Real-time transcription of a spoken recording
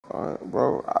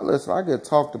bro. Listen, I get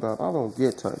talked about. I don't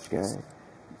get touched, gang.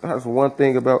 That's one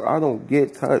thing about I don't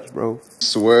get touched, bro.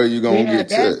 Swear you gonna Yeah, get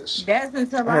that's touched. that's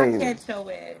until I I ain't. catch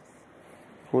your ass.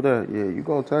 Who that? Yeah, you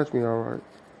gonna touch me, all right?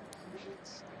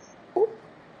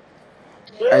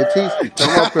 Hey, T-Ski,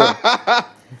 come up here.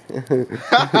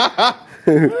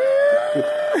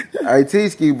 Hey,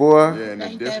 T-Ski, boy. Yeah, in It a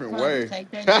ain't that different funny. way.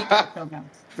 Take that dick out your mouth.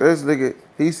 This nigga,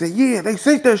 he said, yeah, they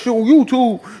sent that shit on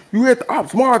YouTube. You had the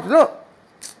ops marked it up.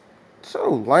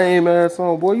 So lame ass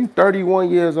on, boy. You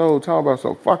 31 years old talking about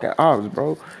some fucking ops,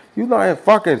 bro. You not in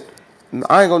fucking,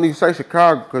 I ain't gonna even say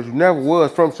Chicago because you never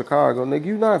was from Chicago, nigga.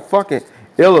 You not in fucking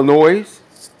Illinois.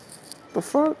 The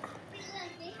fuck?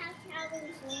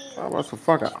 Talking about some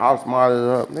fucking ops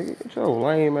modded up, nigga. Get your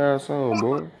lame ass on,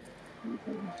 boy.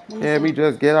 Had me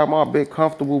just get out my big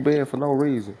comfortable bed for no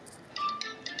reason.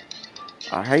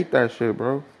 I hate that shit,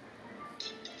 bro.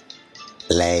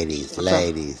 Ladies, What y'all?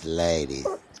 ladies, ladies.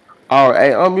 Oh,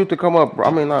 hey, unmute to come up, bro.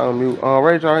 I mean, not unmute.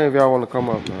 Raise your hand if y'all want to come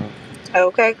up, man.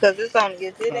 Okay, cause it's on.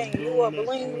 If it I'm ain't you a doing that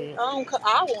bling, twin. I don't.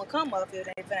 I won't come up if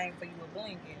it ain't for you a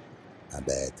blinking. My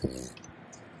bad, twin.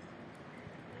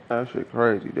 That shit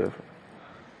crazy different.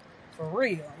 For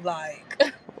real, like,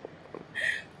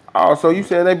 Oh, so you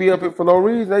saying they be up here for no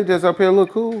reason? They just up here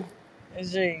look cool?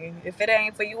 gee, if it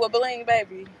ain't for you a bling,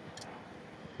 baby.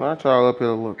 Not y'all up here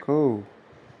look cool.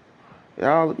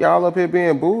 Y'all up here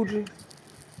being bougie?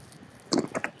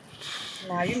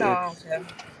 Nah, you know Shit, I don't care.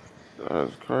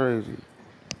 that's crazy.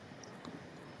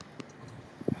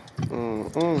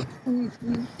 Mm-mm.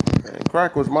 And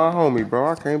Crack was my homie,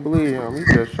 bro. I can't believe him. He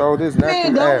just showed his Man,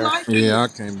 natural don't ass. like Yeah, it. I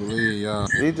can't believe y'all.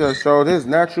 He just showed his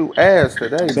natural ass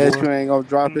today, Bet boy. you ain't gonna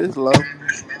drop his low.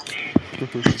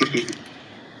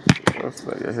 This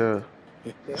nigga here.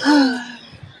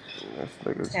 This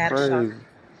nigga's Had a shock. crazy.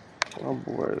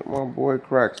 My boy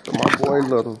Crackster. My boy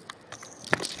Little.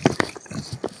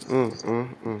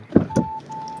 Mm-mm-mm.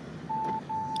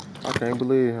 I can't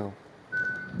believe him.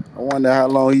 I wonder how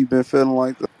long he been feeling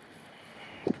like that.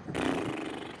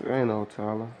 There ain't no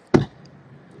telling.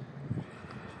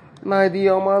 90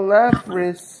 on my left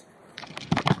wrist.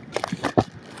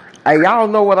 Hey, y'all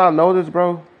know what I noticed,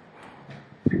 bro?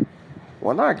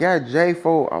 When I got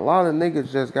J4, a lot of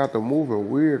niggas just got to moving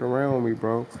weird around me,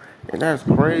 bro. And that's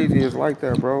crazy. It's like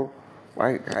that, bro.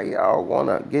 Like, how y'all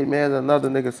wanna get mad at another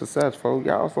nigga successful?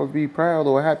 Y'all supposed to be proud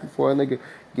or happy for a nigga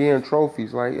getting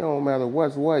trophies. Like, it don't matter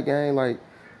what's what, gang. Like,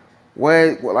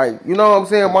 what, like, you know what I'm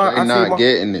saying? Cause they I see not my,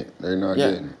 getting it. They not yeah.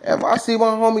 getting it. If I see my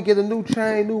homie get a new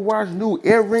chain, new watch, new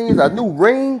earrings, a new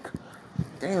ring,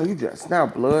 damn, you just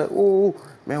snap blood. Ooh,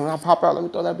 man, when I pop out, let me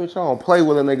throw that bitch on. Play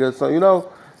with a nigga, so you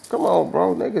know. Come on,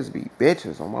 bro. Niggas be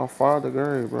bitches on my father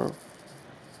grave, bro.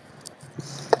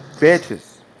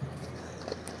 Bitches.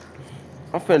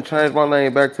 I'm finna change my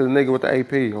name back to the nigga with the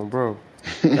AP on, bro.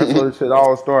 That's where this shit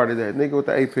all started at. Nigga with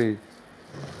the AP.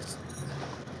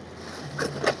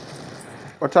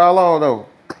 What y'all on, though?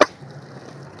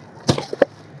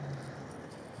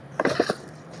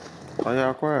 Why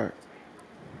y'all quiet?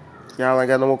 Y'all ain't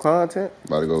got no more content?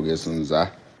 About to go get some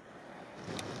Zai.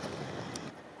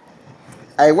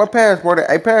 Hey, what passport?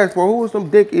 Hey, passport, who was some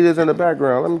dick eaters in the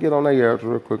background? Let me get on their ass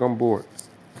real quick. I'm bored.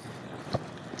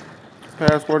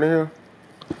 Passport in here?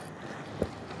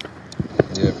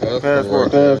 Yeah, passport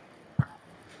right Passport. there.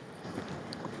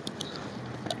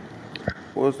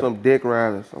 What's some dick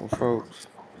riders, some folks?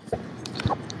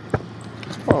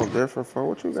 Oh, different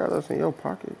folks. What you got us in your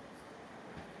pocket?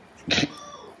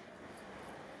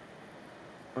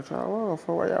 What y'all on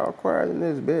for? Why y'all quiet in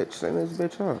this bitch? Send this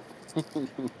bitch up.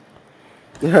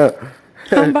 Yeah.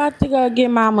 I'm about to go get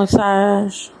my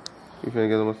massage. You finna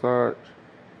get a massage?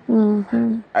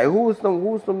 hmm Hey, who was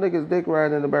some niggas dick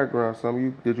riding in the background?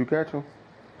 Did you catch them?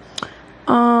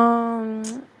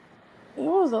 Um, it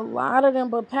was a lot of them,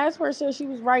 but Passport said she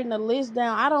was writing the list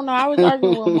down. I don't know. I was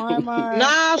arguing with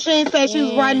Marmar, Nah, she ain't say she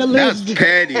was writing the and That's list.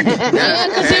 petty. That's yeah,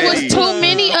 cause it was too petty.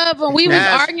 many of them. We was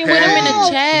That's arguing with them in the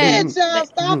Oh petty. chat. shit, y'all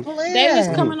stop They was playing.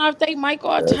 coming off they mic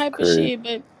all That's type of crazy. shit,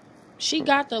 but she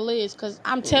got the list. Cause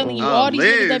I'm telling you, all these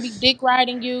niggas that be Liz. dick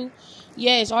riding you,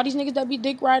 yes, all these niggas that be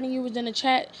dick riding you was in the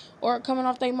chat or coming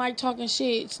off they mic talking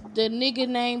shit. The nigga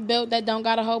named Belt that don't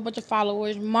got a whole bunch of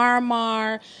followers,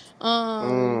 Marmar,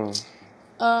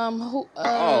 um, who,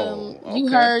 Oh, you okay.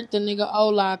 heard the nigga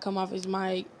Ola come off his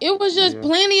mic. It was just Yeah.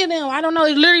 plenty of them. I don't know.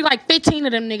 It's literally like 15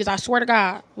 of them niggas. I swear to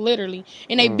God, literally.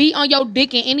 And they beat on your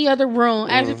dick in any other room,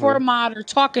 asking for a mod or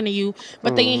talking to you,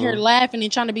 but they in here laughing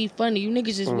and trying to be funny. You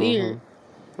niggas is weird.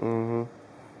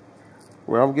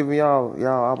 Well, I'm giving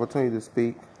y'all opportunity to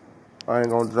speak. I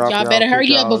ain't gonna drop Y'all y'all, better kick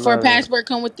hurry up y'all, or before none of that. Passport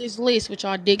come with this list with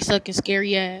y'all dick sucking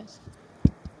scary ass.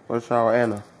 What's y'all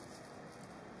Anna?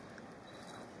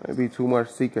 It be too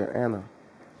much seeking Anna.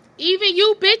 Even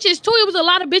you bitches too. It was a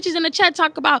lot of bitches in the chat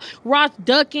talk about Ross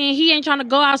ducking. He ain't trying to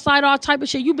go outside, all type of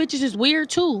shit. You bitches is weird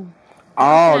too.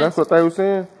 Y'all Oh, can. that's what they were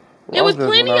saying? It Well, was I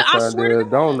just went plenty. I outside and swear to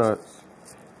did God. donuts.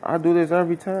 I do this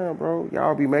every time, bro.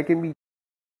 Y'all be making me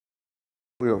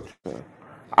wheelchair.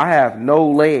 I have no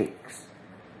legs.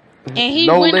 And he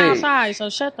No went legs. outside. So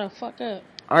shut the fuck up.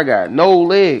 I got no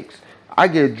legs. I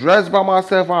get dressed by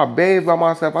myself. I bathe by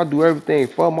myself. I do everything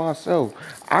for myself.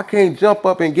 I can't jump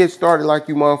up and get started like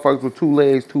you motherfuckers with 2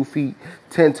 legs, 2 feet,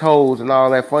 10 toes, and all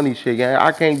that funny shit, gang.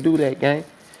 I can't do that, gang.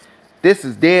 This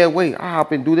is dead weight. I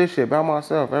hop and do this shit by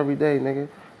myself every day, nigga.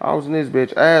 I was in this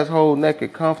bitch, asshole,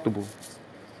 naked, comfortable.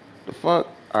 The fuck?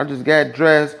 I just got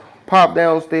dressed, popped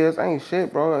downstairs. Ain't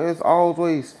shit, bro. It's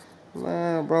always,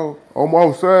 man, bro. I'm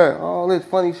outside. All this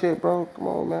funny shit, bro. Come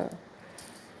on, man.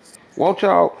 Won't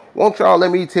y'all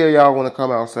let me tell y'all when to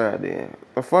come outside then?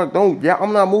 The fuck, don't, y'all,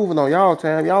 I'm not moving on y'all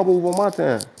time. Y'all move on my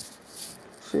time.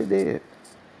 Shit dead.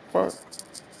 Fuck.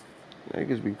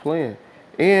 Niggas be playing.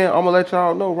 And I'm gonna let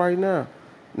y'all know right now.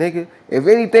 Nigga, if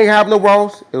anything happened to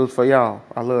Ross, it was for y'all.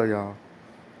 I love y'all.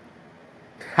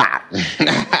 Ha!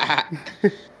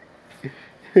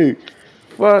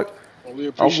 Fuck. We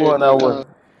I'm appreciate going that, out with,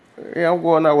 con. yeah, I'm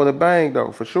going out with a bang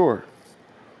though, for sure.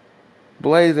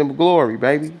 Blazing glory,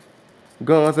 baby.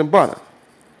 Guns and butter.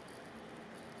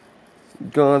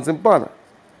 Guns and butter.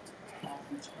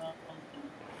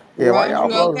 Yeah, why Ross, y'all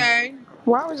you blow? okay?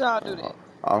 Why would y'all do that?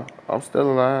 I'm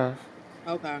still alive.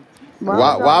 Okay. Why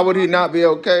would Why y'all would he drop me? not be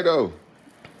okay though?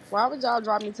 Why would y'all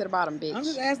drop me to the bottom, I'm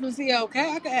just bitch? asking to see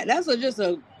okay. That's just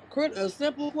a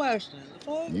simple question. The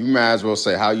fuck? You might as well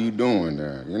say how you doing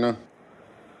there, you know?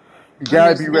 You I'm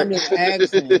gotta just be I'm ready. just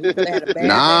asking. He could have had a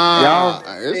bad day today. Nah, Y'all,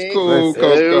 it's Sick. cool, listen.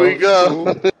 There we Coco. It's go.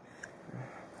 cool.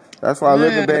 That's why I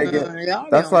live in Man, bed.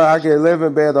 y'all be That's on why I bullshit. get live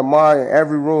in bed tomorrow in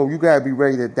every room. You gotta be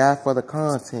ready to die for the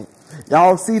content.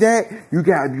 Y'all see that? You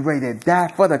gotta be ready to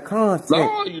die for the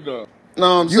content. No, you know.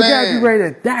 Know what I'm You gotta be saying?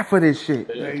 ready to die for this shit.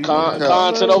 Yeah, Hey, you know I'm that's how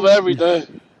telling it content over goes. you.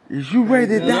 everything. Is you Hey,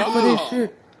 ready to Goofy, die for this No.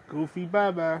 shit? Goofy,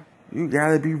 bye bye. You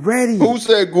gotta be ready. Who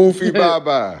said goofy bye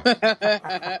bye?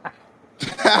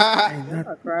 Ain't Y'all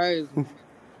nothing. crazy.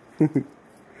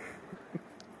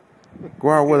 Go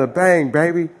out with a bang,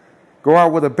 baby. Go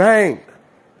out with a bang.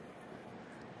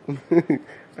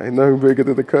 Ain't nothing bigger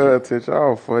than the content.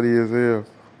 Y'all funny as hell.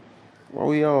 What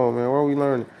we on, man? What we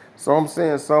learning? So I'm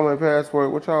saying summer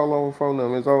passport. What y'all on for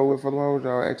them? It's over with for the hoes.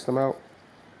 Y'all X them out.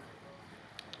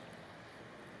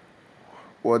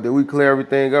 Or did we clear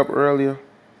everything up earlier?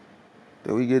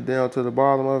 Did we get down to the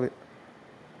bottom of it?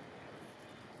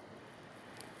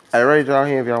 Hey, raise y'all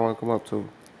hand if y'all want to come up too.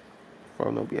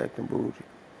 Phone don't be acting bougie.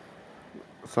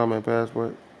 Summer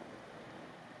passport.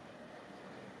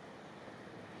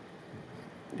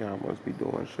 Y'all must be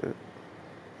doing shit.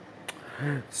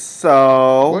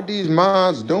 What So these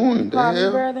mods You doing? The call me hell?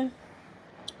 brother?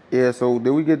 yeah. So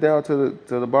did we get down to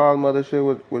the bottom of the shit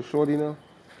with Shorty now?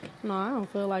 No, I don't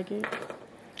feel like it.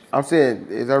 I'm saying,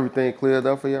 is everything cleared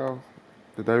up for y'all?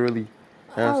 Did they really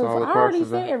answer all I the already questions?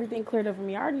 said everything cleared up for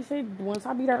me. I already said once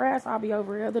I beat her ass, I'll be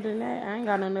over it. Other than that, I ain't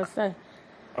got nothing to say.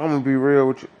 I'm gonna be real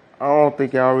with you. I don't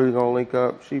think y'all really gonna link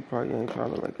up. She probably ain't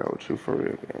trying to link up with you for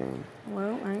real, gang.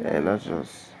 Well, I ain't got And nothing that's to say.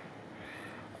 just,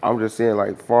 I'm just saying,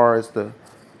 like, far as the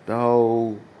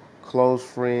whole close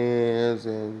friends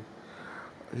and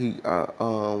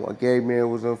a gay man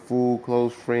was in full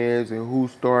close friends and who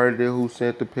started it, who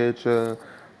sent the picture.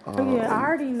 Oh yeah, I Um,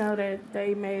 already know that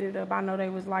they made it up. I know they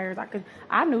was liars.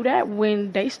 I knew that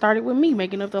when they started with me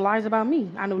making up the lies about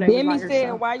me. I knew they was Demi liars.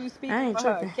 said, So "Why you I speaking ain't for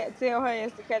her? tripping. Tell her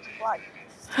ass to catch a flight."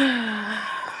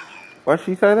 what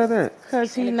she say that at?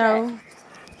 Cause In he the chat. know,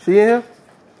 She in here?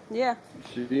 Yeah.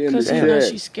 She in the cause he Damn. knows chat.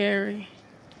 she's scary.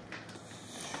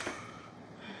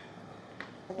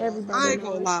 I Everybody ain't know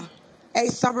gonna it. lie. Hey,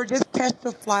 Summer, just catch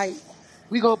the flight.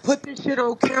 We gonna put this shit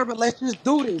on camera. Let's just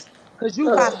do this. Cause you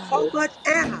got so much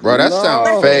Anna. Bro, that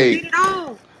sound Let's just No. get fake. it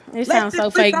on. It Let's sounds just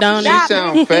so link fake, up and don't She die,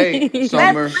 sound bitch. fake, it?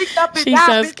 Let's Summer. link up and She's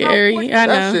die, so bitch, on scary. I 20.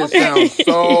 That know. shit Okay. sounds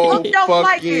Book so your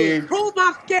flight then. fucking. Prove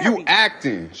I'm You scary.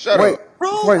 acting. Shut Wait, up.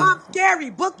 Prove wait. I'm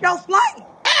scary. Book your flight.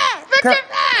 Ah, Can,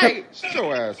 can, 55! Shut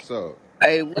your ass up.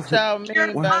 Hey, what y'all Your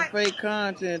mean what? by flight. fake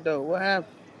content though? What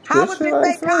happened? How This is shit it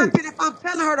ain't fake fake. content if I'm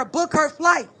telling her to book her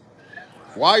flight?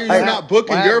 Why are you Hey, not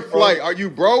booking What your happened, flight? folks? Are you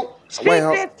broke? She wait, just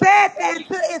said that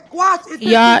until it's squashed,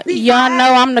 until she beat my Y'all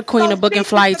know ass. I'm the queen So of booking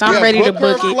she gets to flights. I'm come Yeah, ready to book book the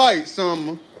her book it. flight. flight,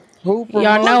 Summer. Who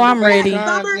Y'all Book know promoting the I'm fake flight, ready.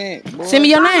 Summer. content, Send me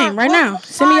boy? your Summer, name right book now. the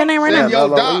Send me your flight. name right where Send at, now. your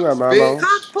Mello? Where you at, docs, Mello?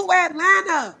 Come bitch. to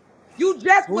Atlanta. You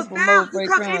just Who was down. promote You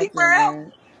fake come content, anywhere else.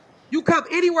 man? You come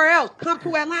anywhere else. Come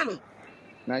to Atlanta.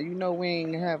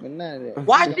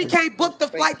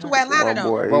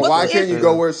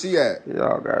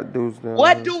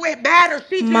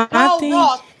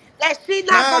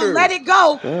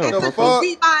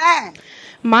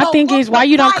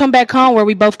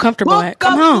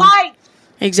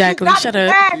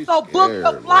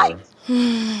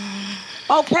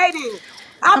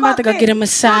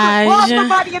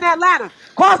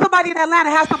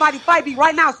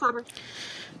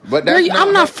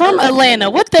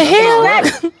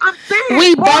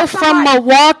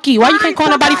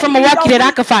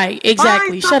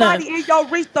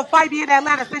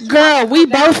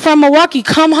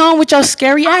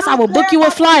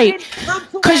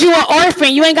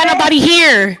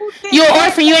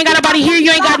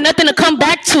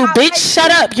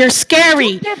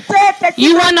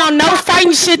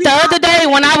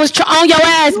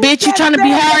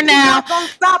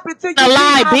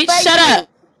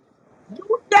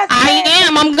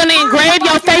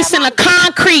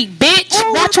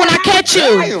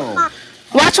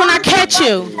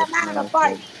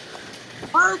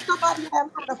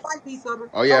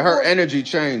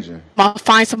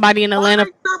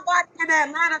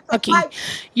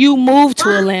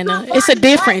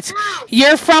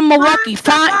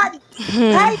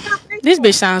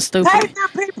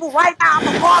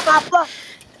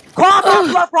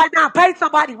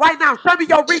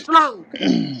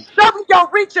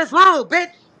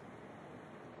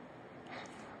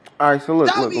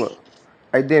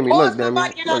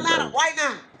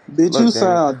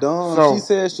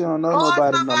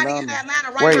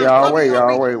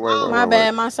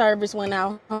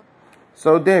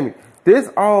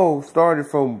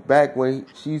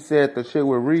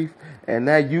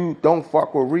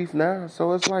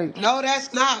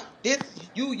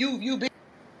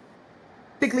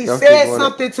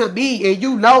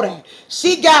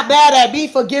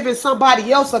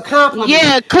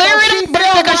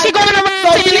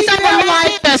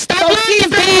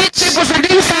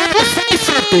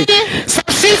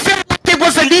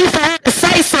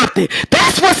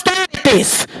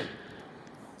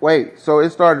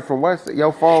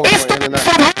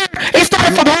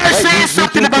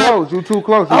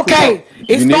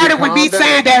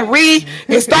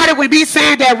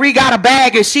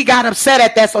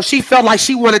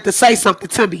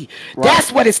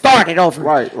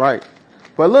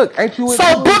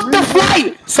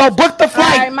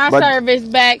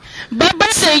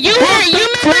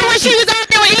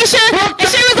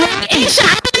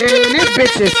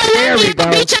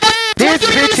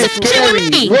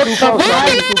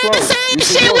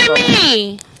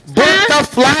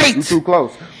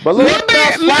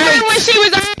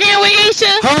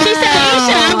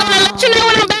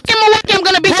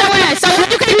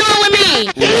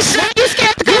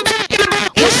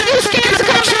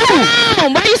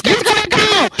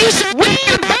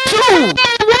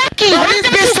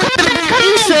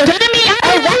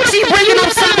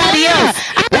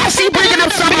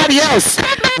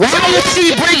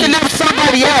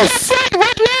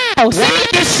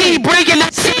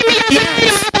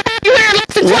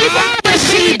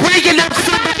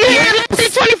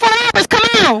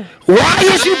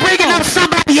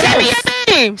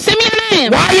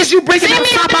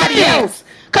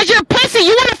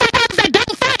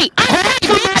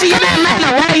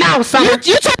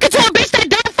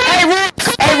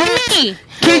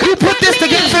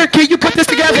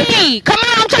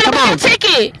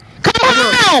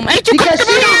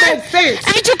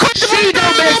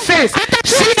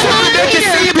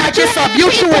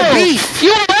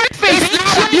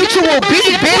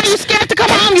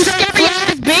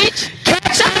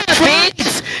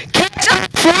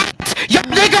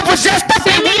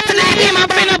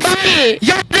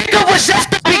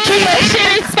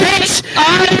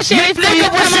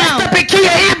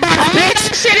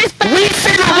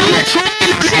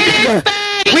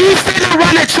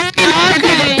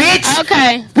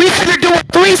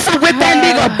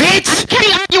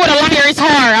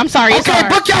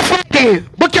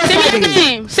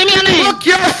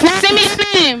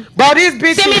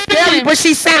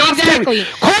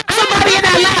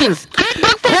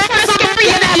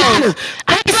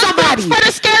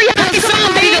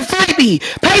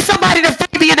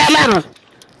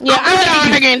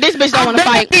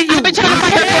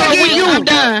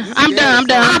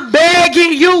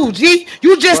 you, G.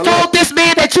 You just But told look, this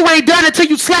man that you ain't done it till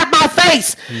you slap my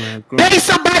face. Man, Pay go.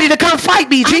 somebody to come fight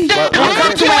me, I'm G. done but Or look,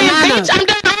 come to Baby. arguing, bitch. Atlanta. I'm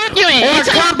done arguing. Or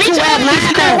Until my come to bitch ass is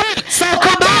at Atlanta. work. So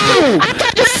come on. I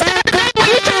told you this So the other come day when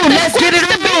you tried on. to Let's get squash it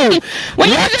the on. beef. When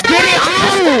you was Let's in the get room it trying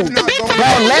to That's squash on. the not beef gonna for a Bro,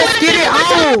 happen. minute let's with a get nigga it when I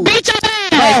told him on. beat your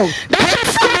ass. Bro, That's put how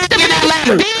you squash the somebody in that beef.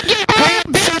 letter. Then you get Put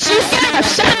bitch. You got somebody in that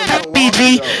shut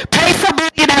though. Pay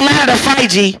somebody in Atlanta to fight,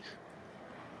 G.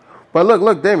 But look,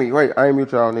 Demi. Wait, I ain't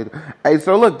mute y'all neither. Hey,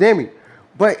 so look, Demi.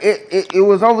 But it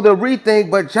was over the Reed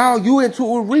thing. But y'all, you into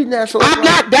a Reed now, so it's I'm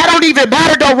like, not. That don't even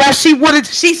matter though, Russ. She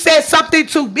said something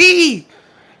to me.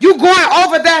 You going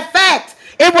over that fact?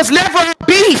 It was never a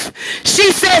beef.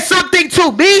 She said something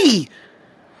to me.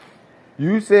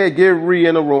 you said get Ree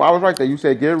in the room. I was right there. You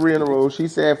said get Ree in the room. She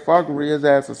said fuck Rhea's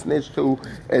ass a snitch too,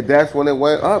 and that's when it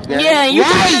went up, gang. Yeah, you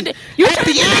told her Right. that, you At told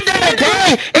the her end of the to defend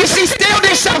day, him. and You she tried to still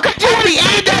didn't defend show. him At because you wanted the to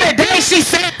suck end of his the day, dick. she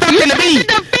said You something to tried to me.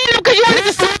 defend him because you wanted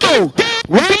to Right suck his or dick, wrong,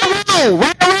 right or bitch. wrong,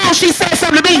 right or wrong, she said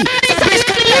something to But me. I So didn't say bitch,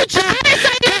 nothing to you. I didn't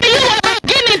say nothing to you about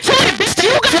getting into it, bitch.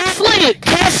 You got slick.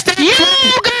 catch that You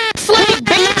flight. got Who slick, in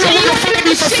bitch, Atlanta and you wanna ain't fight no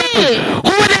me for summer? shit.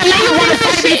 Who in And you Atlanta ain't wanna no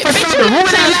fight me shit, for bitch. You summer? Who got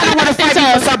in time. Atlanta Stop wanna acting fight me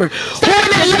for tough. summer? Who Stop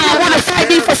in acting Atlanta tough. I'm wanna fight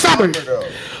me scared for of summer? Summer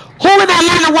though. Who in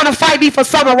Atlanta want to fight me for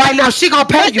summer right now? She gonna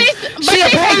pay you. But She'll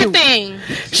this pay my you. thing.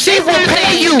 She This will my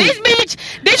pay thing. you.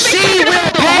 This bitch She talking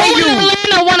will about who pay in you.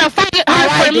 Atlanta wanna fight All her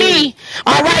right for then. me.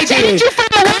 All But right bitch, ain't then. you from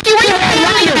Come Milwaukee? Where to your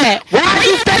family Atlanta. at? Why Where are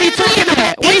you your steady family talking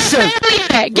about at? Where your Isha? family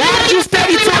at? Get Why all are you your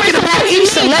steady family talking members to about come to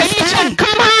Isha? me, Let's bitch. fight.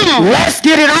 Come on. Let's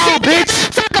get it Send on, me your bitch.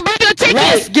 bank so I can buy you a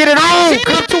Let's ticket. get it on. Send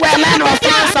me Come your to bank so I can Atlanta buy or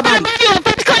you. find I'm finna somebody. buy you a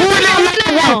first class Who in ticket right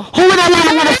Atlanta want? now. Who in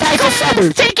Atlanta want to First fight for class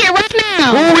summer? ticket right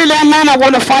Who now. in Atlanta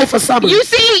want to fight for summer? You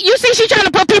see, she trying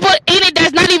to put people in it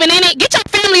that's not even in it. Get your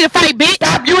family to fight, bitch.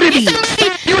 Stop muting Get me. somebody,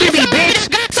 Stop muting get me, somebody bitch. that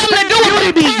got something to Stop do with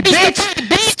muting both me, parties to bitch. fight,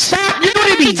 bitch. Stop Ain't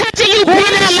muting nobody me. touching you, Who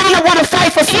in bitch. Atlanta want to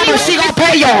fight for summer? She Anyways, gonna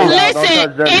pay Hey, y'all. y'all, don't listen.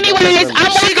 touch Demi. Don't touch Anyways, Demi.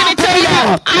 I'm She walking gonna into pay my,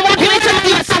 y'all. I'm Who walking in into my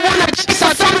Atlanta want to massage. fight So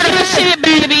for talk summer your today? shit,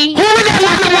 baby. Who in Talk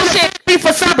Atlanta your want to shit. fight me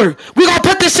for summer? We gonna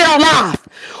put this shit on live.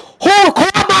 Who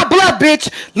call my bluff,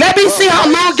 bitch? Let me Bro, see how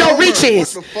fight long your reach Summer.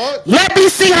 What is. the fuck? Let me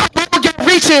see how long your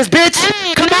reach is, bitch.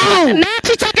 Hey, Come on. now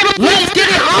she talking about me. Let's get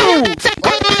it I'm on your on. ass and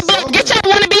call Fight my bluff. Get Summer. your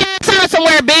wannabe ass on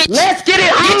somewhere, bitch. Let's get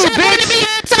it Get on, your wannabe bitch.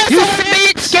 ass on You somewhere, said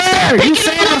I'm bitch. Stop scared. You picking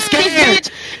said up I'm lies, scared.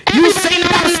 bitch. You Everybody said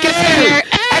know I'm I'm not scared. scared.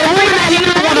 Hey, who in Everybody know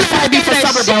Atlanta want I'm to not fight me scared for of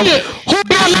summer, bro? shit, Who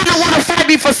in Atlanta want bitch. to fight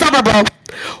me for summer, bro?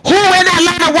 Who in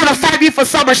Atlanta want to fight me for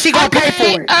summer? She gonna pay Okay,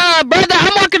 for it. brother,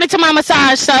 I'm walking into my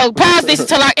massage, so pause this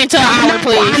until an I hour, know,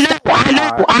 I please. know, I All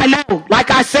know, right. I know.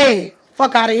 Like I said,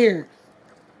 fuck out of here.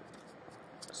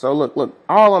 So look.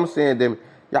 All I'm saying, Demi,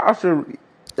 y'all should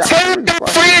Tell really your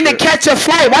squash this friend to shit. catch a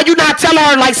flight. Why you not tell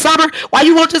her like summer? Why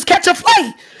you won't just catch a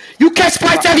flight? You catch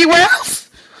Cause flights everywhere else.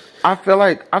 I feel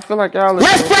like y'all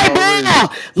Let's into it for play no reason.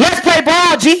 ball. Let's play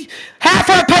ball, G. Have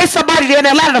her pay somebody in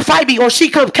Atlanta to fight me or she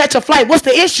could catch a flight. What's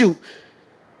the issue?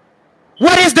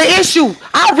 What is the issue?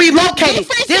 I'll relocate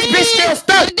it. This bitch still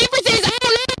stuck. The difference is, I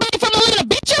don't know nobody from Atlanta.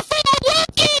 Bitch, you're from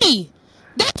Milwaukee.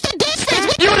 That's the difference.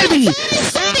 Stop We from muting the me. same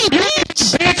Stop city, muting me,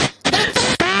 bitch. bitch. The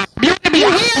fuck, Stop muting me. you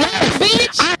I weird ass left.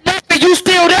 bitch. I left and you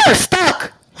still there,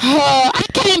 stuck. I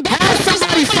came back Have because I just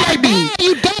somebody opened the fight me. bar,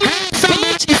 you Have dumbass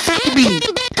bitch. somebody fight I me.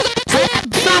 came back because I got too Have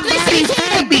much business in somebody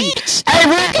here, fight me. bitch. Hey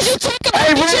Fuck is you Rex. talking about,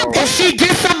 Hey bitch? You're Rex. If she broke.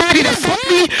 gets somebody to You're fight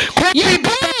me, broke. call me You're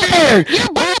back up broke. here.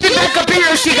 You're Call broke. me You back up don't here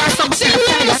even if she got have a somebody accent. to You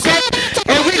fight, never okay? smiled at to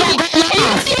And we me. gonna go And you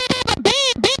don't live. even have a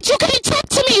bed, bitch. You can't talk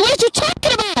to me. What are you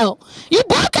talking about? You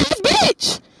broke ass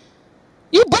bitch.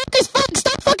 You broke as fuck.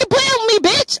 Stop fucking playing with me,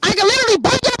 bitch. I can literally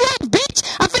buy your life, bitch.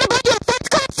 I'm finna buy you a first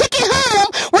class ticket home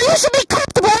where you should be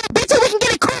comfortable at, bitch, and we can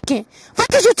get it cracking.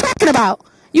 Fuck is you talking about?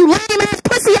 You lame ass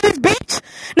pussy ass bitch.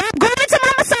 Now I'm going into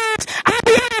my massage. I'll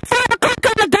be out at 5 o'clock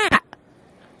on the dot.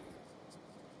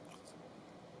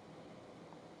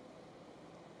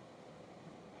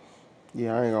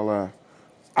 Yeah, I ain't gonna lie.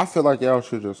 I feel like y'all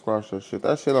should just squash that shit.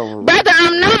 That shit Brother, overrated,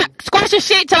 I'm bro. not squashing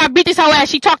shit till I beat this whole ass.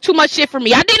 She talked too much shit for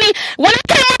me. I didn't even, when I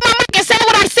came up my mic and said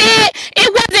what I said, it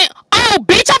wasn't, oh,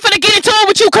 bitch, I'm finna get into it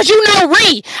with you because you know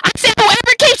Ree. I said,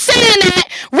 whoever keeps saying that,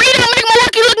 Ree don't make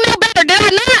Milwaukee look no better. Did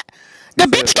I not? You The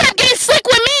said bitch that. kept getting slick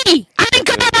with me. I You didn't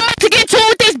come said out my that. mouth to get into it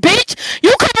with this bitch.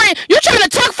 You trying to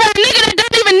talk for a nigga that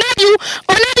don't even know you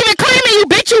or not even claiming you,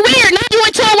 bitch. You weird. Now you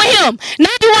into it with him.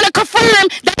 Now you want to confirm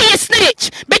that he a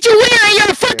snitch. Bitch, you weird and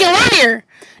you're a fucking Yeah, liar.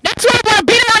 That's why I want to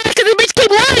beat her ass because this bitch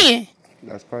keep lying.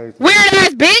 that's crazy. Weird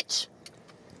ass bitch.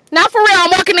 Now for real,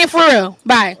 I'm walking in for real.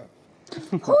 Bye.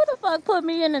 Who the fuck put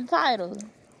me in the title?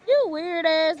 You weird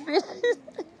ass bitch.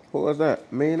 Who was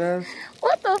that? Mean ass?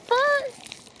 What the fuck?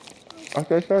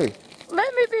 Okay, say.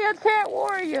 Let me be a chat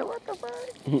warrior. What the fuck?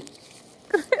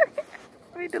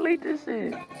 Let me delete this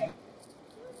shit.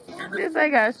 This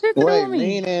ain't got shit to do Wait, with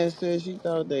me. mean ass said she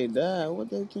thought they died. What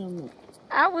they talking about?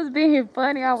 I was being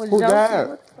funny. I was Who joking. died?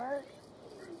 What the fuck?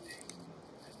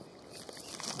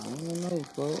 I don't know,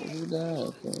 folks. Who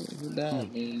died, folks? Who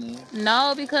died, mean ass?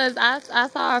 No, because I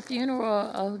saw a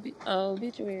funeral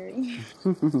obituary.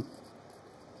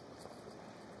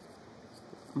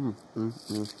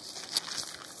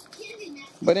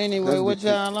 But anyway, Let's what get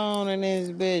you. y'all on in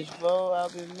this bitch, fo?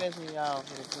 I've been missing y'all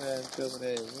for the past couple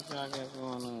days. What y'all got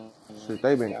going on, Shit, man?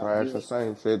 they been Y'all crashing. good?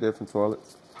 Same shit, different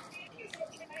toilets.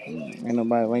 Ain't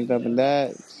nobody linked up and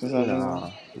died since I've been gone.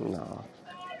 Nah, nah.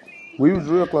 We was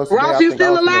real close today. Ross, I you think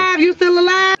I still was finna. alive? You still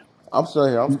alive? I'm still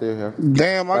here. I'm still here.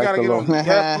 Damn, I Thank gotta the get on Lord. the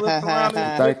guest list around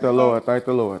this bitch Thank the or something. Lord. Thank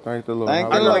the Lord. Thank the Lord.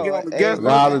 Thank the I gotta get Hallelujah. on Lord. the guest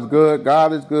list. God Amen. is good.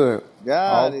 God is good. God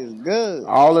All, is good.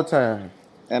 all the time.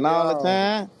 And all the Y'all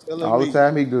time. killing All the me.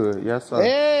 time he good. Yes,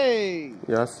 sir. Hey.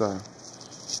 Yes, sir.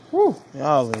 Woo.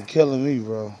 Y'all been killing me,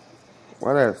 bro.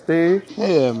 What that, Steve?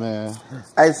 Yeah, man.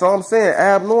 Hey, so I'm saying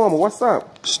abnormal. What's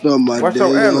up? Start my What's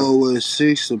your day Anna? off with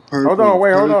 6 of Hold purple on,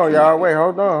 wait, hold on, perky. y'all. Wait,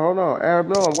 hold on.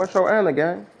 Abnormal. What's your Anna,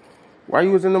 gang? Why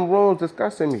you was in them rooms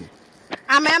discussing me?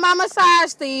 I'm at my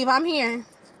massage, Steve. I'm here.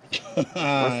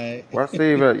 Alright. What's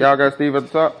Steve at? Y'all got Steve at the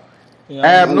top? Yeah,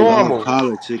 I'm I here. love Abnormal.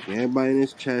 politicking. Everybody in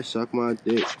this chat suck my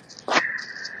dick.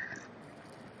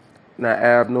 Now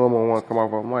abnormal want to come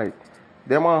off a mic.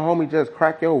 Then my homie just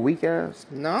crack your weak ass.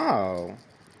 No.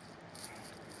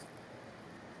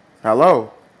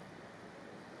 Hello?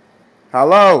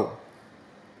 Hello?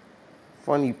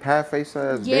 Funny pat face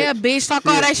ass Yeah, bitch. bitch. Talk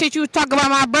all She, that shit you was talking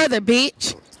about my brother,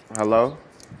 bitch. hello?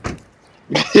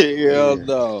 Hell Yeah.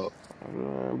 no.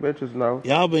 Bitches know.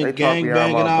 Y'all They been talk gang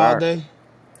behind my banging all back. day?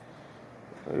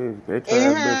 These bitch And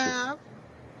ass bitches. have.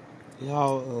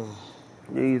 Y'all,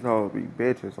 These hoes be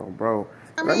bitches on bro.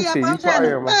 Turn Let me me up. see, you I'm trying to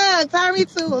probably my turn me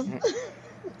to a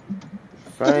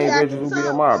same I bitches can who be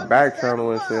on talk. my I'm just back at the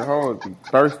channel and shit. bottom. Hoes be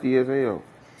thirsty as hell.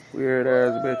 Weird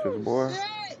ass bitches, Woo boy.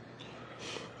 shit.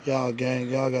 y'all gang,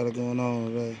 y'all got it going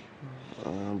on today.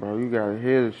 Bro, you gotta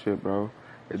hear this shit, bro.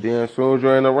 And then as soon as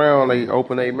you're in the round, they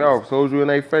open their mouth. As soon as you in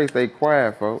their face, they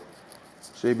quiet, folks.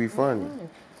 Shit be funny.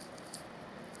 Mm-mm.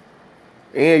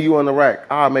 And you on the rack.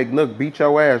 I'll make Nook beat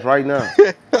your ass right now.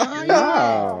 Yeah.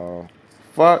 No.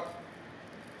 Fuck.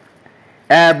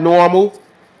 Abnormal.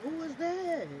 Who is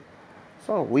that?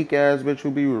 Some weak ass bitch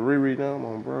who be with Riri them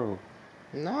on, bro.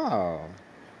 No.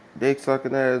 Dick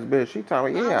sucking ass bitch. She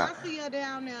talking, Oh, yeah. I see her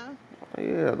down there.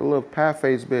 Yeah, the little pie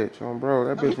face bitch on, bro.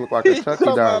 That Oh, bitch look like a He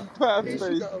Chucky talking doll. about pie here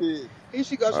she face go. bitch. Here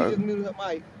she go. She Uh, just muted her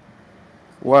mic.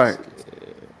 what?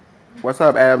 Shit. What's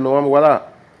up, Abnormal? What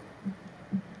up?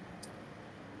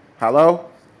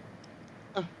 Hello?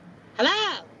 Uh,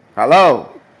 hello.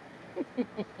 Hello?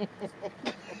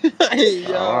 Hey,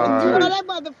 Oh, yo, Boy, alright. tweet. that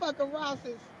motherfucker Ross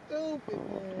is stupid,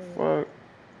 The man. fuck?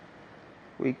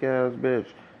 Weak ass bitch.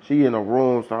 She in a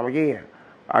room, so I'm like, yeah.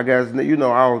 I guess, you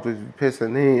know, I was just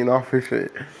pissing in off and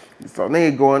shit. So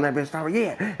they go in that bitch, I'm like,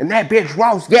 yeah. And that bitch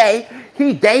Ross gay.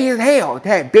 He gay as hell,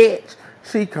 that bitch.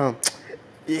 She come,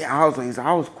 yeah,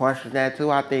 I was questioning that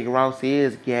too. I think Ross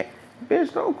is gay.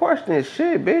 Bitch, don't question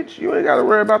shit, bitch. You ain't gotta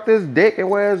worry about this dick and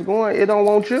where it's going. It don't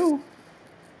want you.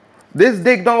 This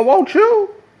dick don't want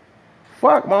you.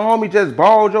 Fuck, my homie just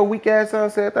borrowed your weak ass son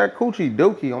said that coochie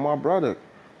dookie on my brother.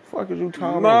 Fuck is you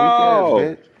talking about, weak ass No.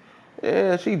 bitch?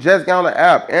 Yeah, she just got on the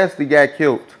app, instantly got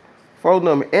killed. Fold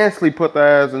them instantly put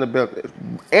their ass in the building.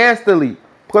 Instantly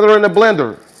put her in the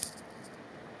blender.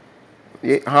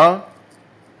 Yeah, huh?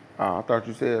 Oh, I thought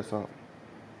you said something.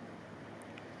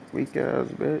 Weak ass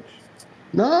bitch.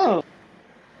 No.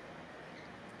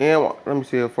 And let me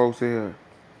see if folks in here.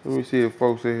 Let me see if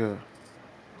folks in here.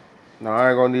 No,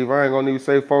 I ain't gonna even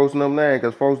say folks in them name,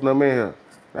 cause folks in them in here.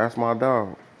 That's my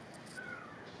dog.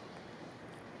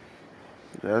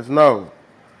 Just know.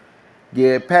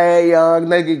 Get paid, young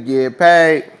nigga, get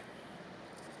paid.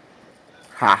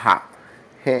 Ha ha.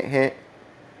 Hint, hint.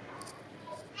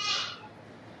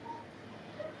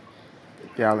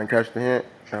 Y'all didn't catch the hint?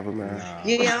 Never mind. No.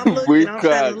 Yeah, I'm looking. We I'm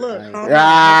trying to caught look. it. Hold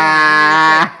on. Hold on. Give me a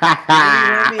second. Give me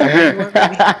 1 minute. Give me 1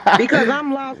 minute. Because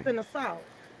I'm lost in the sauce.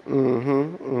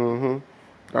 Mm-hmm.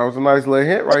 That was a nice little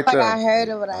hint right Like I there. heard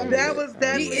it, but I Oh, ain't That yeah. get it. was Oh,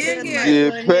 He definitely yeah. in a nice here.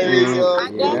 little Get hint. paid, Mm-hmm. I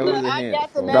young guess nigga. the That was I a hint,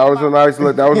 guess the That name was a of nice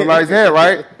look. That was a nice hint,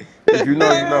 right? If you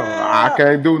know, you know. I folks.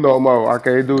 can't do no more. I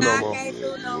can't do no I more. can't Yeah,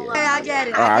 do no yeah, Hey, I more. yeah. get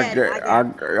it. I I get it. get. I I get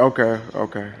it. okay.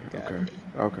 Okay. Got Okay. it.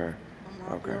 Okay. I'm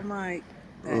off Okay. your mic.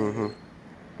 Mm-hmm. Dang.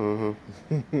 Mm-hmm.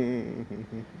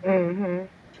 Mm-hmm.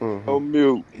 Mm-hmm. On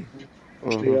mute.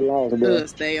 Mm-hmm.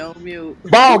 Stay on mute.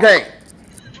 Ball game.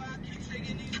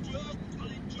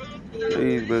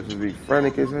 These bitches be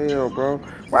frantic as hell, bro.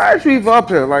 Why is she even up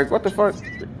here? Like, what the fuck?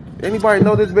 Anybody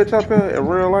know this bitch up here in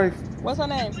real life? What's her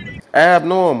name?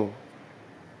 Abnormal.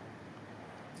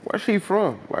 Where's she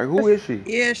from? Like, who is she?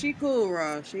 Yeah, she cool,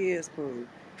 Ross. She is cool.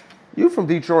 You from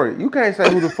Detroit. You can't say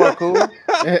who the fuck cool.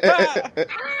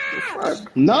 The fuck?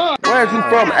 No. Where's you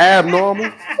from? No.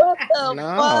 Abnormal. What the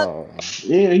fuck? No.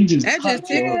 Yeah, he just That just cut,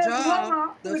 bro. tickled y'all.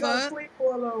 The fuck?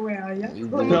 around, y'all. You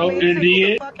Playing So bullshit. me it too. Get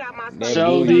the did. fuck out my That face. So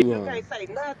bully did. you You on. can't say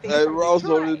nothing. You Hey, from Ross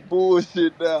on Detroit. this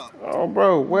bullshit now. Oh,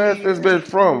 bro, where's this Yeah, bitch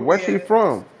from? Where's she yeah.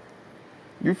 from?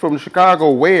 You from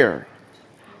Chicago? Where?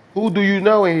 Who do you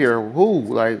know in here? Who?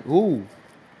 Like who?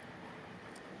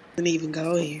 Didn't even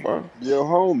go The here. fuck? Your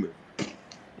homie.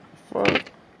 Fuck.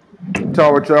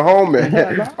 Talk with your homie.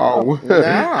 Hello. Oh. No.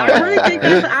 I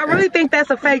really think that's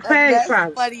a fake page, That's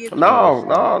probably. funny as No, hell. No, it's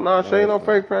no, not. no. She No, ain't it's no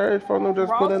not. fake page. Phone them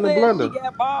just put Ross in the said she blender.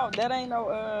 got bald. That ain't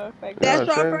no fake Yeah, page. That's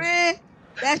she your ain't. friend?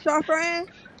 That's your friend?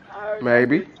 I heard that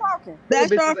Maybe. bitch talking. Little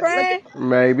That's bitch was your like, look friend?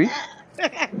 Maybe.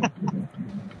 at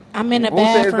I'm in the Who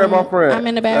says that my bathroom. friend? I'm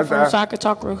in the That's bathroom I. so I could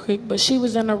talk real quick. But she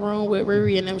was in the room with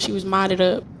Riri and them. She was modded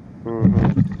up.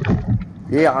 Mm-hmm.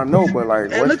 Yeah, I know, but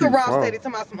like, and where look at she Ross from? Steady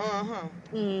talking about some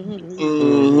Mm-hmm. Mm-hmm.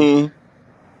 Mm-hmm.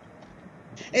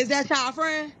 Is that your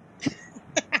friend?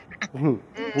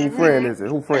 Who friend is it?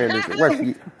 Who friend is it? Where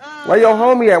she? Where your uh-huh.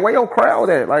 homie at? Where your crowd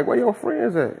at? Like, where your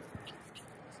friends at?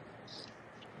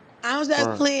 I was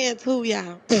just Right. playing too,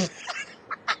 y'all.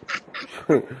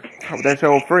 That's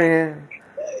your friend.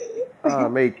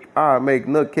 I make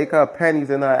Nook kick her panties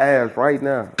in her ass right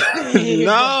now.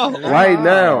 Right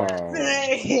now. No.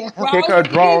 Kick Ross, her please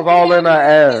drawers get all in out her of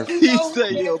this because ass. you He know who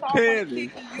say your gets off on the panties.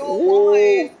 kick and you don't want her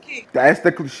Ooh. ass kicked.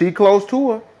 She close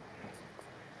to her,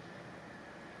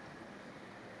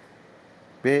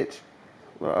 bitch.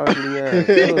 Little ugly ass.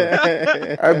 Ugh.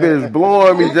 That bitch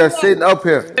blowing me Hair just sitting close. up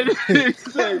here. He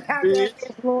say, That bitch.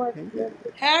 bitch Lord.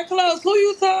 Hair close. Who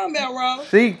you talking about, Ross?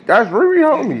 That's Riri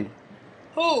homie.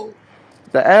 Who?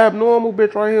 The abnormal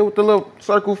bitch right here with the little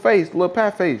circle face, little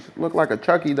pat face. Look like a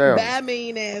Chucky doll. Bad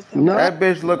mean asshole. No. That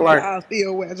bitch look But like y'all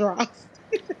still wear draws.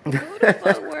 Who the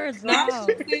fuck wears Nah, she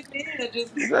draws? sitting in here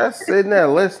just listening. just sitting there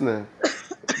listening.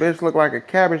 Bitch look like a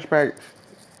cabbage patch.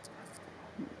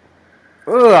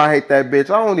 Ugh, I hate that bitch.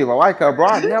 I don't even like her, bro.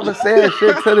 I never said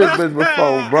shit to this bitch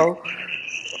before, bro.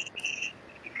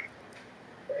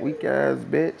 Weak ass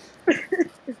bitch.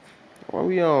 What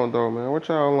we on though, man? What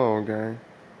y'all on, gang?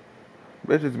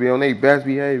 Bitches be on their best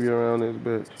behavior around this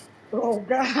bitch. Oh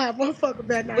God, motherfucker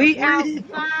better not We breathe.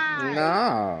 outside.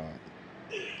 No.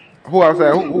 Who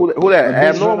outside? Who A that?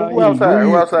 bitch better Abnormal? not Who even outside?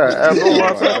 Who breathe. outside? Abnormal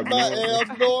He No, talking outside? about abnormal.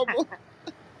 abnormal.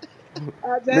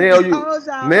 I Nail just you. told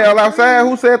y'all Nail don't outside?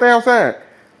 Who breathe. said they outside?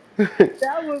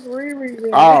 That was Riri,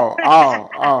 man. Oh,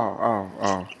 oh, oh, oh,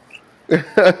 oh.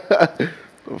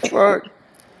 The fuck?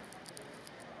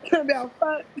 About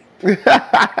fuck.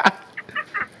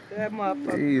 That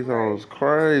motherfucker These hoes crazy.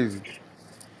 crazy.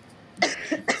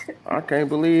 I can't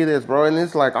believe this, bro. And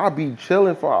it's like I be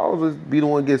chilling for hours, just be the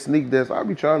one get sneak this. I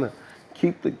be trying to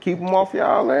keep them off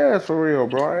y'all ass for real,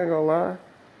 bro. I ain't gonna lie.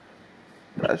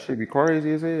 That shit be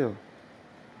crazy as hell.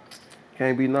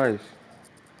 Can't be nice.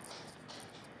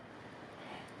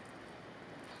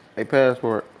 Hey,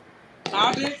 passport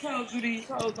I been told you these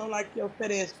hoes don't like your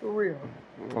fat ass for real.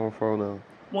 on phone now.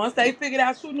 Once they figured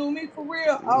out you knew me for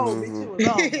real, oh, bitch, Mm-hmm. it was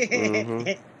on. Mm-hmm.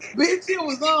 Bitch, it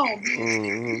was on, bitch.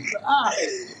 Mm-hmm. You was out.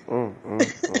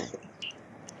 Mm-hmm.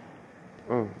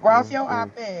 Ross, your Mm-hmm.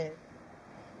 iPad.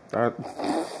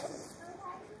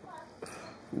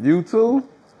 You too?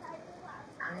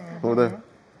 Hold on.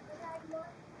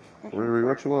 Mm-hmm. Riri,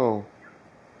 what you on?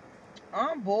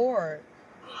 I'm bored.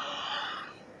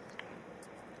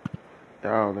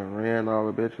 Y'all done ran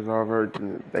all the bitches off her.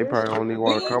 They This probably shit don't even We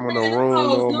want to ain't come in the ran them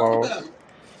room hoes no none more. better.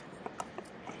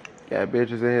 Got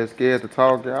bitches in here scared to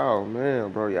talk. Y'all,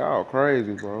 man, bro. Y'all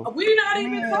crazy, bro. We not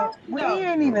even Man, talking we though.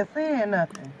 ain't even saying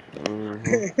nothing.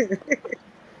 Mm-hmm.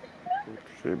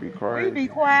 Should be We crazy. be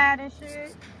quiet and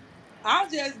shit. I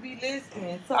just be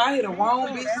listening. So I hear the Me wrong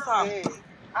too, bitch that's talking. it.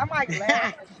 I might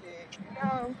laugh and shit, you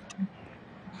know?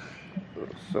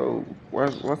 So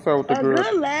what's up with the A girl?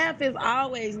 good laugh is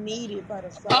always needed for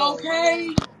the soul, you know?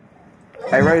 Okay.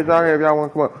 Hey, raise y'all here if y'all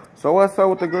want to come up. So what's up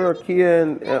with the girl Kia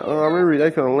and Riri?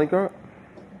 They finna link up?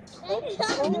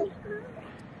 Who?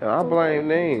 And I blame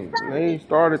Name. Name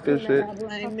started You this know shit. I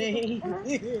blame me.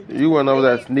 You went over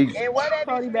that sneak. And what that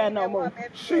bitch Cody bad mean no in one more.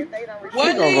 messenger She if they don't she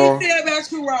What reply did gonna back? he go. say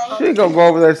about you, Ross? She gonna go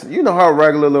over that. You know her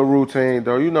regular little routine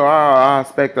though. You know I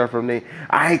expect that from me.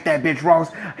 I hate that bitch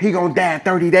Ross. He gonna die in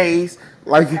 30 days.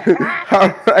 Like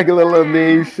her regular little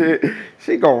mean shit.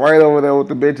 She go right over there with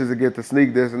the bitches and get to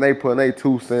sneak this, and they put their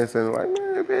 2 cents in. Like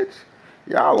man, bitch,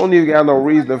 y'all don't even got no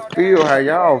reason Somebody to gonna die feel in how 30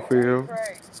 y'all days. That's feel.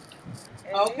 crazy.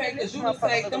 And Okay, then this because you done motherfucker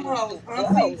take look a them little hoes too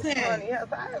unseen close. time. Honey, his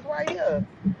eyes right here.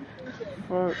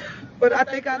 Fuck. But I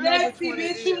think I know which Lexi, one it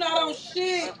bitch, you is, not on though.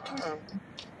 shit. Uh-uh.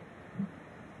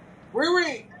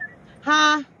 Riri,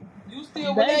 Huh? you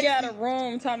still with They got a Lexi?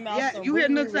 room talking about Yeah, some you hear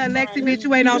Nook Riri was saying, trying Lexi, to bitch, eat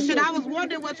you ain't on shit. pussy. I was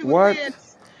wondering what you was saying. What?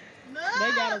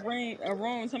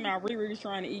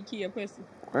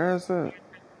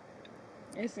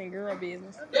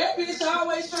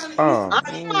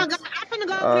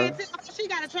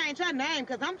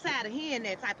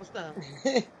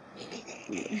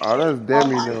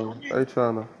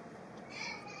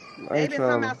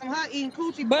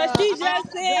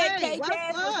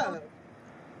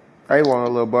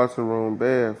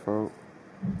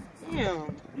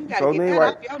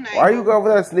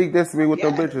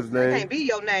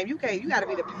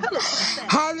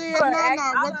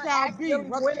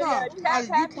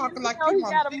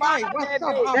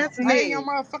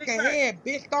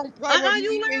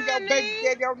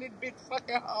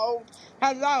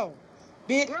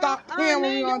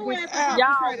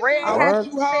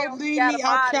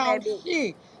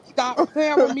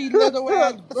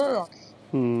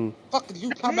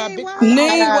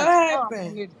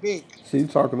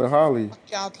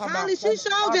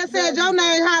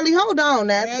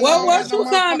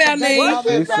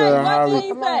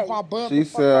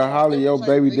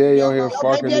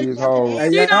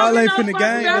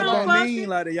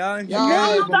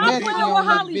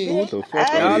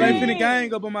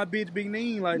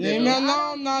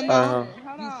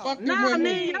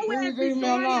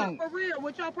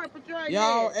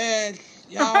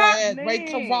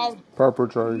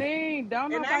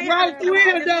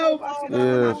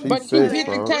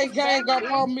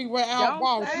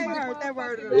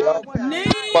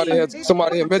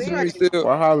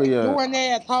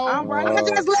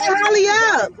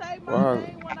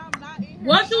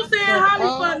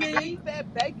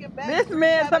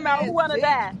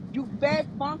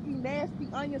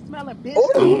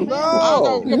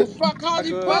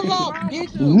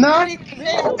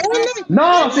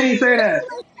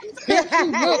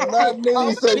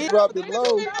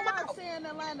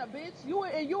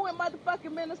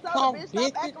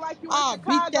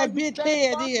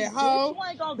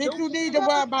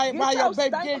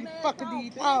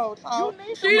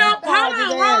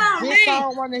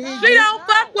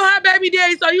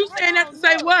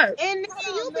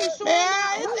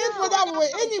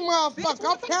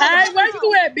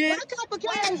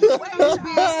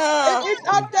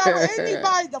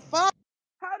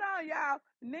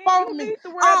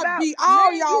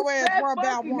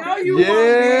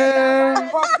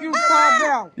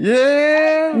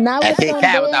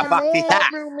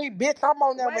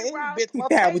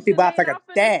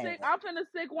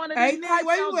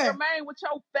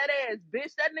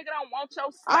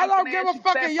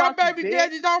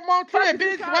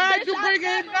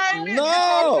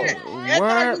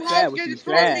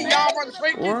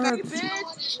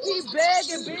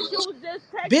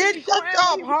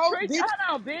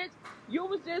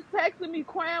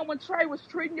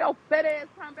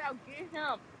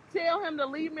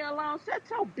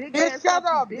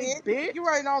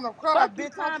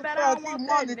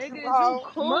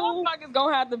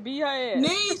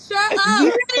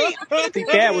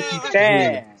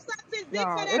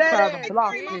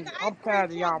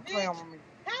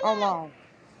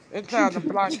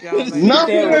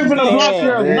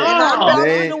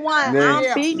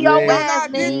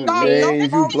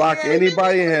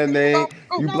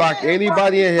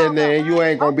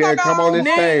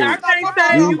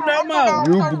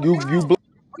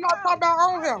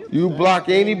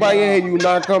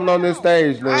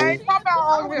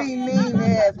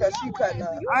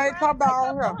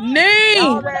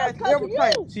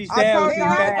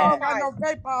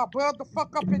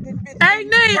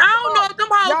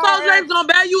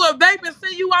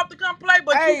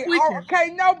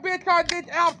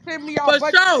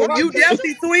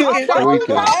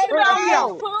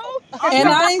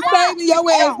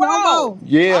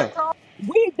 Yeah.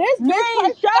 We this bitch Name,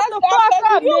 cursing shut us the out fuck cause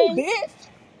of up, you, Name. bitch.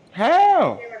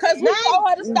 How? Cause we Name, told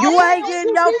her to stop You playing ain't with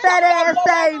getting you. your She fat talking about ass go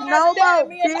back saved on that no daddy more,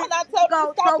 me and bitch. I We told her to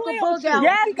gon' stop choke a playing with boog you. out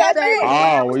Yes, We you, got cause fat it was dick. bitch.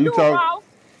 playing Oh, with when you you, talk. Mouse.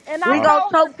 And I We Oh. gon'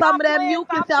 told her to choke some stop of that playing,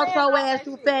 mucus stop out saying your all ass, that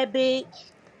you shit. fat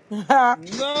bitch.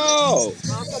 No.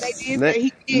 So they did Ne- say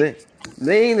he did. Ne-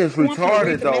 Nene is I'm finna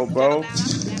read retarded the though, message out bro. loud. I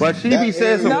forgot. But she be That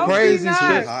saying some area No, she is crazy not.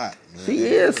 too shit. hot, She man.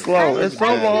 is slow. Ain't It's Niggas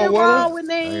something ain't bad. wrong shit with her. wrong with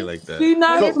I ain't me. like that. She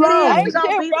not When So it's ten, slow. we Ain't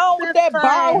gonna shit beat the wrong with piss that on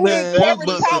bald her head ass. Man, it's carrot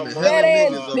but top some fat hella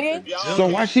ass niggas up here bitch. so jumping.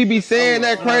 why she be I saying was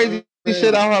that crazy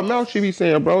shit already. out her mouth? She be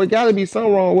saying, bro, it gotta be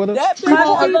something wrong with her. That She bitch Cause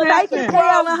want wanna she look like the faking attention.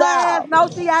 telling Krabs her ass doll. no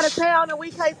she out of town and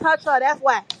we can't touch her. That's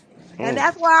why. And Mm.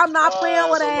 that's why I'm not playing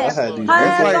with her I ass. had these Her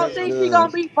It's ass like, gonna bootlegs think she done.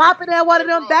 gonna be popping at one of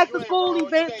them back to school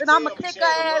events and I'ma kick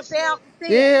her ass down some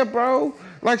stairs. yeah, bro.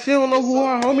 Like she don't know who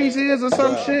her homies is or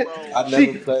some Bruh, shit. I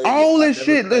never She played. all I this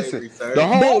never shit. played Listen, the reserve.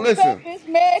 whole That fat listen. bitch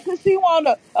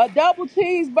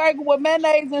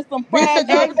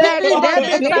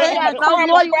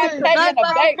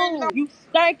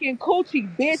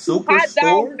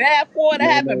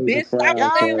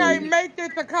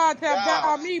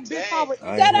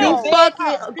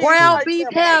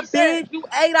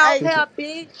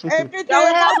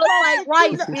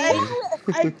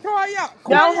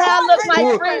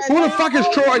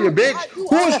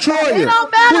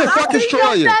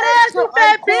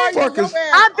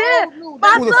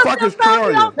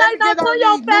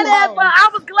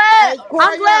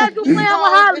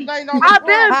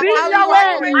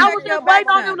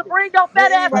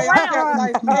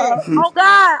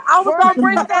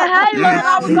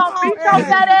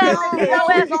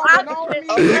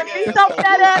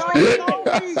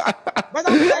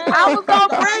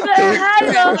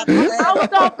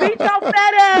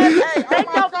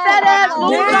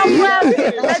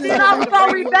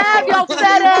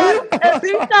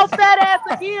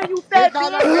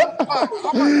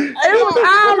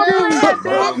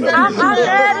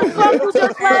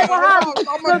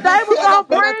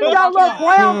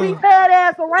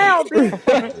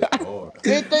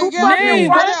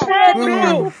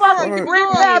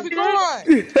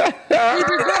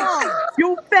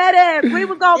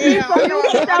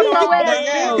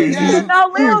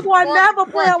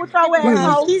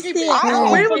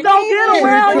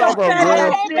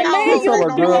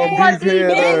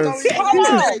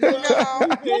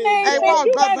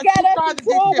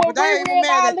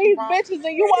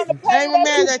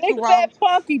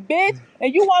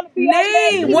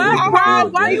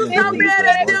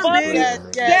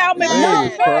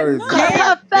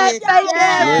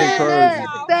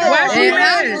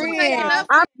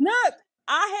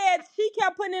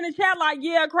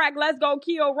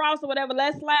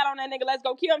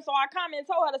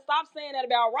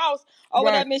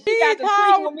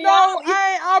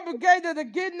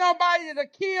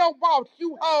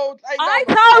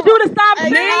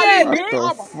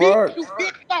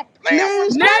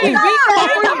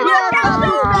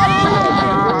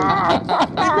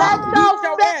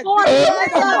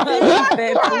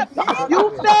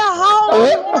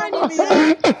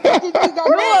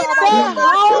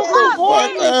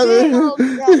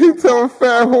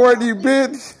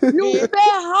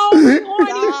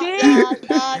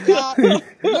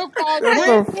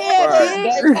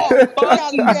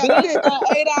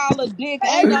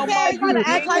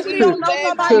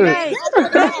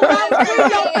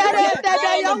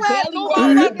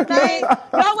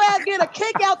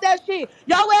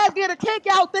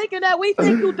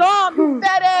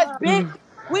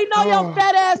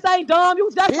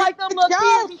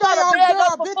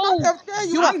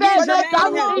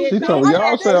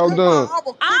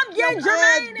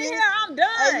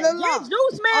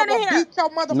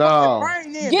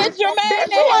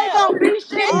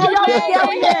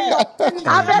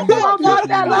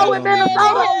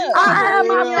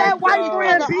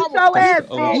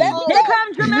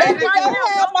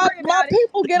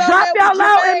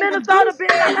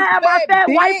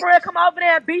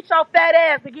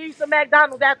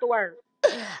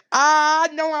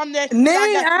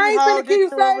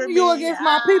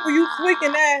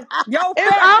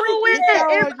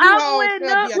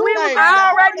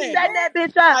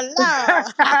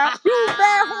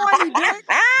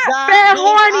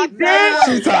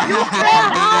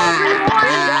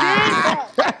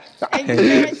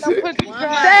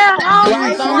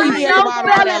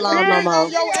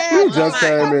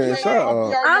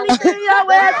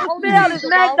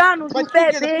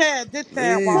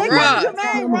Look Nah. at So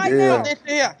Jermaine right Yeah. now. Listen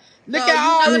here. Look so at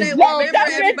you all know these they Let road remember that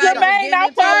ass bitch everybody niggas. was Jermaine getting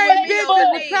off into it her with Same me bitch over that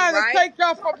was Facebook. me, trying to right? take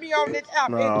up for me on this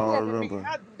app and Nah, I don't killing me. remember.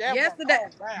 I do that one. Yesterday.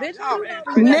 Calm down. Bitch, Y'all you know ass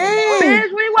me. niggas is Bitch, crazy. Nee.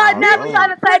 we Nah, was I never Bitch, don't. trying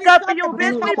you to take pretty up for you, sucker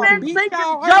bitch. bitch. We I'ma been Mm. beat thinking,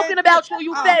 y'all joking ass bitch. about you,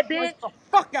 you I'll fat punch bitch. the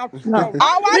fuck out you, No. yo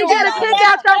All bitch. right, We all get a right, kick all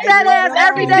out right. your Hey, fat leave me ass Let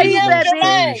every me day, alone. you DM fat That's bitch.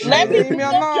 funny Jermaine. Let shit. me Leave me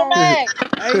DM alone. Jermaine.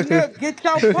 Hey, look, get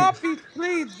your puppies,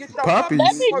 please. Get your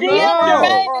Let puppies Puppies? me before you DM kill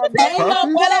No. Jermaine, for nigga. me. Tell Ain't him no your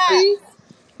Puppies? fat ass. puppies.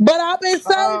 But I've been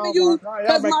saving Oh my you God,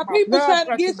 y'all because my making my people blood trying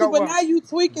to pressure get you, but go now up. you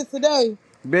tweaking today.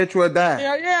 Bitch will die.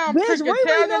 Hell yeah, I'm Bitch, tweaking.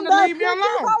 Tell Riri them them to done leave me kicked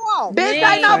this alone. hoe off. Bitch, ain't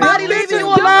I ain't Nee. nobody gonna leaving Bitches, you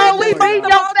save it them no alone. We bitches more, must beat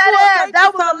have y'all. your lost fat you or ass. thank you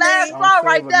That was the something, last Nee. Don't straw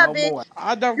right save it there, no bitch. more.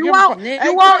 I don't You give a won't fuck. Nee,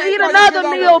 you Hey, won't Trey, eat before you get another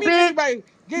on with meal, me bitch. anyway,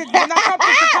 when I come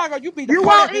to Chicago, you be the You first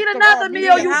won't bitch eat to another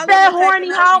meal, Nee, you how long fat, it take to horny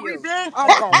know hoe, you? bitch.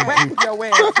 I'm gonna rape your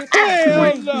ass, bitch. I'm Hell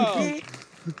crazy, no. bitch.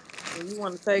 So you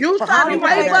want to take You For try how to you you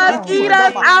want to got rape take that us, my monkey eat with spot,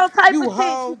 us, nobody, Nee? all type you of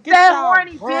shit. You hoes, get fat, y'all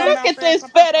horny grown bitch. Look ass at ass this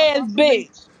up out fat my ass mouth to me.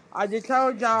 bitch.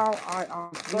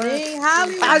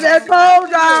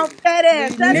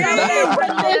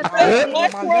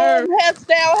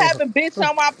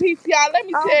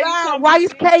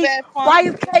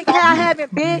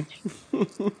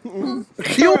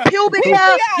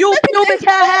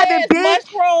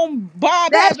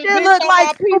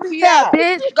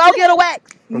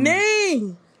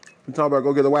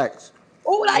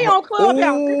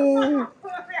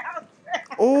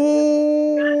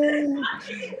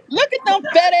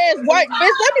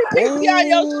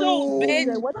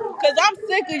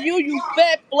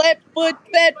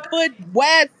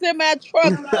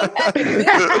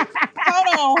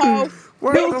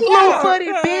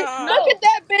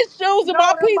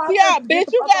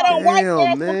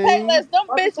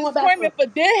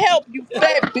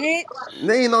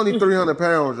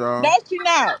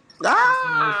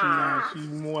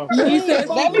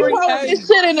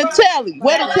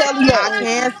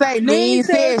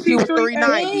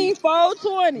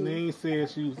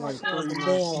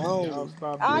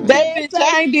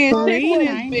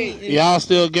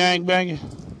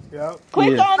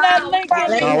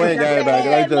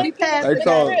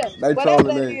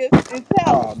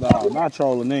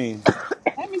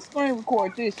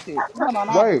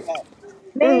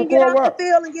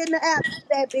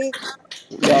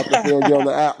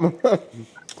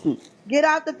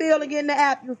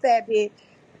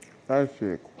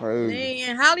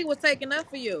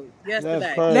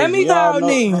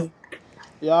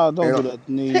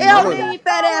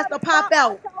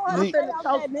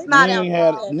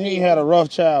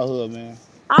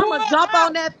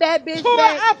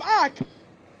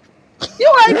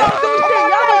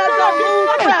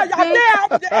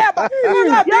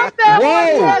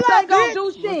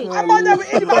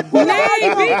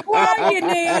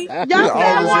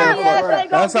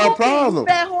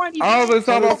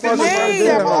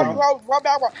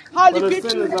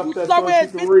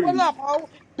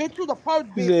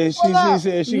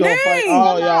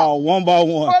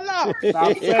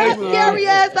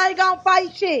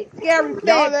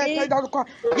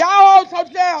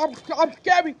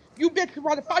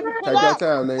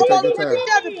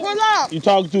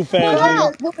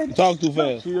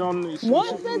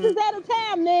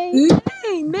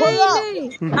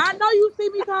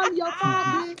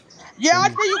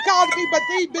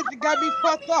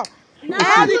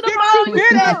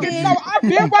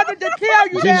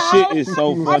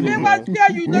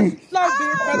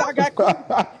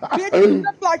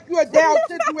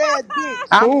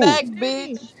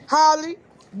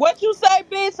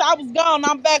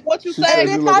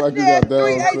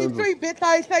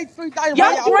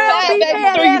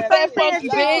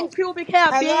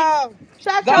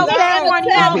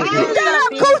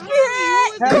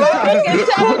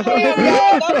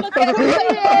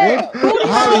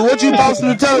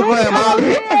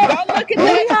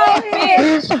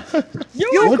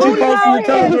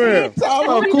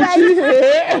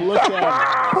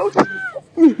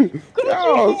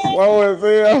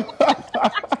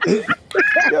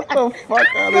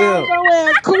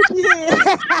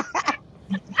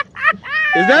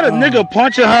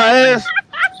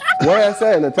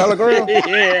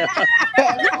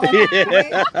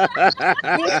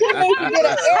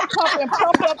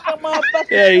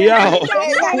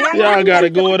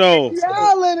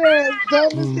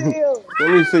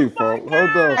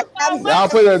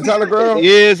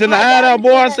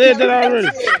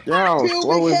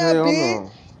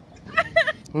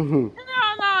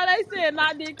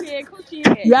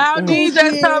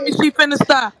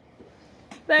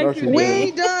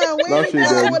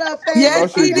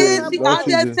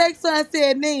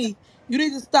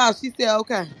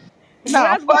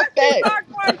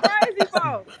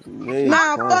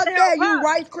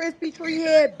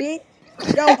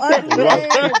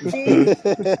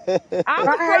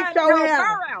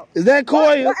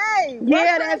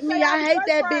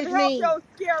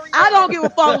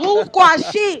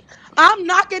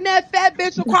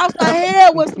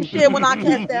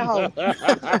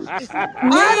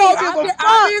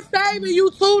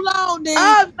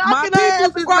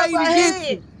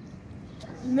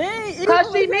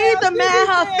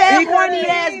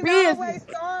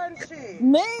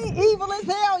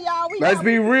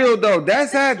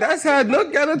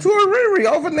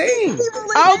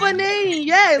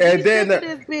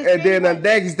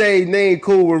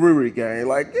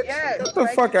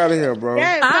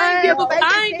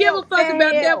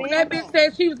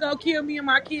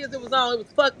 kids it was on. It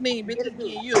was fuck me, bitch, it's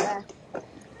me and you.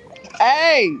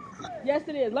 Hey, Yes,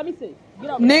 it is. Let me see.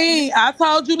 Get over here. Nee, I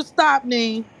told you to stop,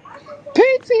 Nee.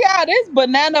 PTI, this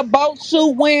banana boat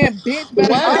shoe wearing bitch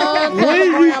better What drop me Where some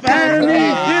you Telegram money. post finding is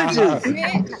these this? pictures?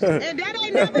 Bitch. And that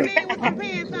ain't never name with some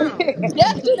pants on.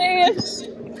 Yes, it is.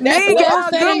 That's Nigga, what get I'm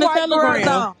her What's get that on in the the saying. white girl telegram?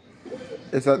 thumb.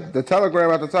 It's the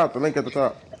telegram at the top. The link at the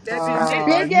top. That bitch big.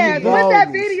 Big You ass. Put that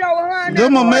bogus. video of her and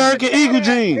that Them boy with American fat Eagle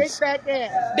ass, big jeans. back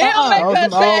ass. They don't make Those her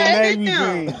some old Send sad. it Navy them.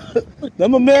 jeans.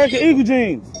 Them American Eagle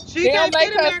jeans. She They don't can't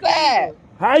make fit her American sad. Eagle.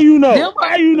 How you Them know? a,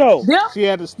 How you know? them She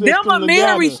had to stitch them them a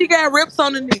Mary, together. she got rips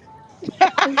on the knee.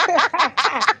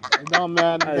 It don't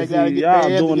matter. I They gotta see get y'all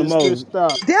they had to doing the get it most. stitched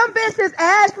up. Them bitches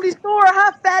Ashley Store,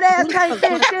 her fat ass can't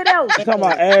fit shit else. You talking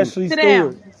about Ashley Sit down.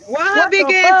 Stewart? Why her What big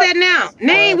the ass fuck? at now?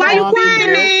 Neen, Class why you one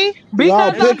crying, female. Neen?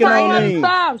 Y'all Because I'm picking on trying to me.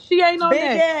 stop. She ain't on Big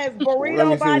that. ass Let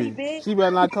me burrito body see. bitch. She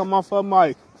better not come off her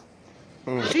mic.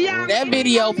 She That already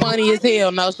video on mute, funny as Auntie.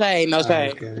 hell. No shade, no Ah,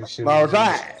 shade. okay, this shit No, on it's me.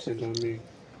 that. Shit on me.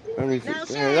 Let me see. No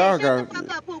Damn, shade. y'all Shut the got fuck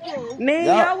up, poo poo.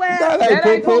 Nigga, y'all. your ass That fit ain't That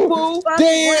poo like ain't a poo poo. poo. stuffed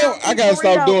Damn, ground I beef gotta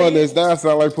stop burrito, doing bitch. this. Now I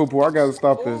sound like poo poo. I gotta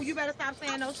stop Oh, this. you better stop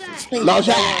saying no shade. No That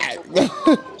wasn't shit. poo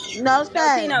poo. No No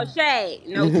tea, shade. no shade.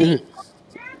 No tea.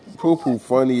 Poo poo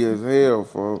funny as hell,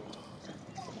 folks.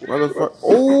 What the fuck?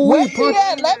 Oh, Where she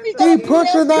at? Neen Let better me go stop he see being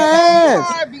that punching the messy. shit on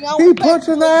ass. Barbie on He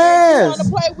punching the Facebook. When she wanna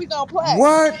ass. play, we gonna play.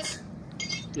 What?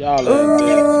 Y'all ass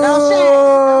gay. No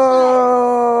shade. No shade.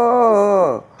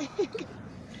 Uh,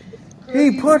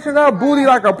 he Crease, punching her booty bruh.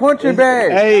 like a punching It's,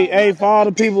 bag. hey, for all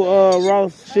the people,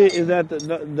 Ross shit is at the,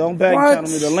 don't back channel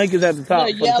me. The What? link is at the Little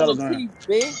top for the yellow Telegram. teeth,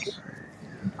 bitch.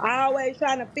 Always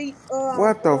trying to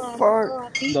What the fuck?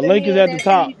 beat The the link is man at the that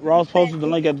top. feed you Ross fat posted the bitch.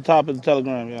 link at the top of the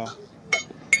Telegram, y'all.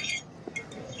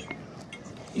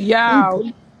 He Y'all.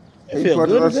 It he feel punching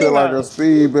good that as shit hell like out a here.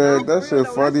 speed No, bag. for That real shit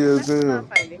though. That's funny as that's hell.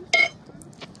 motherfucking.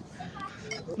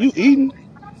 You eating?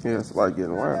 Yeah, it's like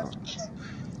getting wild.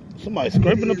 Somebody It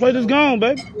scraping the is plate is though. gone,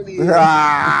 baby. Really is.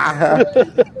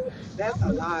 That's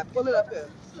a lie. Pull it up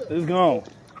here. It's gone.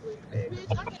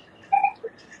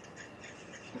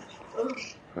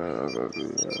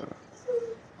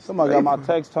 Somebody got they my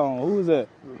text tone. Who is that?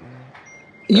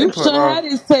 they You put should have off.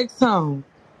 this text on.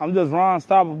 I'm just Ron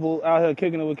Stoppable out here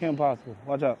kicking it with Kim Possible.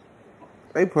 Watch out.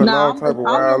 They putting all Nah, type of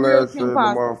I'm the wild real ass shit Kim in the Possible.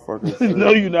 motherfucking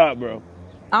No, shit. you not, bro.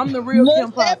 I'm the real Look,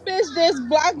 Kim that Possible. bitch just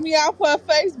blocked me off her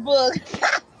Facebook.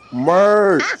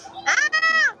 Merch.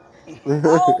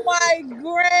 Oh my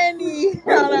granny.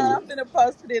 Hold on, I'm finna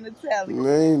post it in the telly.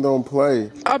 They ain't don't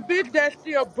play. A bitch that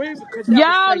still breathing could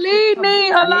never Y'all say shit leave to me,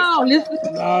 me bitch. alone. Listen,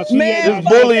 Nah, Man, This fuck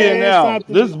she bullying said that. now. something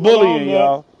This not long bullying, ago.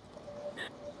 y'all.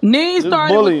 Nee This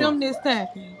started with bullying. them this time.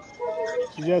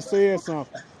 She just said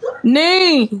something.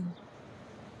 Nee.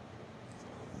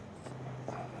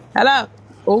 Hello.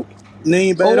 Oh,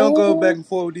 Neen, babe, don't go back oh. and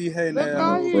forth with these hating Look, ass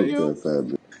I hoes, hear babe. you.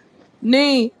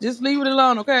 Nee, just leave it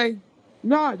alone, okay?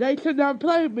 No, they should not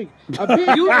play with me. A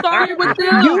bitch You that started still with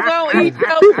You them. breathing. gonna eat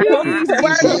your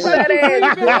cheeseburger, Bitch, fat you ass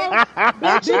breathing, bitch. hoe.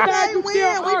 Bitch, you Bitch, as can't you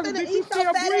still win. We arguing. finna Bitch, you eat your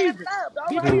still fat ass breathing. up.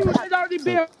 Don't Bitch, worry you about should only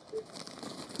be a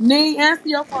Nee, answer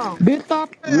your phone. bitch.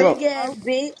 Stop playing with Big No. me, ass hoe.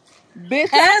 bitch.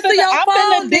 Bitch, Answer your I'm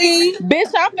finna phone, Nee.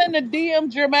 bitch, I'm finna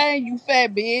DM Jermaine, you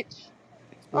fat bitch.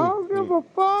 I don't give a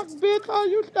fuck, bitch. All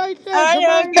you stay saying, I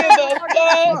don't Jermaine give name, a I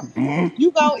give a fuck. fuck.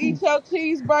 You gonna eat your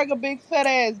cheeseburger, big fat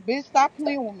ass bitch. Stop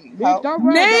playing with me, Bitch, hoe. don't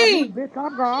worry about me, Nee. bitch.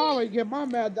 I'm gonna always get my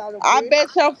mouth out of I bitch.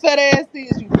 bet your fat ass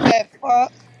is, you fat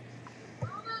fuck,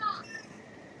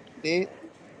 bitch.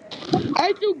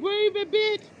 Ain't you breathing,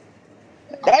 bitch?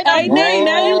 They Hey, don't Nee,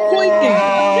 now you tweaking.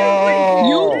 You breathing.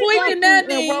 You Whoa. Sit tweaking right now,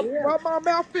 there and Nee. what my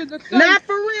mouth finna say. Not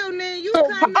for real, Neen. You So,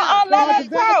 cutting up. Let cause her the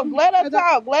bad talk. you, Let her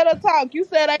talk. Let her talk. You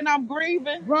said ain't I'm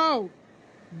grieving. bro,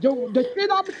 the shit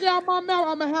I'ma say out my mouth,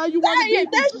 I'ma have you wanna That,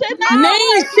 beat me. that So shit you not know, gonna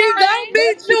Nee, hurt she gon' Jermaine.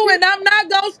 beat you, and I'm not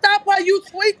gonna stop her. You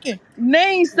tweaking.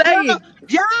 Name say Girl, it.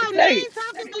 y'all Say it. Neen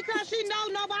talking because she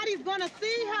know nobody's gonna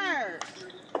see her.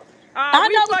 I We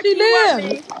know where fucking she you up, lives.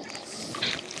 Nene.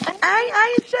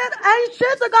 Ain't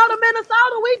shit to go to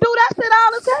Minnesota. We do that shit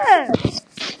all the time.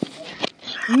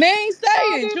 Name say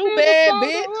I'm it. in You bad Minnesota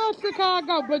bitch. or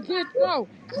Chicago, but just know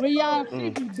when y'all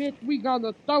see me, bitch, we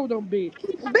gonna throw them, bitch.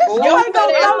 Bitch, you Your ain't fat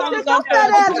gonna ass throw only shit. Your gonna throw fat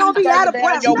a ass gonna be out cheeseburger of down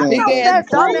breath. your Shut big your ass fat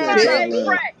dumb throat, She ass said bitch. up. eat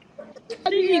crack.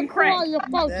 I She be eating in crack. Toya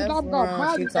folks, and That's I'm gonna wrong.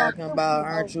 She mollywop talking them about too,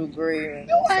 ho. aren't you grieving?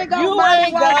 You ain't gonna You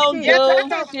ain't mollywop gonna shit. Yes, Shut I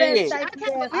do can. your fat shit. I stanky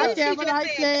can't ass I believe up. said she what just I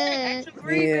said that. Ain't said. you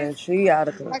grieving? Yeah, she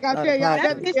Like I out of said, y'all That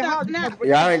better pocket. bitch get so Holly, cause snapped.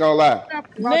 Yeah, I ain't gonna lie.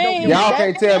 I don't give a Name Y'all fuck. that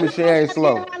can't tell me Ain't she nobody ain't gotta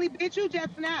get slow. Holly, bitch. You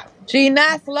just snapped. She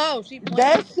not slow. She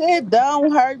that playing. shit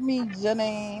don't hurt me,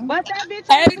 Janine. But that bitch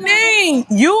Hey, ain't slow. Nee,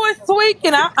 you is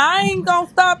tweaking. I ain't gonna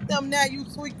stop them now. You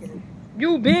tweaking.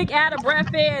 You big out of breath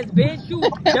ass bitch.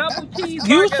 You double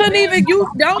You cheeseburger shouldn't bitch. even. You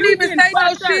don't You even getting say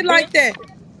no fucked up, shit bitch. like that.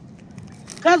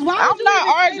 Cause why I'm would you not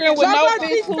even say arguing that with to Just no like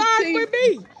she bitch somebody? who started with cheat.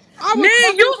 me. I was Ning,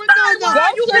 fucking you with started with Nana. her. Go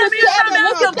You to sent the me a She time telling. said about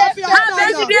Look she at some that copy out high fat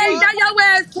bitch baby Nana. daddy. G. Now your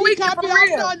ass She tweaking for copy out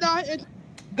real. Nana. And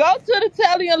Go to the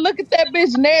telly and look at that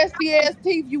bitch nasty ass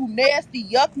teeth. You nasty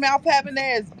yuck mouth having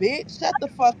ass bitch. Shut the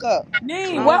fuck up.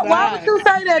 Ning, Oh what? Why would God. you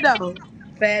say that though?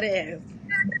 Fat ass.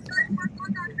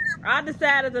 I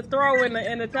decided to throw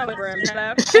in the telegram.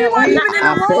 Hello. She And wasn't we even in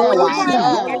the I room. said, What the why we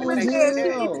fuck? know Ty it with ain't Said she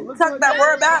that. need to him? be talking about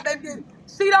worry about baby.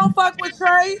 She don't fuck with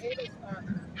Trey.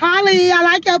 Holly, I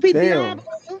like your PTR. Damn.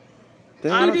 Boo.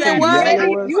 Damn, I her You said ready? teeth what?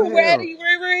 yellow as You hell. ready,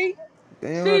 Riri?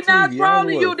 Damn, her She teeth not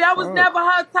yellow trolling as you. That was fuck. never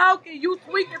her talking. You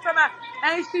tweaking to my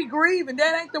ain't she grieving?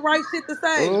 That ain't the right shit to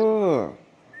say. Ugh.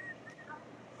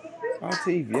 Her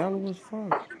teeth yellow as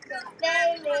fuck.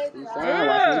 She said,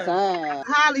 watch your Ugh. time.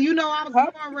 Holly, you know I was Her,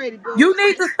 born ready, boo. You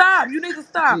need to stop. You need to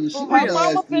stop. Gee, For she her real.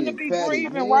 mama nasty finna and be fat as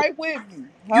grieving hell. right with me.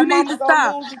 Her You need mama to gonna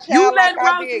stop. lose a You child like letting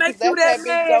I Ross did, cause make you that that fat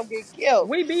bitch mad. gonna get killed.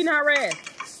 We beating her ass.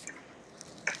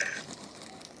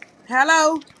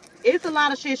 Hello? It's a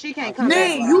lot of shit she I can't come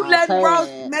back Nee, said, from. you why letting Ross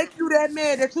Tay? make you that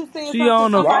mad that you saying She something to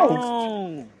on the somebody. Ross.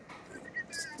 phone.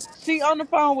 She on the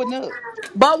phone with Nook.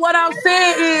 But what I'm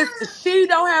saying is she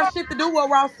don't have shit to do with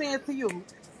what Ross saying to you.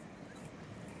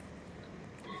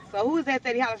 So who is that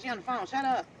said Holly? She on the phone. Shut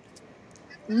up.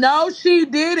 No, she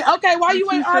did it. Okay, why you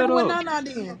Bitch, you ain't shut arguing with up. Nana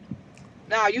then?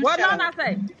 No, you What shut up. Nana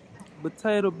say?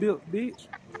 Potato built bitch.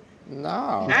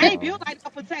 I ain't No. built like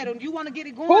no potato. You want to get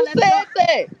it going? Who Let's go. said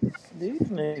that? These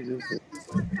niggas.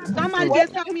 Somebody Mm,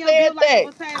 just Wait, told who me I'm said built like a that?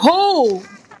 potato. Who?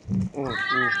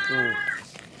 mm.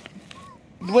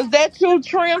 Was that you,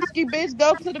 Trimsky, bitch?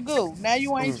 Go to the goo. Now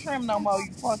you ain't trim no more,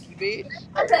 you funky bitch.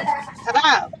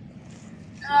 Hello.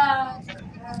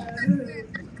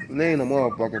 Name a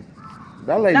motherfucker.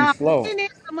 That lady Nah, slow. she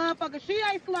needs a motherfucker. She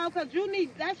ain't slow because you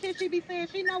need that shit she be saying.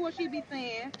 She know what she be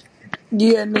saying.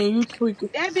 Yeah, nee, you tweaking.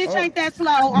 That I bitch don't, ain't that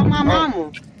slow on my I don't,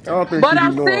 mama. I don't think But she be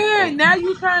I'm knowing saying slow. now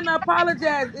you trying to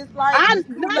apologize. It's like I it's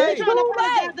now too you late. trying to Too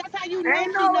apologize. late. That's how you know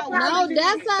Ain't she no know what she No, apology be.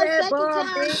 that's needed. her Fat second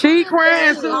bum time bitch. She crying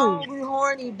crying today. too. Hungry,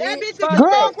 horny That bitch. bitch is Fuck crying.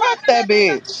 Girl, her. Cry. fuck that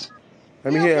bitch.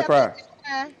 Let He me don't hear her care. Let cry. that bitch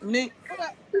cry. Nee, Put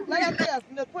up. Lay upstairs.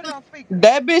 Put it on speaker.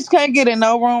 That bitch can't get in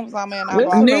no rooms I'm in. I Listen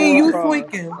blocked to her nee, on you Ross.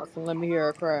 Clubhouse. tweaking. Also, let me hear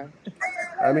her cry.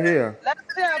 Let me hear her. Let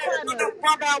me tell her cry now.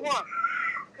 One by one.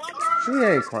 One by She one.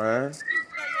 ain't crying. She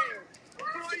say yeah.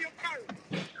 Who are you first?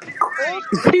 Who?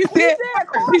 She He said said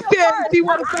she Koya said first. she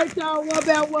wanna face y'all one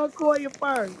by one Koya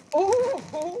first.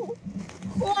 Ooh.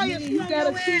 Koya, Nee, she you on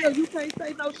gotta your chill. ass. You can't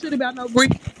say no shit about no Bree.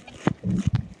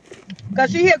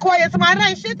 Cause she hear Koya somebody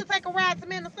ain't shit to take a ride to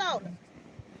Minnesota.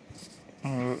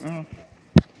 Mm-mm.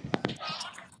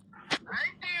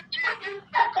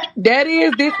 That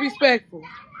is disrespectful.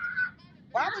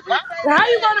 Why would you say How that?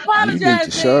 you gonna You need apologize,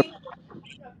 to shut. Nee?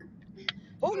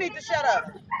 Who need to shut up?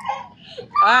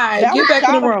 Alright, That get was back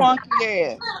in the shot a room. funky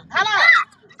ass. Hello.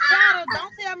 Shut up.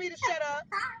 Don't tell me to shut up.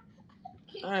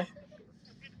 Alright.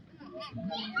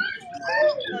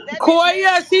 Cause that bitch mad.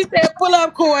 Koya, she said pull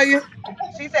up Koya.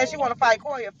 She said she wanna fight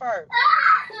Koya first.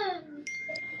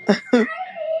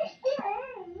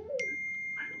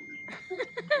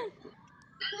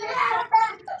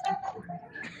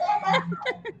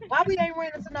 Why we ain't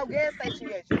running to no gas station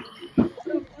yet, G?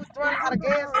 Since we was running out of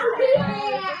gas or It's a something.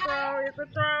 troll, it's a troll, it's a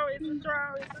troll, it's a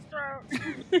troll, it's a troll.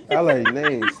 That lady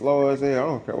name slow as hell. I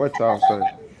don't care what y'all say.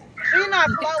 She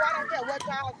not slow. I don't care what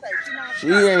y'all say. She not She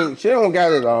slow. ain't. She don't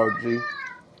got it all, G.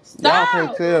 Y'all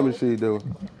can't Stop! tell me she do.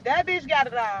 That bitch got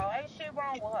it all. Ain't shit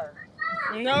wrong with her.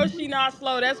 No, she not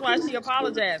slow. That's why she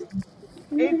apologizing.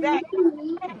 Exactly.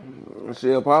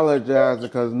 She apologized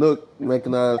because Nook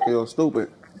making her feel stupid.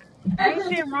 Ain't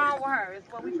shit wrong with her. Is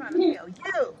what we trying to tell you.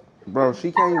 Bro,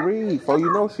 she can't read. For you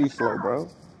know she's slow,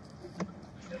 bro.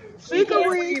 She She could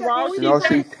can't read read because raw. when we be She No, saying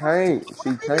she can't. can't.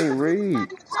 She when we be can't saying read.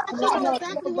 she know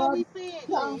exactly what we saying,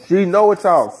 G. She know what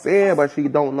y'all saying, but she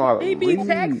don't know how to He be read.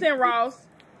 texting Ross,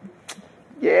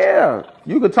 Yeah,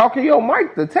 you could talk in your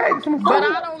mic to text him, but fool.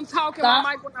 I don't talk in my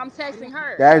mic when I'm texting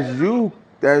her. That's you.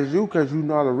 That's you because you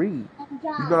know how to read.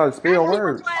 You know how to How spell she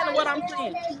words. replying to what I'm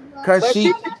saying? Cause But she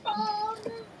she, my bad.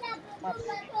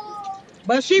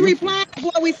 But she you, replying to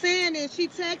what we saying and she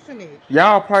texting it.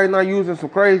 y'all probably not using some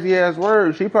crazy ass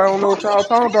words. She probably don't know what y'all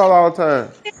talking about all the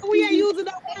time. We ain't using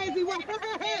no crazy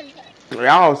words.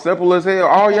 Y'all simple as hell.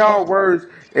 All y'all words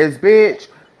is bitch,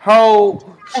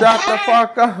 hoe, shut the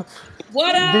fuck up.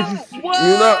 What Shut Did up? you, up.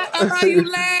 you know, What? Are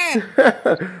you lying?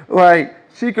 like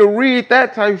she can read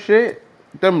that type shit.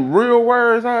 Them real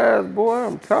words, her ass boy.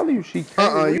 I'm telling you, she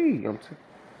can't You read.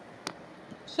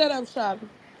 Shut up, Shotty.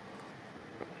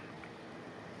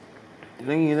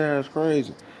 Nigga, that's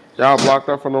crazy. Y'all blocked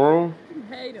her from the room. You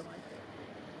hate it like that.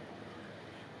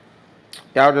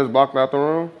 Y'all just blocked out the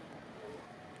room?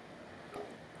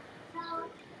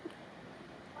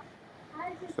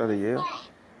 Is that a yeah?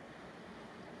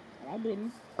 I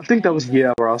didn't. I think that was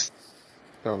yeah, Ross.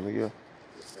 That was a yeah.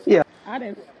 Yeah, I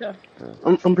didn't. Yeah.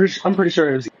 I'm pretty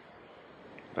sure it was.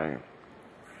 Damn.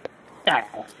 Yeah.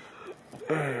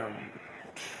 Damn.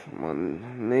 My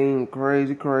name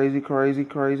crazy, crazy, crazy,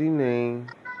 crazy name.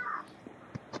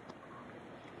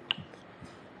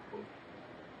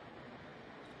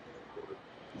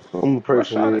 I'm gonna pray What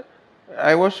for me. shot it?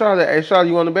 Hey, what shot it? Hey, shot,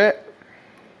 you want to bet?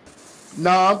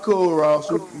 Nah, I'm cool, Ross.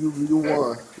 You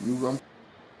won. I'm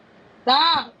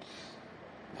Stop.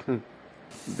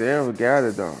 Damn, we got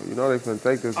it though. You know they finna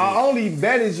take this one. I only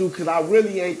betted you because I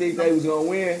really ain't think they was gonna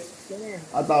win. Damn.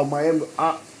 I thought Miami.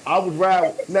 I was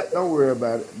right. Don't worry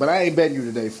about it. But I ain't betting you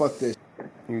today. Fuck this.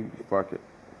 You fuck it.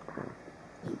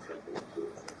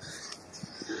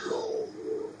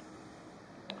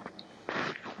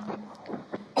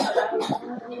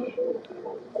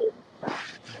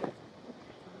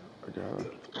 I got it.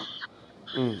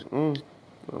 Mm.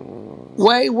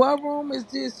 Wait, what room is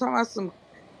this? Talking about some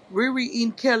Riri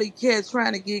eating Kelly cat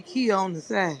trying to get Kia on the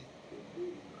side.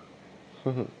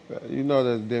 You know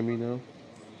that's Demi now.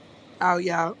 Oh,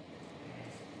 y'all.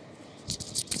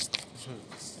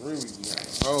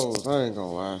 Oh, I ain't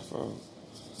gonna lie, folks.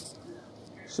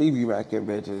 She be macking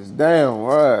bitches. Damn,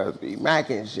 her be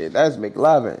macking shit. That's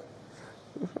McLovin.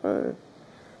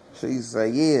 She say,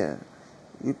 yeah.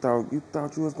 You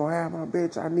thought you was gonna have my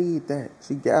bitch? I need that.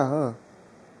 She got her.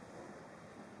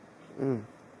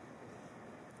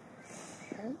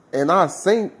 And I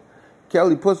seen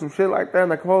Kelly put some shit like that in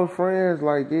the close friends.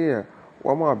 Like, yeah,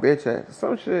 where my bitch at?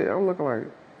 Some shit. I'm looking like,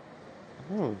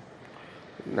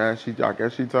 now I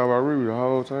guess she talking about Ruby the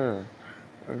whole time.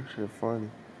 That shit funny.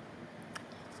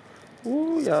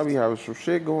 Ooh, y'all be having some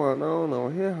shit going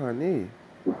on here, honey.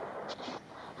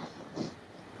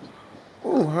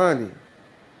 Ooh, honey.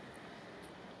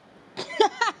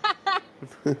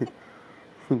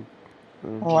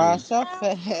 Ross, your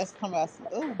fat ass come out.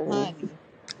 Ooh, honey.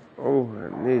 Oh,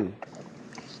 honey.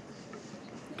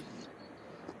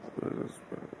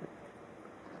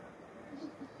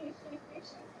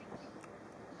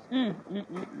 Mm.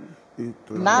 Eat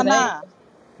Nah, It the, ain't. nah.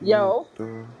 eat Yo,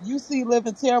 the. You see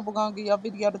Living Terrible gonna give your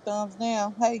video the thumbs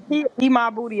down. Hey, He eat my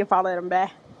booty if I let him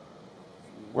back.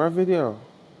 What video?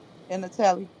 in the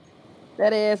telly.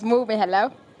 That ass moving.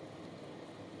 Hello.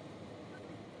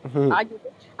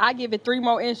 I give it 3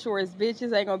 more insurance.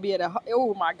 Bitches ain't gonna be at a.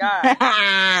 Oh my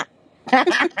god.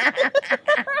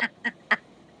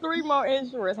 3 more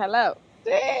insurance. Hello,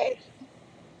 Shit.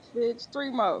 bitch.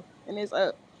 3 more, and it's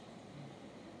up.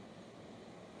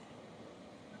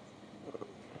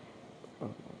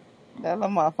 That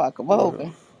little motherfucker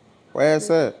moving. Where's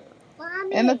that?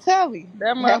 In the telly.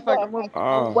 That That motherfucker move. motherfucker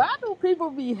Oh. moving. Why do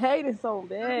people be hating so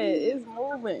bad? It's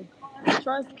moving.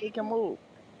 Trust me, it can move.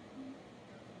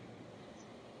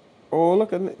 Oh,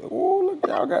 look at oh, look,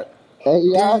 y'all got. Hey,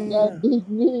 y'all got Damn. Big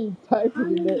Mean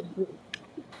typing in that bitch.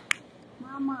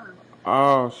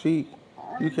 Oh,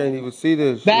 you can't even see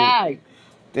this shit. Bag.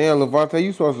 Damn, Levante,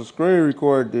 you supposed to screen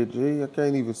record this, G. I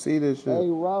can't even see this shit. Hey,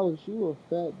 Ross, you a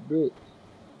fat bitch.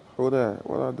 Who that?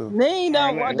 What I do? Nene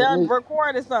All right, Man, done look,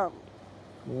 recorded something.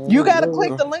 You man, gotta look. click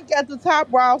Go. the link at the top,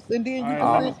 Ross, and then all you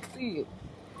right, can look. see it.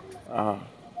 Ah.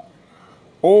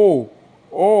 Oh.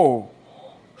 Oh.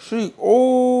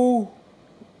 Oh.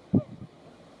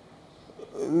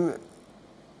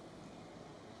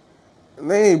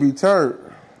 They ain't be turned.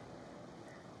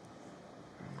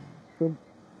 Some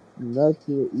nuts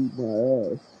will eat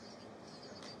my ass.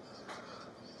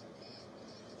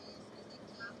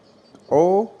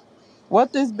 Oh.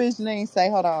 What this bitch name say?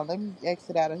 Hold on, let me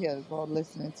exit out of here. Go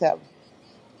listen and tell her.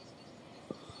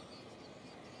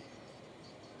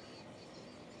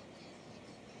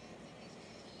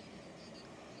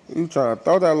 You trying to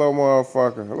throw that little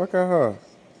motherfucker. Look at her.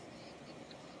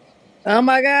 Oh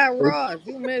my God, Ross,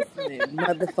 you missing it,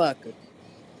 motherfucker.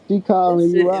 She This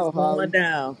calling shit you is out, going Holly.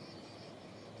 down.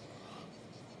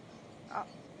 Uh,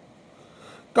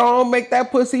 Go on, make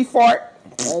that pussy fart.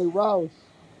 Hey, Ross.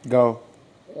 Go.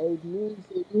 Hey, me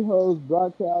said you hoes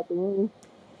blocked her out the room.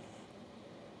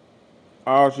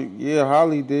 Oh, yeah,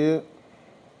 Holly did.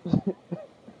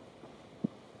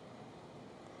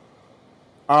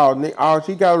 Oh,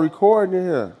 she got a recording in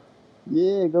here.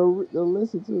 Yeah, go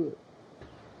listen to it.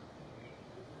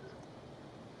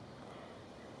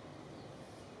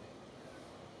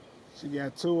 She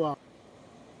got two on.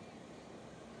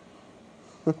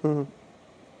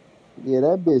 Yeah,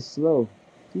 that bitch slow.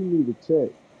 She need to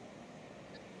check.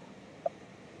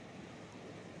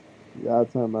 Y'all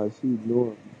talking about she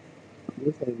normal.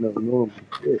 This ain't no normal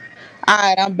shit.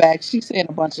 Alright, I'm back. She saying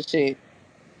a bunch of shit.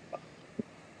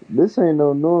 This ain't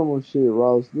no normal shit,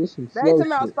 Ross. This some They slow tell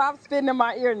me I'll shit. stop spitting in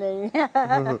my ear, name.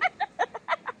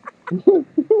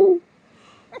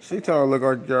 She trying to look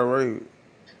like you got raped.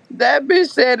 That bitch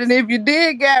said, and if you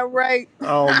did get raped, I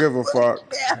don't give a put fuck. it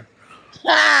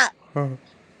down.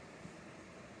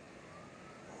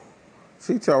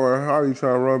 She tell her how you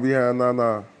trying to run behind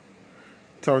Nana.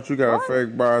 Told you got a What?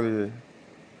 fake body.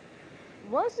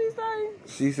 What she say?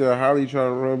 She said Holly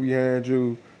trying to run behind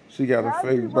you. She got a How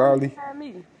she fake run body. behind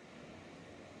me?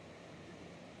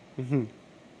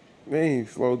 They ain't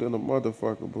slow than a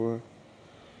motherfucker, boy.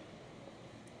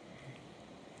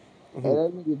 And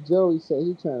that nigga Joey said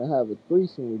he trying to have a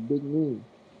threesome with Big Mean.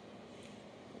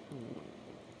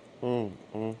 Mm,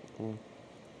 mm, mm.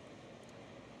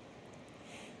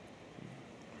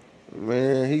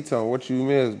 Man, he told what you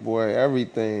missed, boy.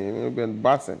 Everything. You been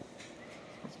busting.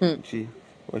 She,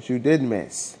 what you did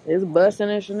miss. It's busting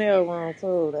in Chanel room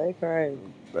too. They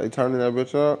crazy. They turning that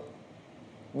bitch up.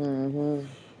 Mm-hmm.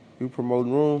 You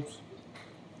promoting rooms.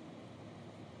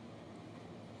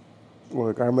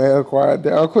 Look, I'm mad quiet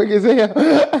down quick as hell.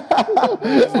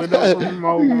 We don't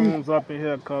promote rooms up in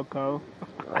here, Coco.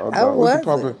 Oh I no, we can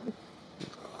pop it. wasn't.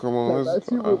 Come on, Talk let's. about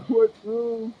you report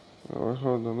room. Hold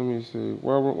on, let me see.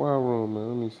 Where room, man?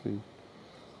 Let me see.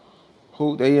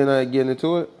 Who they in not getting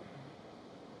into it?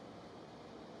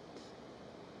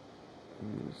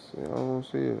 Let me see. I don't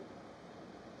see it.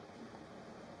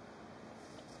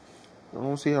 I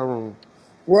don't see her room.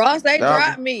 Ross, they That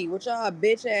dropped me with y'all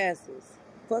bitch asses.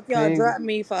 Fuck y'all ping. drop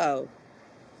me for.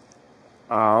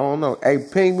 I don't know. Hey,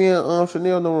 ping me and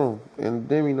Chanel in the room and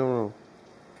Demi in the room.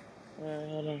 Alright,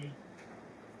 hold on.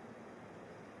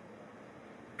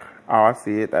 Oh, I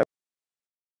see it. That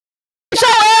Your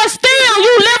ass still,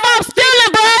 you live off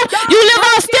stealing, bro. You Y'all live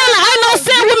off broke stealing. ass Ain't no hoes,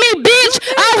 sin with bitch. me, You bitch.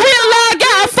 I need to real stop, life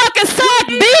got a bitch. fucking You sack,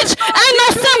 need to bitch. stop, Ain't no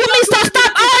bitch. You sin and with me, your so daughter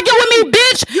stop need to arguing with me, see.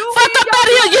 bitch. You Fuck and up your out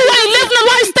of here. daughter You need ain't to living the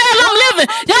see. lifestyle I'm All living.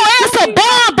 Your ugly, ass a goofy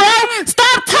bum, bro. ass bitch.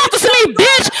 Stop Bitch, talking to me, your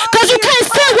bitch. daughter Cause you ugly as can't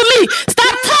sit fuck. with me.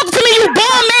 Stop Bitch, talking to me, you shut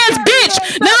bum your ass scary bitch.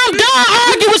 ass Now up, I'm bitch. done You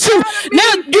arguing with you. scared of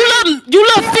Now me, bitch. you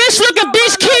little Tell fish me you looking love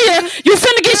bitch my little kid. bitch. You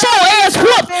finna get Tell your me you ass love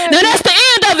whooped. that Now that's bitch. the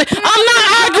end of it. I'm Tell not me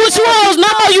you love arguing with you that hoes bitch. no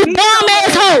I'll more, you beat bum your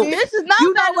ass ass, hoes. bitch. Bitch is no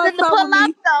You know better what's than to up pull with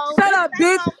up me. though. Shut Bitch up, ain't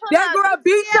bitch. gonna pull That up. girl Bitch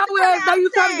beat scared to your come ass. Now you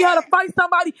trying to get her to outside. fight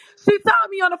somebody. She told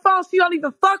me on the phone she don't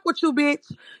even fuck with you,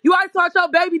 bitch. You always talk your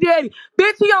baby daddy.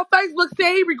 Bitch, he on Facebook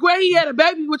said he regret he had a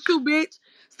baby with you, bitch.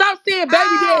 Stop saying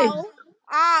baby daddy. Oh,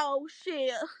 oh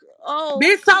shit. Oh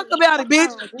Bitch, talk shit. about it,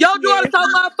 bitch. Your Goofy daughter ass so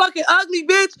bitch. motherfucking ugly,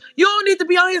 bitch. You don't need to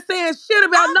be on here saying shit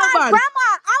about Oh my nobody. grandma,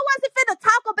 I wasn't finna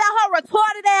talk about her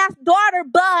retarded ass daughter,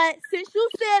 but since you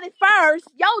said it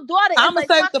first, your daughter is I'ma a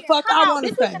say what the fucking fuck hold I on, wanna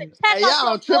bitch. We say. finna check Hey, on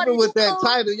your y'all daughter. tripping Is you with that cool?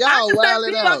 title. I Y'all can say what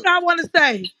wilding the fuck out. I wanna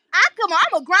say. I come on,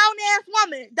 I'm a grown ass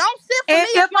woman. Don't sit for And me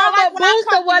if if you don't I'm like a when I boost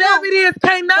talk or to whatever you. it is,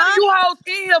 can't none of Fuck. you hoes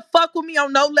in here fuck with me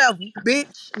on no level,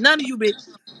 bitch. None of you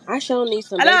bitches. I sure need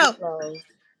some baby Hello? clothes.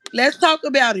 Let's talk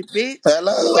about it, bitch.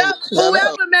 Hello.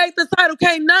 Hello. Whoever made the title,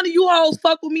 can't none of you hoes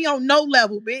fuck with me on no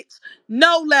level, bitch.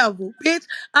 No level, bitch.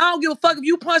 I don't give a fuck if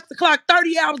you punch the clock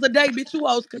 30 hours a day, bitch. You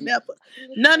hoes could never.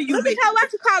 None of you Look at her, bitches.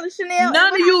 what you call it, Chanel, and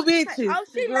None what of I you was gonna say. bitches. Oh,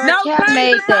 she Girl, No, left. Cap She change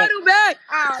the made left. that. title back.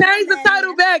 Oh, my Change the bad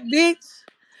title then. back, bitch.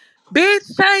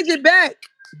 Bitch, change it back.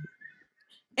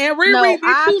 And No, Riri,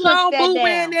 bitch, I you took long that boot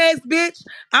wearing down. ass bitch.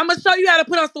 I'ma show you how to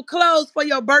put on some clothes for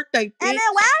your birthday, And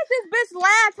then bitch. why is this bitch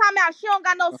lying talking about she don't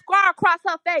got no scar across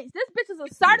her face? This bitch is a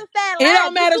certified It liar.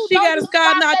 don't Bitch, matter if you she know got a you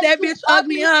scar or scar not. face, That you bitch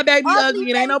ugly ugly, and her baby ugly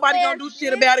ugly. And ain't face nobody gonna ass do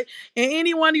shit bitch. about it. And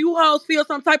any one of you hoes feel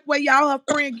some type of way, y'all her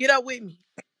friend, get up with me.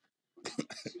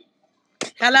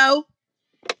 Hello?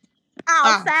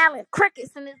 All Ah. silent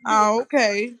crickets in this bitch. Oh,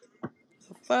 okay.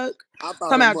 The fuck? I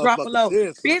thought Talking a about drop a motherfucker low.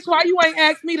 said Bitch, something. why you ain't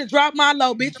asked me to drop my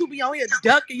low? Bitch, you be on here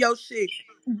ducking your shit.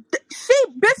 She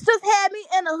bitch just had me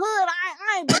in the hood.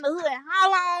 I ain't been in the hood in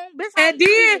how long? Bitch, I And ain't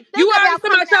then even you think always about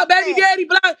talking coming about your baby outside. daddy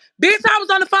block. Bitch, I was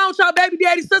on the phone with your baby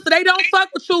daddy sister. They don't fuck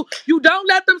with you. You don't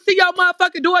let them see your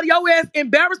motherfucking daughter. Your ass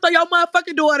embarrassed of your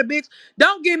motherfucking daughter, bitch.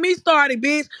 Don't get me started,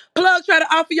 bitch. Plug try to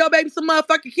offer your baby some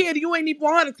motherfucking kid. You ain't even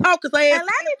want her to talk because her And ass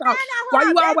let me can't talk. find out who Why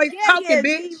her you baby always daddy talking, is,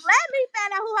 B. bitch? Let me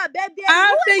find out who her baby daddy.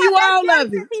 Who I'll is send her you baby all daddy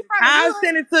of it. since he from the I'll hood?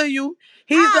 send it to you.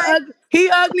 Alright. He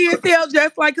ugly as hell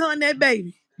just like her and that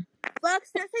baby. Fuck,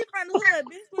 since he from the hood,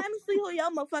 bitch. Let me see who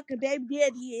your motherfucking baby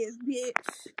daddy is,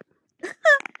 bitch.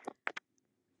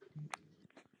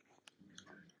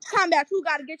 Talking about you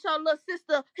gotta get your little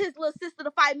sister, his little sister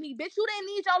to fight me. Bitch, you didn't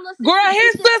need your little Girl, sister to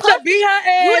beat his this sister beat pussy. her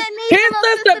You ass. didn't need your His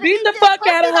little sister sister to beat beat the this fuck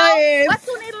out pussy of though. her What ass.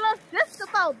 you need a little sister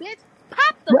for, bitch?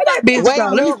 Pop the Where that fuck bitch out. Wait,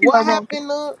 go? Let me look, see what her room. happened,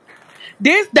 look?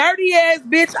 This dirty ass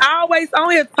bitch always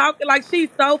on here talking like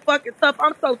she's so fucking tough.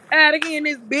 I'm so tired of hearing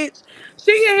this bitch.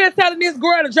 She in here telling this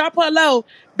girl to drop her low.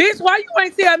 Bitch, why you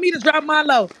ain't tell me to drop my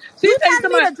low? She You say telling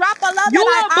me somebody, to drop a load you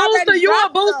that a I booster, already you a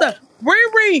dropped booster. though.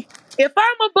 Riri, if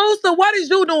I'm a booster, what is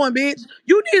you doing, bitch?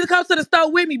 You need to come to the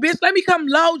store with me, bitch. Let me come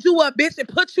load you up, bitch, and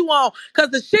put you on. Cause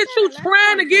the shit you Yeah, let me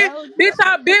trying to come get, load you bitch, up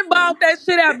and I put been you on. bought that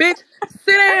shit out, bitch.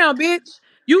 Sit down, bitch.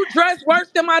 You dress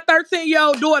worse than my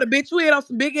 13-year-old daughter, bitch. You had on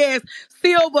some big ass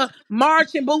silver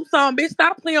marching boots on, bitch.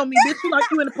 Stop playing with me, bitch. You like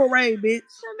you in the parade, bitch.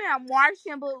 Come here,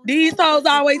 Martian boots. These Let me hoes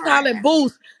put you always on. hollering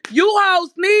boost. You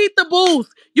hoes need the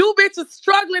boost. You bitches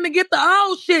struggling to get the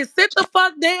old shit. Sit the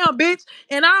fuck down, bitch.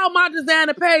 And all my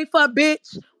designer paid for,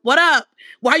 bitch. What up?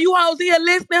 Why you hoes here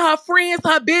listening? Her friends,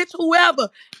 her bitch, whoever.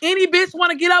 Any bitch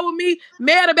want to get up with me,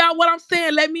 mad about what I'm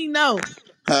saying, let me know.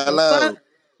 The fuck? Hello.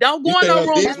 Don't You go in say no her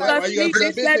room bitch? Hello. Why discussing you gotta me, put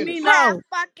her bitch. bitch Let in me it? Have know.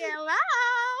 fucking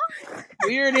low.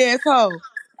 Weird asshole.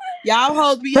 Y'all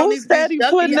hoes be on Who this bitch steady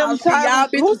ducking putting y'all them shit. titles? Y'all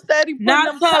Who bitches steady putting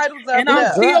not them tough. titles up And I'm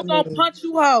Who there? still dropped gonna me? punch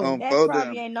you hoes. On That both of probably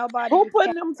them. ain't nobody Who but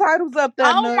putting Cat. them titles up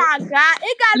there, Oh Nut? my god.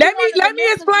 It gotta be Let one me of the let me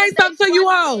niggas explain with they something to you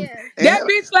funny hoes. ass. And That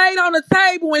bitch laid on the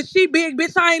table and she big,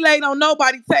 bitch. I ain't laid on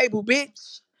nobody's table,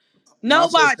 bitch.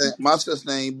 Nobody. my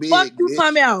sister ain't Fuck big, you bitch.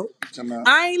 talking about. Come out.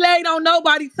 I ain't laid on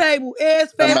nobody's table.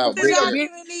 Ass Come fat Yeah, out, cause big still, y'all girl. bitch.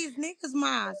 giving these niggas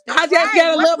minds. I That's just Right.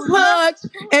 got a crazy. What little the fuck? pudge.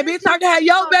 Who And is bitch, this I can have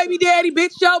your baby motherfucker? daddy,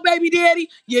 bitch, your baby daddy,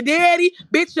 your daddy,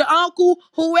 bitch, your uncle,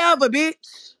 whoever,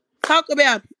 bitch. Talk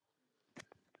about it.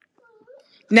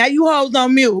 Now you hoes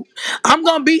on mute. I'm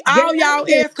gonna beat all y'all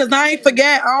ass cause I ain't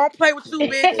forget. I don't play with you,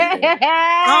 bitch.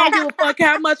 I don't give a fuck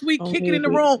how much we On kicking in the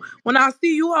mute. room. When I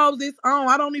see you hoes, it's on.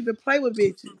 I don't even play with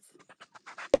bitches.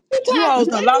 You Where hoes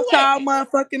done lost you at? y'all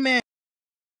motherfucking man.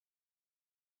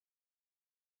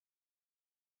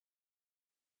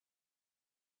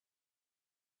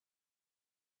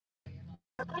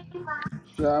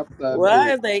 Drop that Why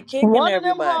bitch. is they kicking One of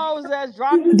them everybody? hoes that's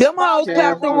dropped me Them from out hoes that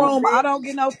clap the Cancel. room, room. I bitch. don't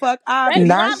get no fuck. I They beat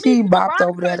Now dropped me she to the bopped bottom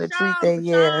over there because to treat Sean their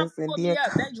Sean ass and put me did.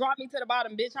 up. They dropped me to the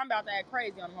bottom, bitch. I'm about to act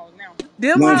crazy on them hoes now.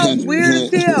 them hoes weird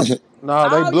as hell. Nah,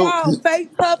 they All blew. y'all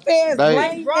fake tough ass, They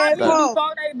They lame dropped ass me that hoes.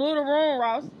 before they blew the room,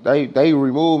 Ross. they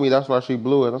removed me. That's why she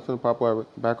blew it. I'm finna pop her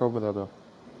back over there though.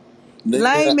 They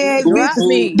Lame got ass Drop bitches.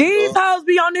 removed, me. These bro. hoes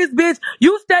be on this bitch.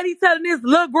 You steady telling this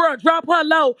little girl drop her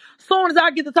low. Soon as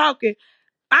I get to talking.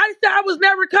 I said I was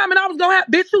never coming. I was gonna have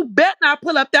bitch. You bet not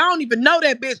pull up there. I don't even know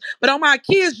that bitch. But on my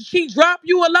kids, she drop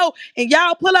you a low and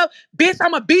y'all pull up. Bitch,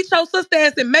 I'ma beat your sister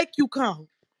ass and make you come.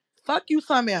 Fuck you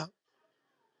somehow.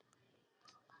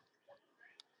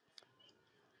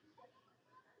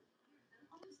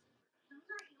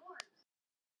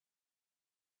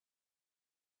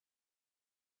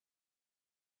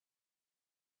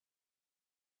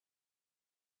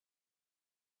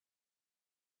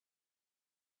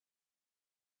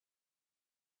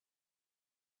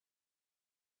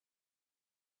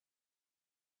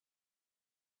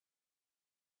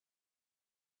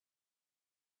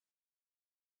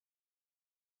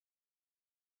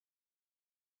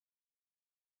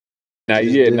 Not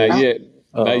Just yet, did not it. I, yet,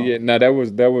 not Oh, yet. No, that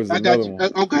was I got another you.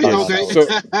 one. Okay, oh Yeah. no, that okay.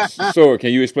 was. So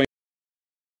can you explain?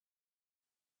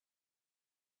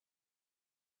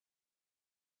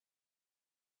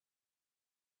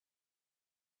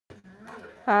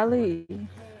 Ali,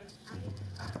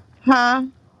 Huh?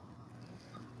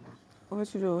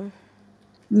 what you doing?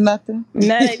 Nothing.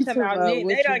 Now they She talking talking about about Neen.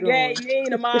 They what you done gave doing.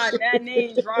 Neen a mod. Now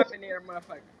Neen dropping there,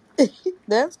 motherfucker.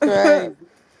 That's crazy.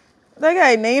 They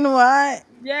ain't need no mod.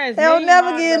 Yes, Hell Neen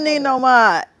never modded give up need over there. no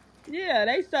mod. Yeah,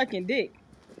 they sucking dick.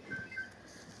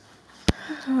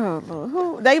 Oh, Lord.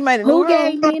 Who? They made a new Who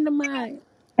gave room. me the mic?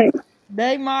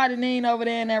 They modded Neen over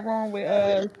there in that room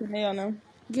with Chanel now.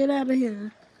 Get out of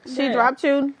here. She Yeah. dropped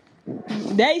you.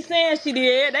 They saying she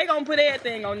did. They gonna put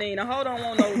everything on Nina. Hold on,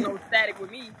 want no static with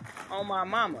me on my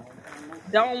mama.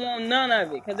 Don't want none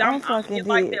of it. Cause I'm I'm fucking just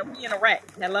like that. dead. We in a rack.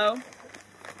 Hello?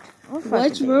 I'm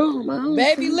fucking Which dead. room? I don't Baby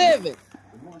see it. living.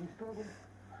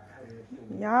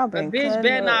 Y'all A been bitch cutting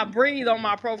better up. not breathe on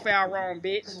my profile wrong,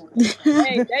 bitch.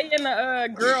 They in the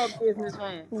girl business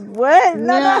room. What?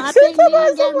 No, Yeah, no, I she think told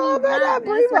Neen myself got me I better blocked. not That's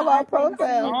breathe on how my I can't I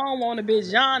profile. see don't want a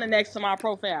bitch Yana next to my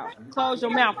profile. Close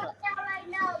your mouth up.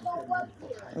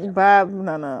 Bob,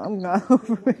 no, no, I'm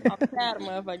gone. I'm tired of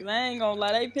motherfuckers. I ain't gonna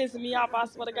lie. They pissing me off. I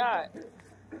swear to God.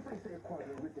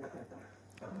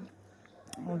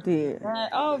 I'm dead.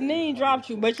 Oh, Neen dropped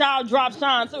you, but y'all dropped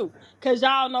Sean too. Cause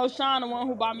y'all know Sean the one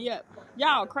who bought me up.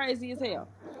 Y'all crazy as hell.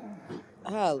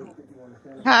 Holly.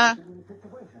 Huh?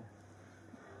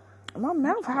 My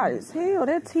mouth hot as hell.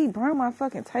 That tea burn my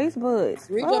fucking taste buds.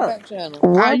 Read your Fuck. back channel.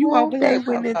 Why What you room over they here?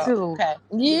 went Oh, into? okay.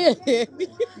 Yeah.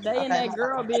 They in Okay, that hold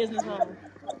on. girl business room.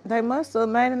 They must have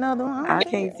made another one. I I don't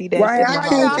can't care. see that Right, shit It's in I the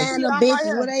right there can't on hallway. the find the PTR right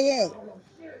bitches. Where here. they at?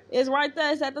 It's right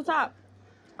there. It's at the top.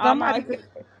 Oh no, Somebody,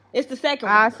 it's the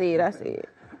second one. I see it. I see it.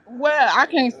 well, I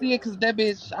can't see it because that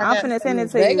bitch, I I'm gotta finna see send it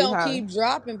it. to They you, gonna Holly. keep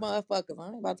dropping motherfuckers. I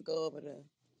ain't about to go over there.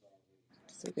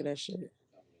 Sick of that shit.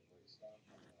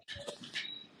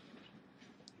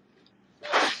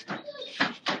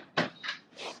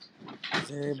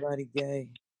 Cause everybody gay.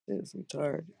 It's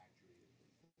retarded.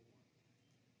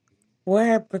 What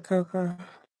happened, Coco?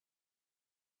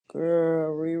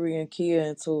 Girl, Riri and Kia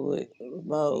into it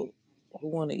about who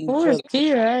wanna eat Who is Kelly.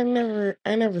 Kia? I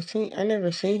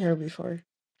never seen her before.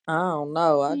 I don't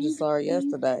know. I just saw her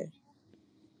yesterday.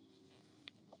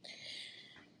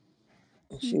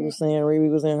 She was saying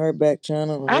Riri was in her back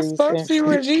channel and I Riri was spoke saying to you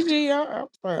with Gigi. I was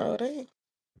like, oh, they.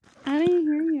 I didn't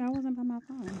hear you. I wasn't by my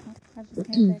phone. I just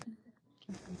came back.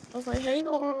 I was like, hey,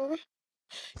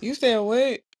 you said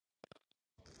what?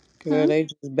 girl, Huh? they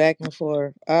just back and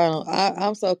forth.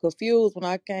 I'm so confused when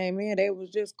I came in. They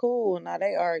was just cool and now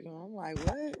they arguing. I'm like,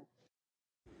 what?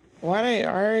 Why they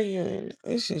arguing?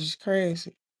 This is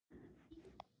crazy.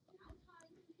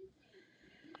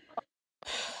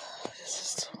 This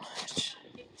is too much.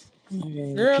 I can't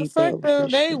even Girl, keep fuck up with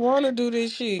them. this They shit. want to do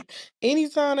this shit.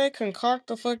 Anytime they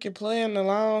concoct a fucking plan to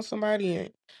lie on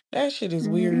somebody, that shit is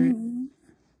weird. Mm-hmm.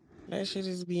 That shit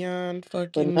is beyond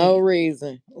For fucking no me.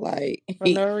 reason. Like For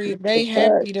no reason. the They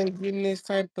fuck? happy they getting this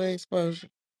type of exposure.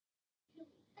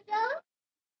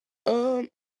 Um,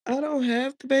 I don't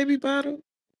have the baby bottle.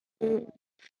 Mm,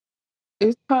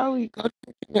 It's probably go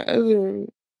check in the other room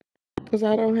because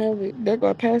I don't have it. They're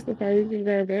gonna pacify. You can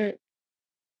grab that.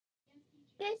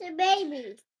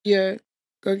 Yeah,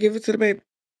 go give it to the baby.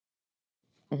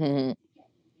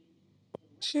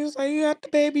 She was like, "You got the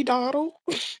baby bottle."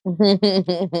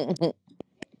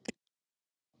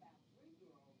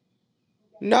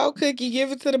 No, Cookie,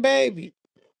 give it to the baby.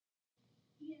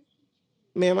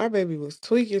 Man, my baby was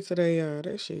tweaking today, y'all.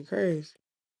 That shit crazy.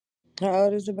 How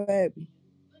old is the baby?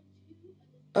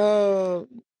 Um,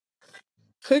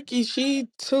 Cookie, she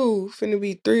 2, finna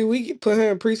be 3. We could put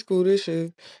her in preschool this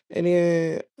year, and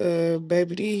then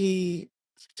baby D, he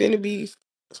finna be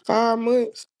 5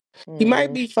 months. He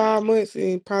might Mm. be 5 months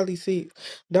and probably 6.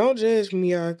 Don't judge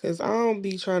me, y'all, cause I don't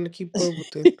be trying to keep up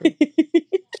with this stuff.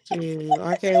 Shit,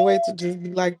 I can't wait to just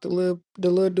be like the little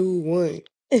dude one.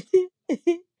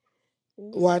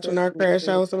 You Watching our stupid crash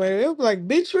out with somebody, it was like,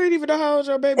 bitch, you ain't even know how old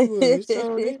your baby was.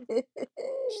 So,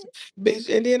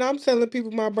 bitch, and then I'm telling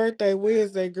people my birthday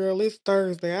Wednesday, girl. It's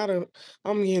Thursday.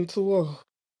 I'm getting too old.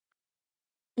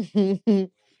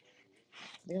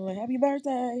 They're like, happy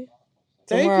birthday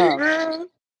Thank you, tomorrow. girl.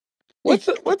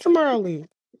 What tomorrow is?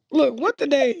 Look, what the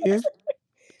day is?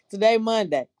 Today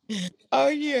Monday. Oh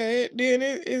yeah,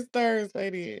 it's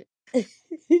Thursday then.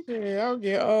 Yeah, I'll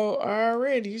get old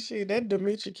already. Shit, that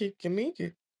dementia kicking me.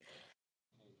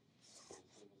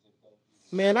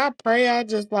 Man, I pray I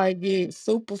just like get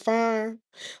super fine.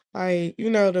 Like,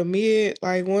 the mid,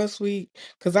 like once we,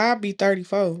 cause I'll be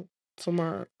 34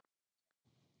 tomorrow.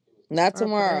 Not I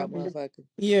pray I tomorrow, be, motherfucker.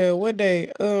 yeah, what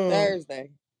day?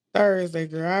 Thursday. Thursday,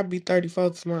 girl. I'll be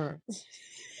 34 tomorrow.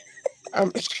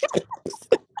 I'm,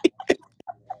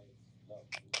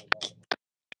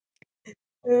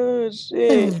 Oh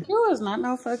shit. You was not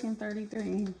no fucking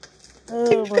 33.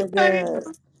 Oh my god.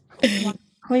 Like,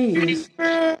 please.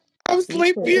 Girl, I'm You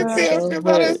sleepy as playing Girl, hell so because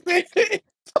I done much. said it.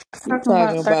 You talking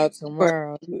talking about about 34.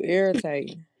 tomorrow. You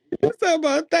irritating. You talking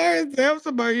about Thursday. I'm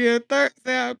talking about, yeah,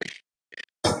 Thursday. I'll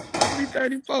be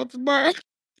 34 tomorrow.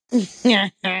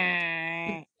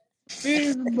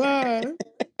 Bitch, bye.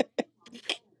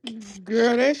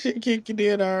 Girl, that shit kicking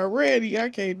in already. I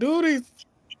can't do this.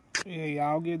 Yeah,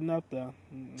 y'all getting up there.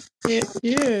 Yeah,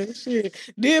 yeah, shit.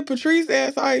 Then Patrice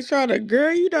asked, always trying to,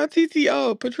 girl,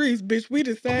 TTO. Patrice, bitch, we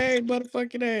the same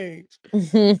motherfucking age.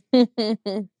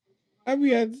 I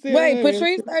be had to tell Wait, her.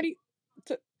 Patrice 30.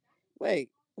 Wait,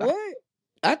 what?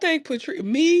 I think Patrice,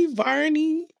 me,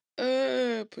 Varney,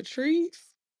 Patrice.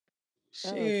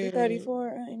 Oh, she Shit. 34.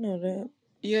 I didn't know that.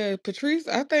 Yeah, Patrice,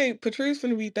 I think Patrice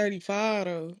finna be 35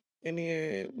 though. And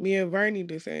then me and Varney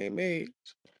the same age.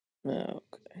 No,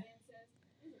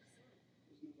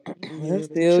 Yeah, that's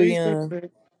still Patrice. young.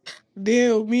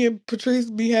 Then me and Patrice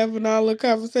be having all the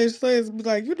conversations. So it's be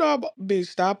like, bitch,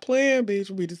 stop playing,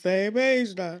 bitch. We the same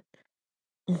age now.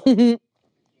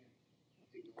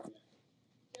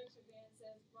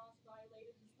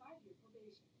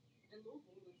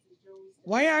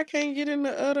 Why I can't get in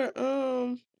the other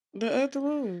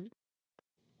room?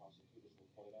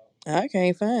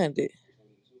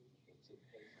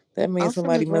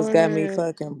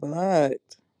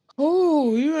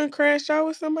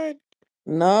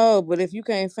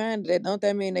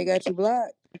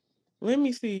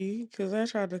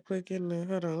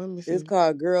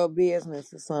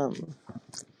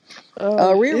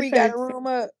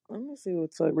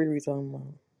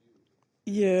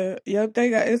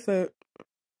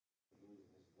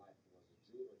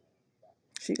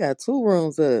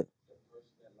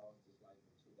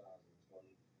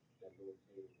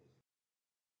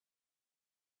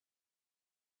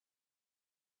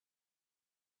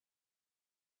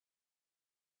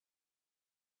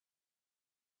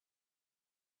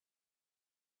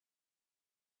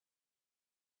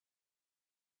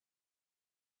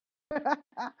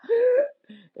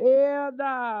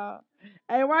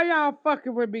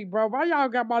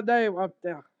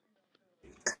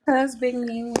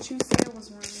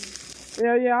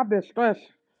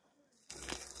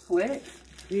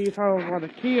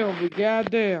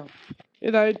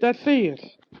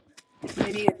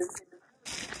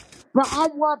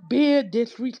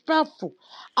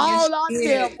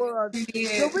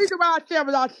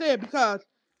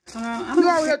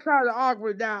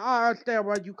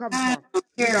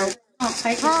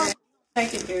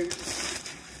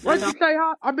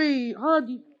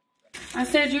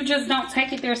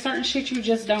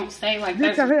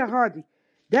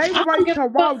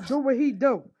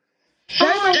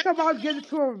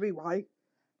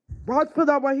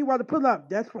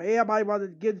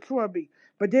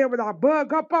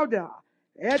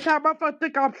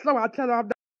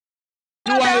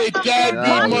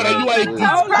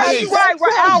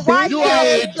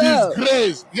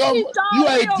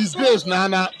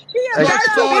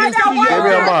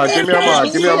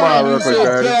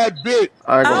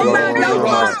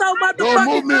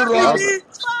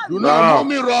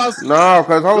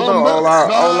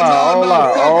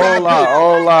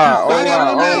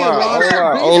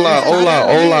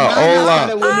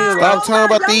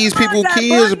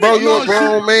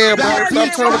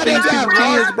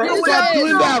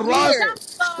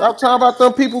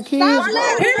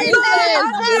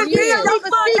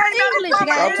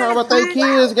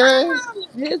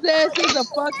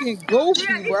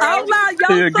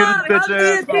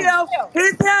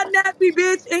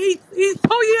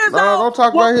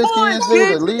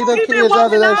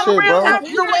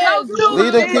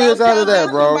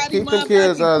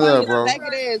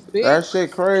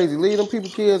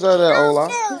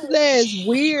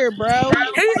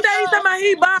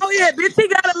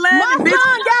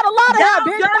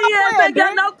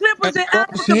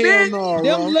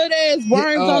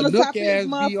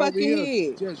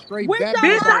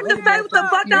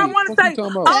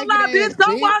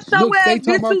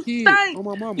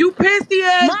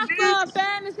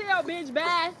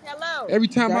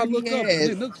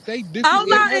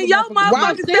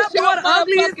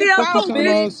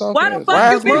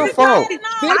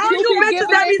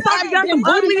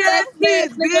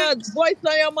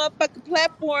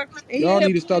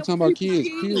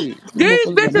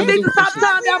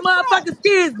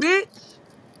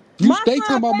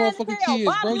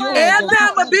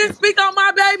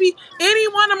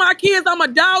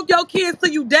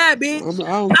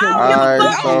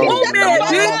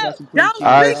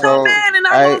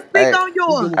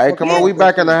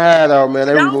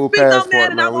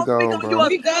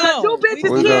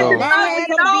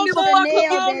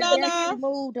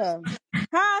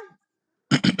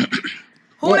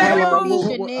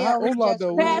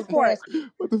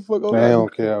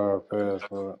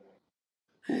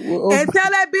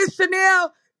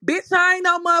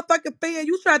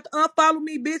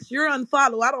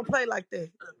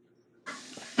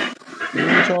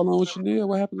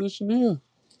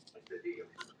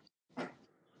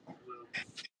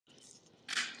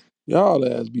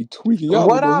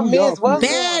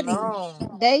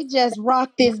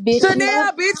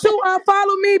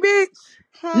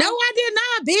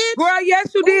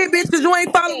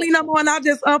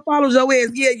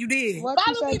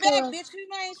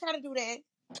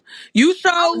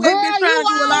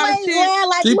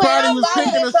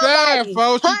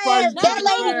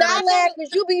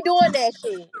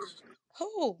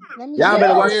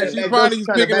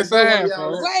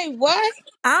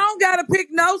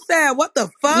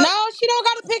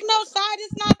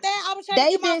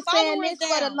 been saying followers this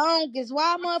for the down. longest.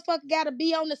 Why a motherfucker gotta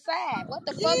be on the side? What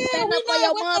the fuck? Yeah, Stand we up for like,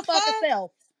 your what the motherfucking fuck?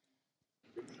 self.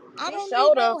 I She don't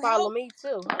need showed no unfollow help. me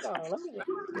too. Hold on, let me get.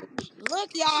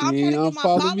 Look, y'all, She I'm trying ain't to get my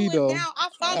unfollow me following though. down. I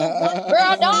follow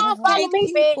Girl, don't 1.66K unfollow me,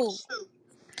 people. bitch.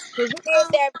 Cause you did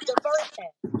that the first time.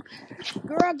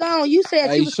 Girl, gone. You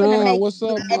said you Hey was finna Sean, make what's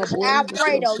up, my boy? What's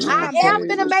up, Alfredo. You I Sean? come back am with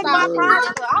Tay, finna two what's make the my word?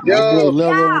 pasta. sausages. I'm My finna boy Yo, cook for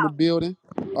Lero in the y'all. building.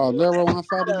 Lero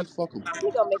unfollow me, fuck him.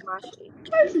 He gonna make my shit.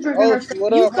 Ochi,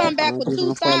 what You up? come back I with just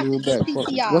two unfollow him sausages, back,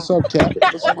 fuck him. PCR. What's up, Cap?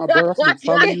 What's up, my bro? I'm finna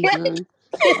follow you, gang.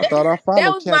 I thought I That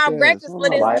followed was Cap my ass. breakfast Hold for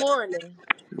this on. morning.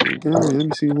 Gang, let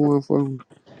me see who I'm following.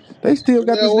 They still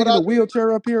got this Yo, what nigga in I a do?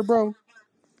 wheelchair up here, bro.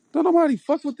 Don't nobody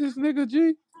fuck with this nigga,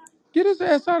 G. Get his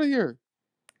ass out of here.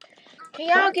 Can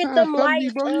y'all Stop get trying to them study me,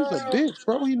 lights? bro. You's a bitch,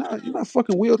 bro. He not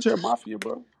fucking wheelchair mafia,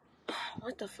 bro.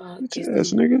 What the fuck Bitch is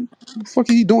ass them? nigga. What the fuck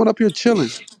he doing up here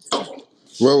chilling?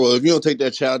 Bro, if you don't take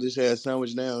that childish ass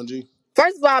sandwich down, G.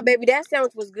 First of all, baby, that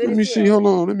sandwich was good Let as me see. hell. Hold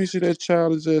on. Let me see that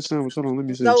childish ass sandwich. Hold on. Let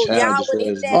me see. So y'all Childish would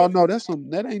eat ass that? Oh nigga. no,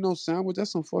 that ain't no sandwich.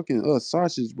 That's some fucking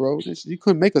sausage, bro. You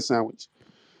couldn't make a sandwich.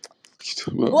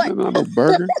 Well, What, that's not no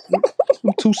burger.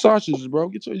 Them two sausages,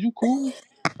 bro. You cool?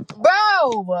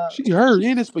 bro? She heard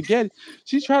in the spaghetti.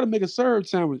 She tried to make a serve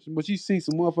sandwich, but she seen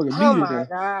some motherfucking Oh meat in my there.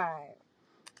 god,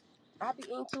 I be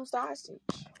eating two sausage.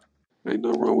 Ain't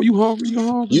nothing wrong with you hungry. You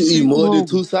hungry, You eat G? I'm more than hungry.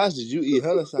 two sausages. You eat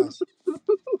hella sausage.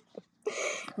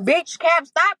 Bitch, Cap,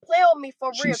 stop playing with me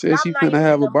for She real, cause said I'm she not finna even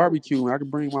in have a the mood. barbecue and I can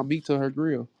bring my meat to her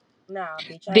grill. Nah,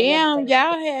 bitch, I ain't never Damn, saying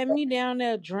y'all shit had like me down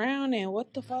there drowning.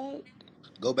 What the fuck?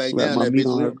 Go back Slap down my there, meat bitch.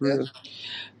 on her Swim fast. grill.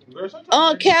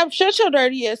 Cap, shut your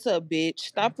dirty ass up, bitch.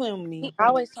 Stop playing with he me.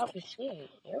 always talking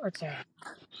shit. Irritating.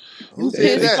 Who You They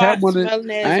said piss say that? Cap pot one of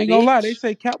smelling I ass ain't gonna lie, they bitch.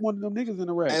 say Cap one of them niggas in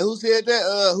the Hey, rack. who said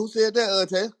that? Who said that,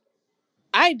 Tay?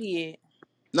 I did.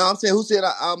 No, I'm saying who said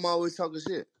I'm always talking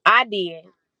shit? I did.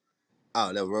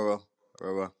 Oh, that Roro.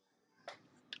 Roro.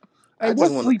 Hey, I just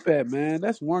what's wanna sleep at, man?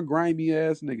 That's one grimy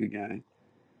ass nigga gang.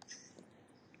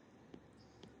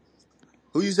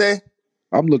 who you say?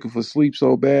 I'm looking for sleep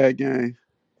so bad, gang.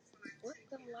 What's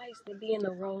them lights that be in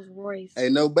the Rolls Royce? Hey,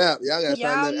 no bap. Y'all gotta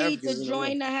start Y'all letting need to Africans in the room.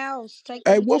 join the house. Take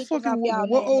Hey, them what tickets fucking off y'all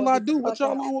what name and Ola get the do? What fuck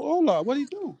y'all out. on with Ola? What he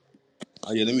do?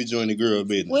 Oh yeah, let me join the girl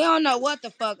We business. don't know what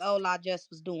the fuck Ola just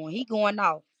was doing. He going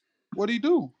off. What he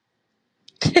do?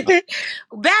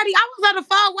 Batty, I was on the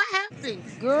phone. What happened?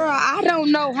 Girl, I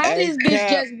don't know how Hey this bitch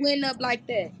Cap, just went up like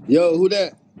that. Yo, who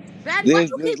that? Batty, why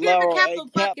this you this keep giving Laurel. Cap Hey a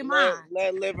Cap, fucking let mind?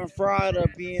 let Living Friday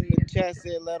be in the chat.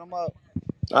 Said let him up.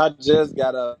 I just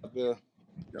got up here.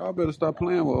 Y'all better stop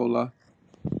playing with Ola.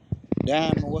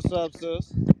 Diamond, what's up,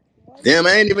 sis? What Damn,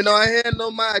 I the- ain't even know I had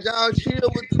no mind. Y'all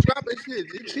chill with the dropping shit.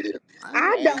 Just chill. I ain't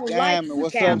I know. Hey don't like Diamond, you,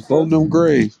 what's Cap. up, I'm from sis? them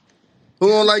graves. Who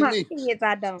don't like me? Yes,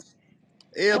 I don't.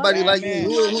 What Everybody the like me.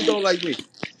 Diamond. Who don't like me?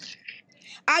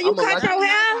 Are you I'm a cut like your Don't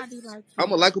hair? nobody like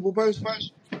I'm a you. likable person.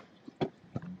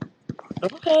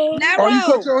 Okay. Oh, you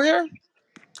cut Narrow. your hair?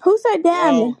 Who said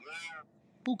Diamond? Yo,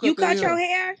 Who You cut their cut your hair?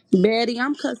 hair? Betty,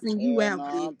 I'm cussing you hell out, no,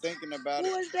 I'm bitch. thinking about it.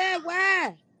 Who is that?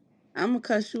 Why? I'm gonna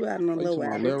cuss you out in a Oh, you little talking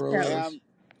while, about bitch. Lero Hey, ass?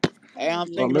 I'm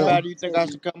Crazy Oh, thinking ass Lero. about it. You think I nigga.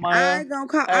 should cut my I hair? ain't gonna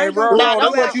call. I Hey, ain't gonna Nah, call Roro, this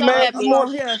don't you what cut out you your because hair, made this you morning?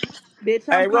 on bitch. here, bitch.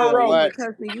 I'm Hey, You said calling Roro, you what? and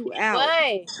cussing you out.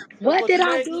 What? this What what did you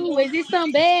I made this do? morning? Is it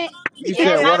something bad? You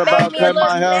said Yes, what I gave about me a cut little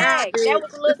my Cussing you hair? out, snack. That bitch.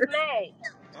 was a little snack.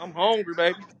 I'm hungry,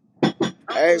 baby.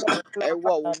 I'm Hey, finna make me hey, some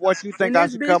fries though. what you think And I this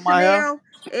should cut bitch my hair? Chanel,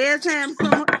 every time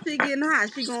some shit getting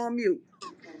hot, she go on mute.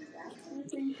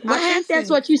 I What think that's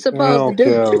happened? what you I supposed to don't do.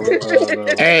 care.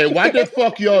 Hey, why the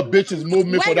fuck y'all bitches move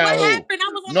me for Wait, that what hole? happened? I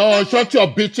was on the No, shut phone. your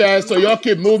bitch ass so y'all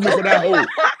keep moving me for that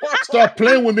hole. Stop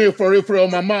playing with me for real,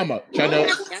 my mama, What channel.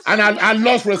 happened? Y'all And shut the I fuck up.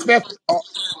 lost respect Oh,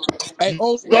 hey,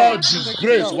 y'all Ola, check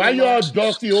this disgrace. out, Why Ola. y'all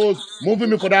dusty hoes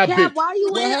moving me for that Cap, bitch? why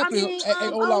you What in? I happened? mean, Hey,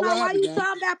 Ola, Ola, what why happened, you gang?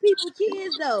 talking about people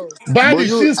kids though? But Body,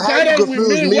 you, she how you started with confuse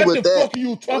me. me What with the that? fuck are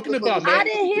you What the talking fuck about, is I man? wrong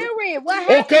with didn't you? hear it. What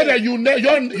Okay, happened? that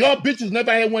your bitches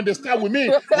never had when they start with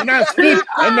me. When I speak,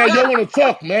 and then you want to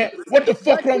talk, man. What the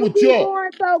fuck But wrong you with be y'all?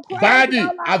 going so crazy, Body,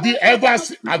 Ola. What the fuck?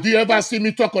 have you ever seen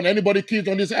me talk on anybody kids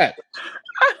on this app?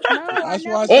 No, I That's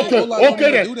why I never say saw you Okay, Ola say don't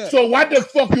okay even that. then. do that. So what the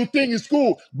fuck you think is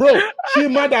cool? Bro, she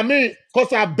mad at me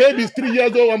because her baby's 3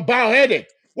 years old and bald headed.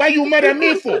 Why you mad at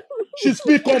me for? She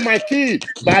speak on my kid.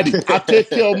 Buddy, I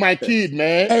take care of my kid,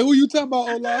 man. Hey, who you talking about,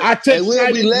 Ola? I Hey, take we'll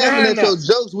be slightly. laughing Nah, at nah. your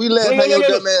jokes. We laugh Look, how look, your look,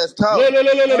 dumb look. ass talk.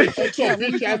 Hey, hey, Shut your Cap, who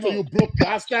you bitch ass talking so you about? broke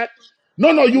bastard.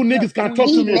 No, Hey, you Cap, niggas can't who you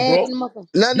talk to He talking me, about? mad bro. than the motherfucker.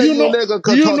 None of you niggas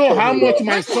Do can you talk know to how me, bro. much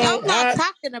my What's son Ola had?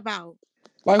 talking about?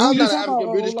 Like, who I'm you not an talking about,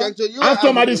 African British Ola? gangster. You I'm an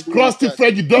talking about African this British crusty gangster.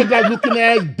 Freddy Douglas looking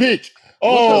ass bitch.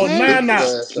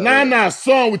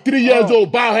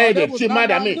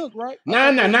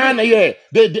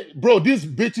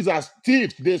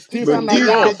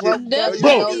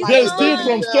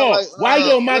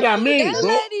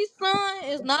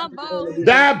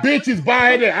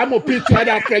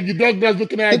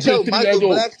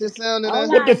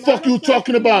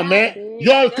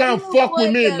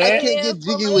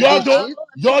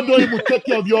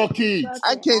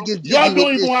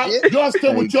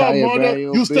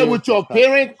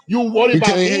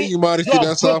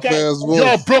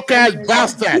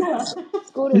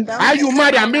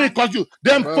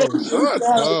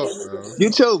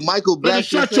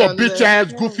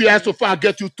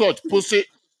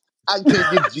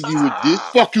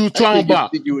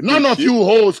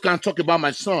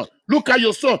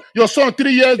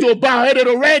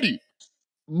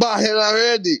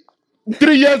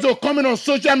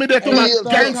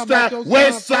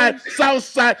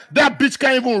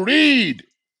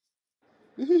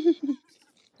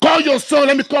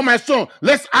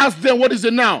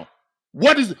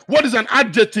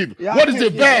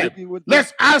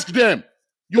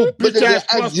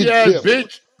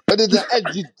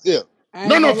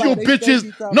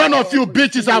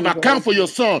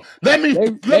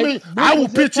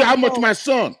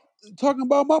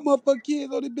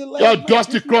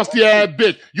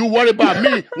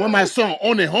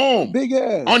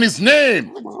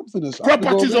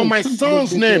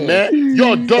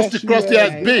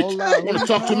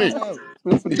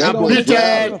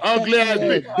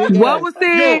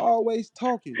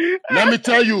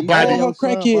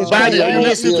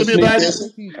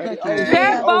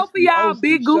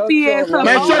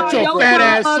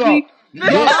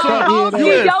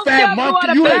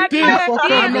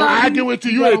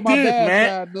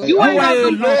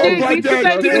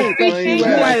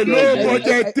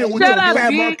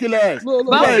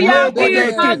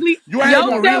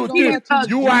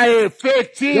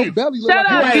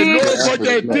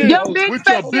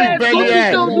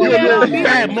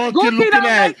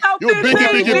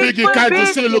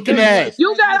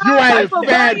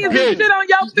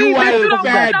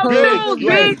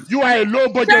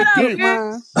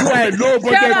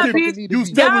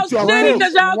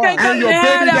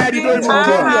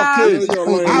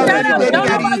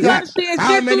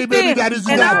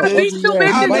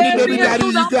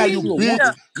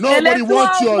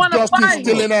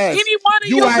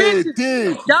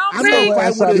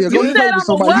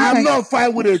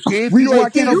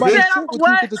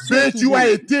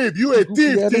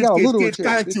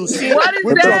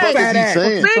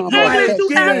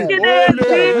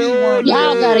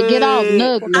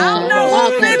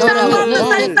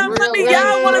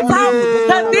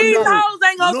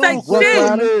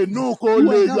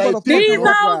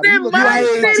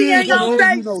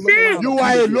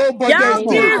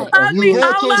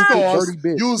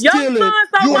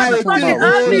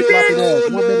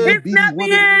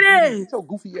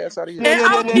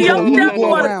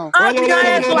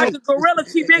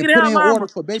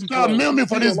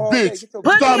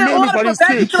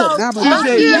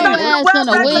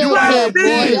 ass cap, bitch.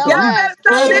 boy. Haiti. Y'all Y'all ass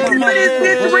better stop crazy. listening Talking to about this get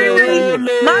your bitch broke ass out of Riri. here.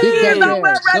 My Ole. Big kids back don't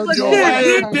wear ass. regular Dirty You ass. shit, are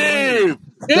Bitch a bitch. talking green. thief.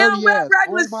 They don't Dirty wear ass.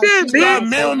 regular On my shit, shit. Stop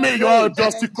bitch. On mail my me. You're grade.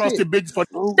 just Ain't across the shit. bitch for.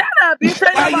 Shut up, bitch.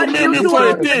 Ain't Why you nobody mail give me two for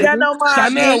a Shut fucks up, if they thief? got nigga. no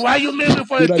mind, Chanel, bitch. why you mail me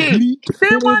for a Did I get thief? it?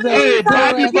 Send Put his one of ass these Hey, put hoes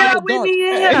her to Bobby, ass get in Bobby, the up with dark. me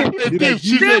in Hey, here. a did I thief. get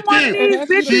She's it? a Send one of thief. Hey, these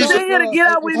ask me the bitches She's dark. in here to get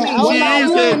up with Hey, me. on my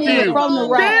she's shit, a put me in thief. front of the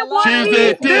rock. Send one of She's Hey,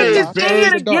 a these fuck that thief, bitches lie. in In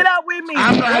here bitch. the to get dark. up with me.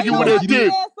 I'm not Where arguing your with Did I a get it? ugly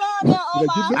thief. ass son at, Did I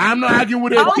Omar? get it? I'm not arguing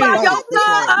with a Oh Fuck that my, thief. lie, your bitch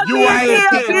son ass nigga. You ugly as are a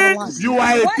Fuck hell, that thief. lie, bitch. You nigga.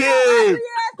 are a Where your thief. ugly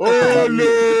ass Fuck you son? thought it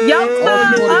is. Your All you son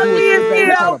know how to do is ugly as sit back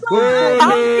and try hell. to bully Ole,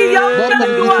 motherfuckers. OG, your son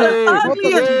Motherfuckers be daughter trying, ugly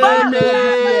motherfuckers as be ready fuck. for your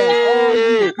goofy ass all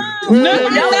year. No, Fuck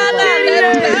you Your talking about. no,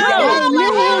 titty let me ass tell hoe. you. I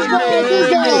knew he was gonna get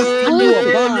his ass Hold I knew a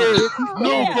on. bomb, Hold bitch. You on.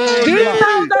 coming Here. for on the These block.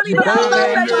 hoes don't You even know bum about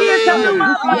ass their nigga. kids because You a the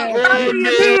goofy motherfuckers ass nigga. ugly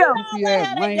as You hell. know Goofy what ass,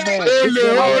 had that lame game ass,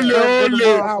 going bitch on. ass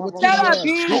nigga. Furthermore, I will Shut tear your up, ass.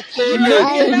 bitch. You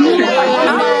Hey, did you not a have bum. that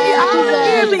On my game How shit, many going you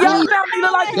kids on. in a your bitch. family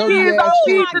look like the Dirty kids ass on Oh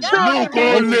shit. my Keisha God, too? that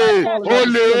ass Roaches be hurt that crawling out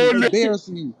the bad. ceiling,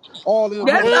 embarrassing you. All in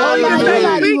That's hoes all talking you about say.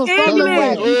 ole, dirty. Speak Oh, English. oh, Dirty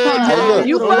ass. oh. You trying Hey, all look, year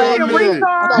You to fucking rap to me.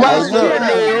 I thought retard. you hey, was a look. trap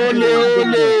ass nigga doing what you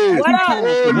been doing. What Two up?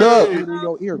 times for nothing. Look, Going in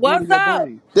your ear, going in What's your up?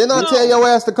 brain. didn't I Bitch. tell Oh, your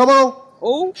ass to come on?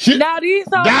 oh. She, Now these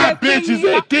hoes that just sitting bitch is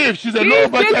here. a thief. She's a These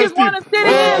nobody ass bitches thief. want to sit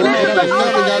in here and Nobody Bro, listen get to up that and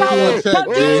never say Omar got shit, talk you in boy. because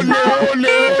check, these G. hoes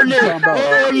scared Fuck to you say talking about.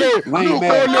 something to me. Lame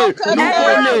ass. Cause Look, Hey,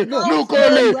 you hey, look. don't look. know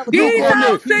Would you shit. rather talk These about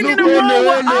your hoes sitting in kids the or me? room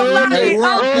with Omar Hey, and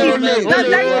Ron, OG kick him out because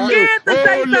real they quick, Ron. scared to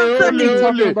say something to Fuck you me.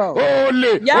 talking about?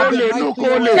 Y'all, I've been nice to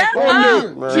your ass shut all up.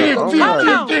 year. Man, You Thief, don't know thief, I'm Hold that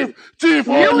thief, not. shit. on. thief,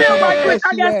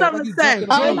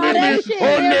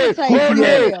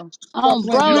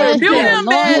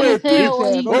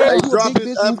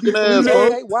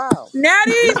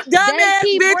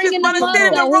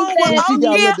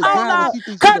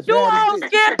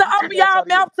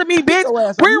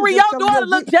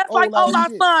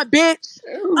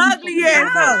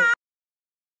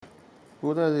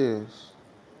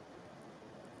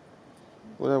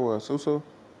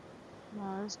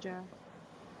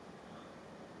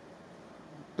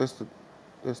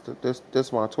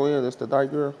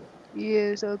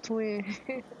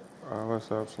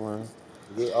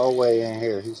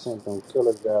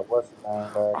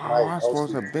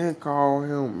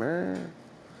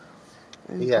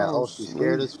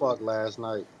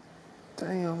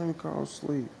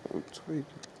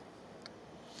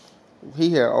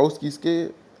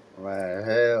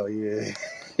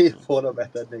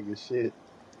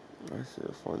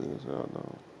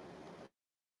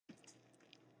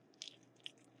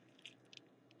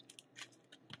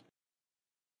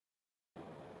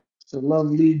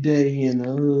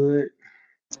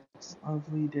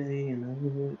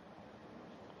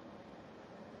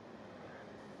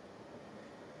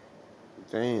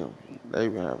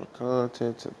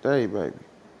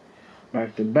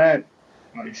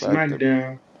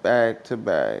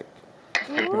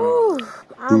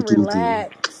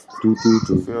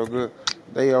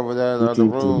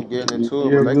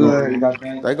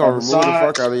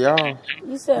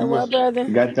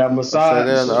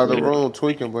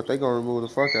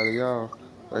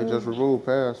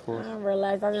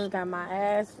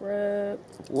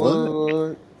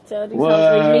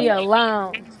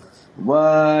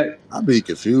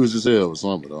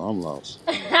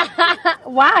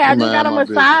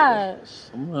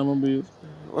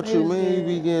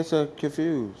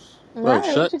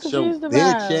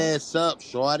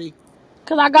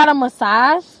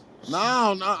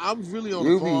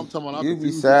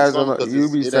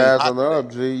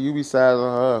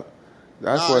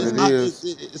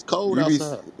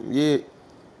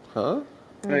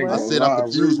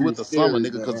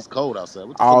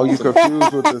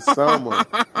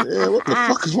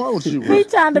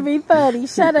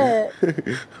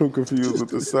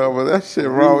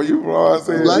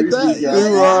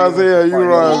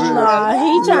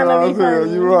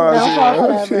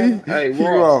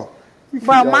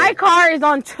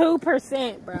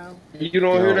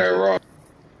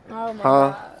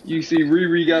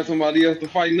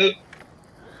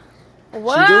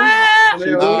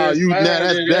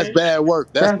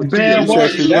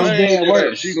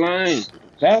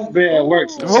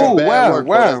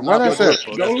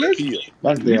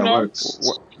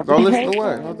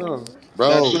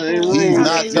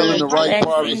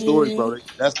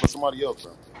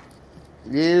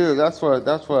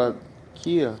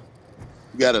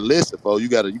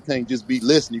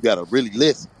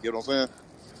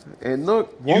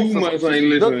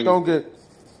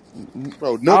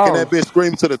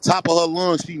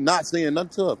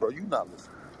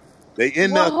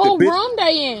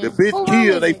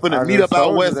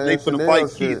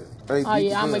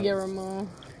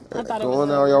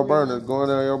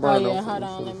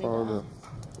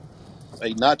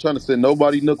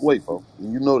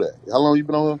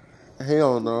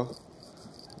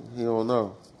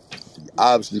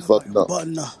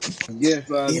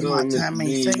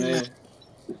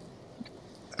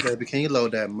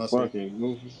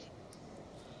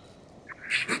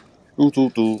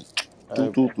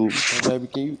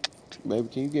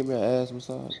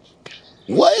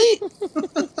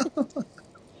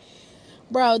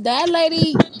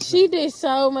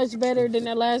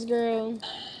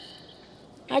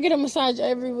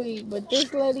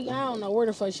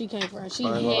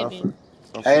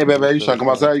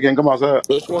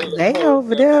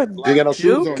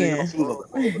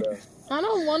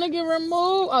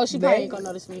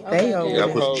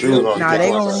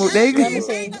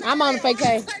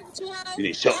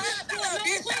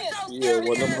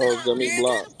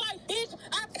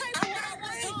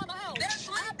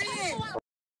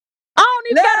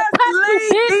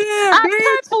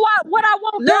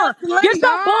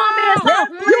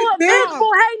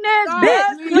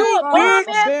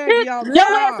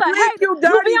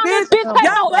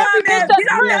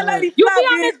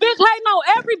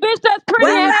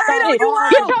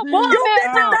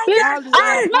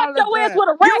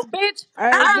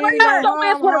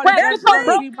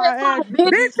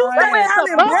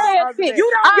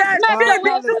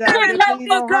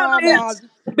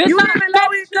 You Bitch, I live in low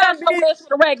smacked the shit out income, your bitch. ass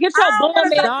for the rag. Get I your don't bum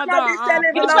want to talk ass to Dada, no on. bitch that I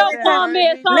live in Get low your apologize, income. bum baby.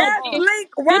 ass It's on, my Let's bitch. fault. link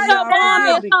Get right You your now, bum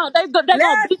ass bitch. apologize. on. They gonna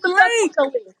Let's beat the fuck out link. your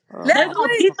ass.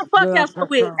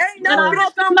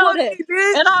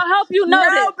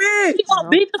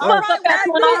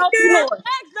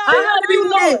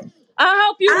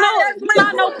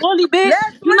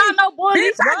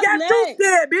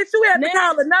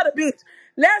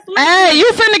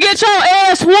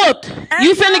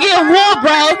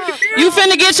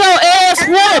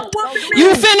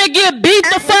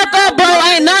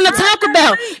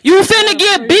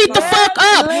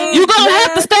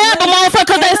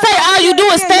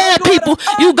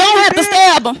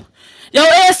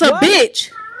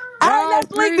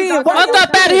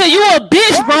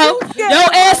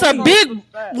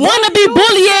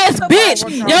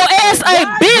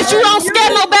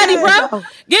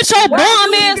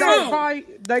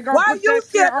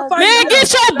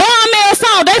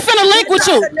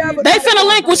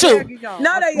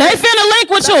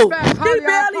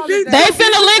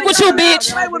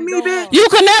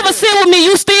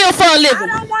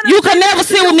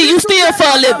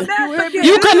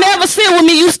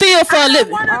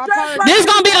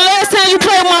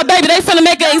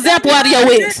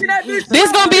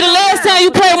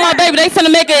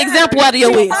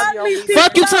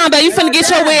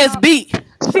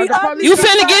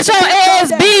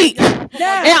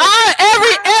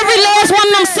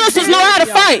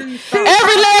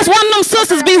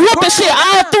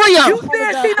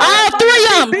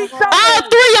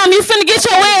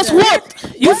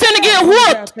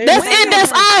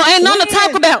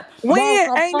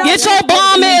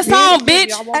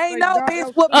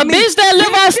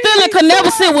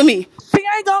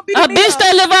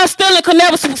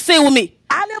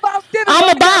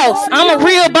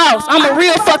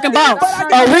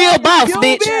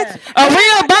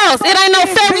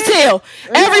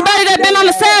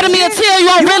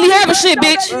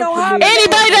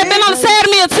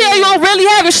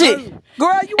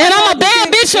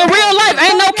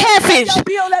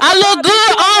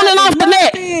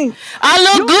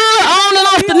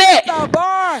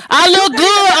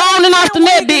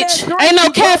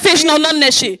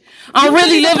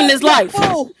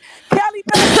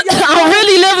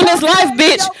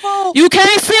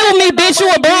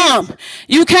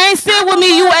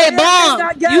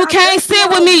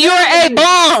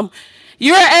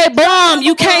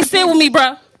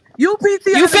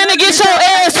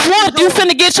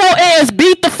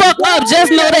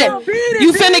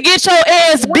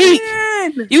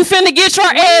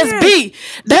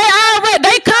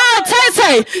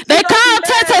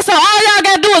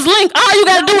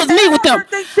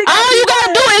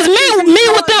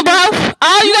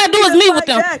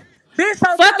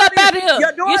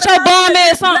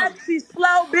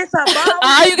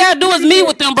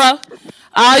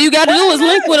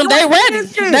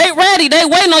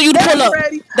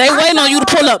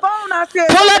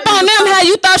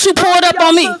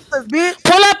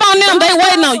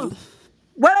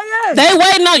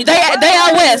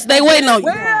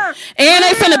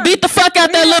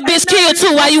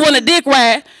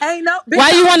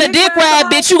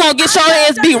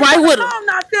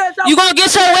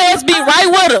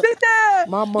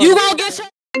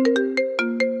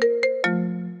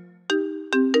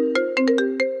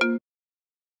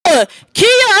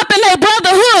 Kia up in their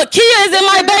brotherhood. Kia is in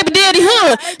my baby daddy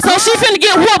hood. Hey, So she Carl, finna you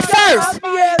get know you whooped got an first.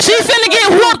 ugly ass She baby finna boy get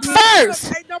too, whooped bitch.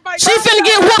 first. Ain't nobody She Carl finna got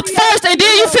get an talking. whooped ugly ass first, and baby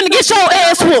then you boy finna too, get your bitch. Ain't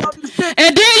ass nobody whooped. gonna do shit to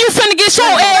And you. then you finna get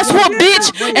your Wait, hold ass on. You whooped, get bitch.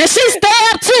 that Wait, too, wait. And she bitch.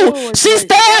 stabbed too. Whoa, wait, She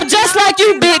wait. stabbed Ain't just like no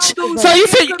you, bitch bitch. gonna Okay, do So you shit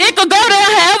feel to it could go me. there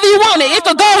however you want it. It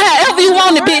could go however you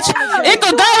want it, hold bitch. on a It second. Bitch,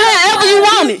 could you go on your however you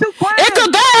period, want bitch. it. You It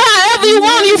could go crazy. however you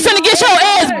want it. You finna get your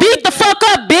ass beat the fuck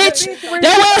up, Hey, bitch. bitch,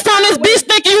 Your Riri, ass what's on this wrong with bitch you?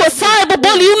 thinking you a cyber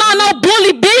bully. You not no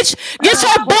bully, bitch. Get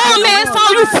your Nah, fuck bum you, ass bitch.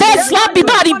 on, you fat That's why sloppy you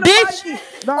don't body, want to fight bitch. me.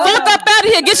 Fuck Fuck. up out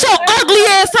of here. Get your ugly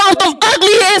ass on with them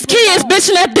ugly ass kids, bitch,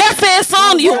 and that deaf ass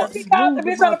on Girl, yours. she called the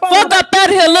bitch on the phone. Fuck Talking about up she out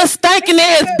of here, little said, stinking bitch,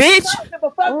 she ass said, bitch, I bitch. don't give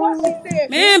a fuck what she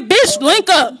said, bitch. Man, bitch, link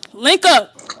up. Link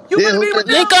up. You Then finna who be with that?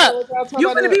 Link them? up. You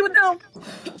finna be with them?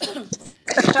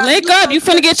 Link You up. so You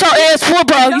finna straight. get your Bitch, ass whooped,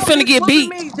 bro. ain't You no finna bitch get whooping beat.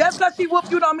 me. Just cause she whoop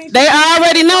you don't mean she They beat me.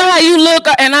 already know how you look,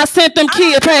 and I sent them I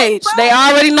don't kid give a page. They fuck.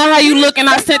 already know how you Bitch, look, and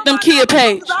I they know sent them my kid number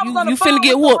too, cause page. I was You on the you finna phone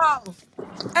get with them whooped. hoes.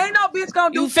 Ain't no bitch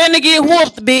gonna You do shit finna to me, get bitch.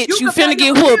 whooped, bitch. You You can pay finna them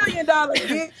get whooped. $1 million,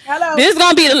 bitch. Hello. This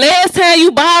gonna be the last time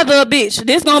you bother a bitch.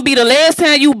 This gonna be the last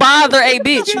time you bother a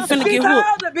bitch. You finna She get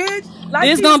whooped. told the bitch,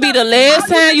 like This she gonna be said, the all last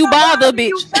you time bitch you gonna bother a bother me.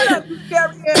 You bitch. shut up, you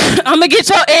scary ass bitch. I'ma get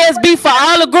your ass But beat for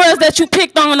all the girls that you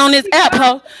picked on this she app, called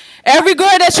ho. me. Every Like girl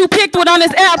she that said, you bitch, picked with on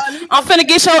this app, let me I'm go finna get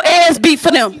get it. your ass beat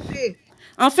for Fuck them. she said.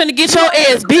 I'm finna get You your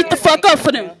already ass beat the said fuck that. up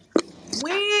for them.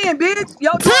 When, bitch?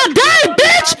 Your daughter still Today, on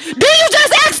me bitch! talking Then shit. you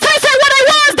just asked Tay Tay where they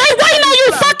was. They Let waiting me on you.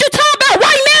 slow. Fuck you talking about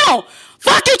right now.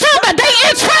 Fuck you talking Right about. They now,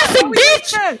 in bitch.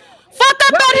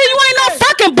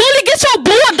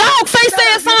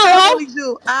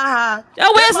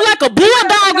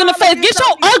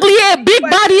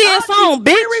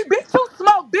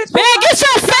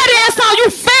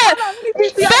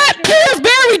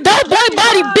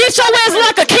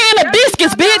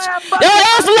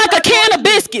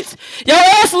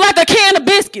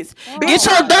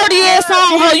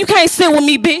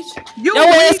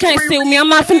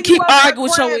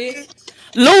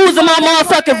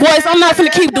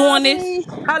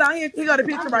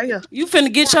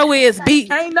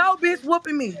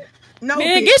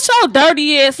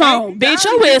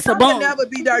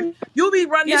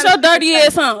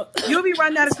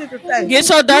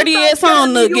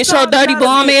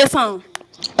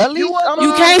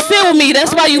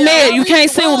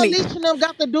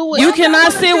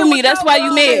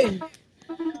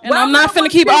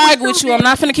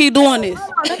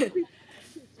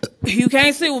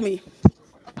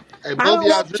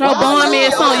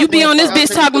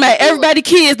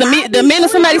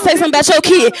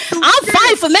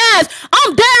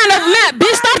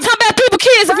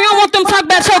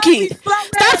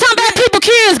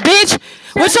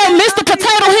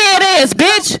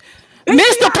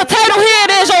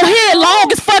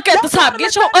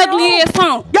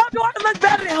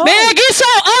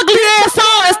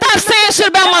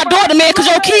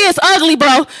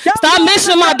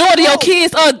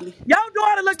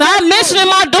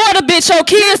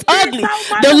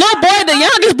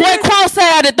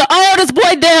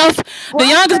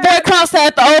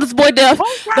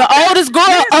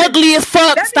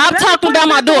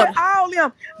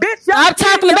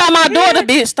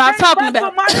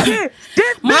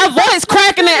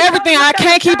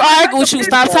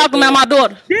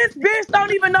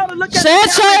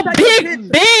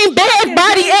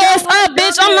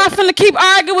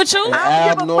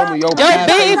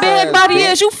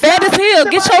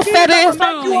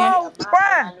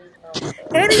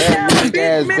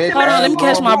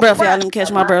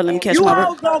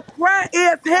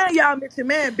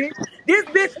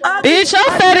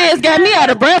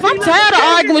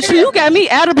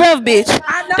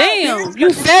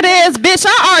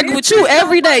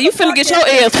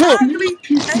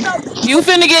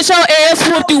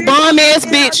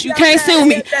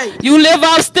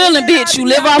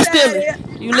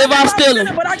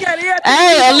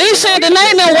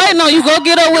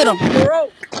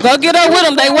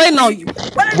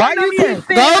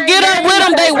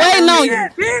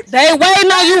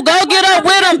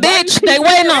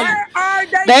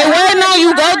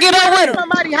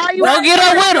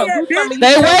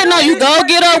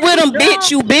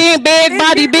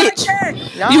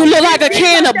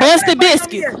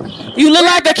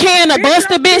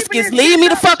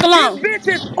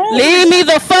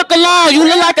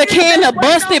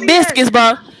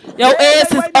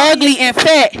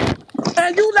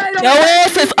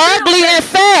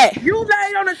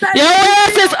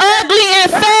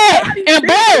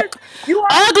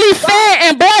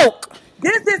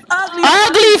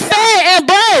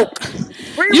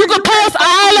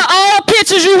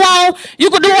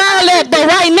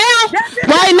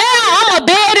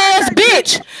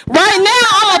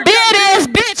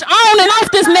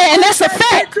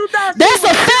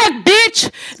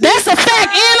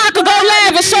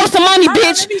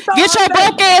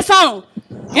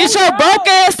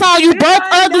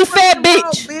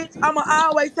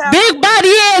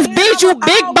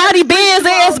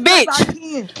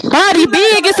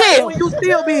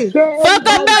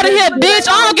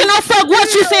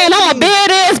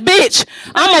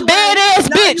 ain't. bitch.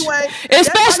 No, badass you bitch. ain't.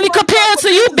 That's why Especially you ain't fuck compared with to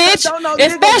you, bitches, cause bitch. don't no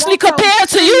nigga Especially want your compared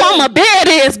to you, I'm skin. a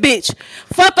badass bitch.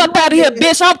 Fuck You up out ain't of here, bad.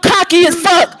 bitch. I'm cocky as You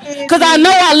fuck. skinny. Cause I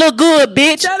know I look good,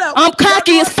 bitch. Shut up. I'm Your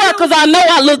cocky as daughter fuck cause cute. I know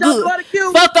I Is look your good. daughter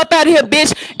cute? Fuck up out of here,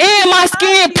 bitch. And She my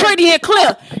skin ugly as pretty and clear.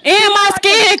 fuck. She And look my like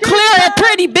a skin shit clear and show.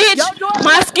 pretty, Your bitch. daughter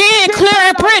My like a skin shit clear right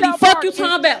and off pretty. that Fuck you mark,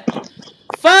 talking bitch. about.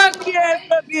 Fuck. Ugly ass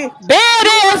little bitch.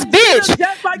 You Badass ugly. She look bitch.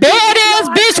 just like you did in your Badass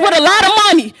hype bitch with ass a lot of house.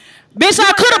 money. Bitch, You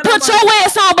I ain't could have got no put money. your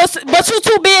ass on, but you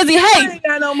too busy You hating. ain't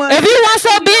got no money. If you Get weren't that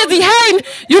so shit on busy you. hating,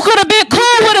 you could have been You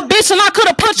cool can't with a put. bitch and I could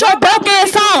have put your Why would I broke want to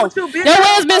be ass cool on. with you, bitch? Your I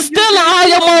ass don't been know you, stealing bitch. all You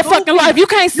your a motherfucking goofy. life. You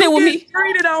can't sit You with get me.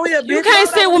 streeted on here, You bitch. Why can't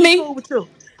would I sit want with to be me. cool with you?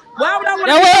 Why would I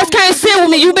want to Your be ass cool with can't you? sit Bitch,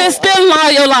 with you me. a You been goon. stealing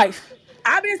all your life.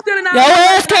 I've been stealing Your all my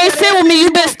life ass and I can't got sit with me. everything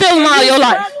You you been want. stealing And all you your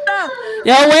life. fucked up.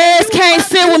 Your And ass you can't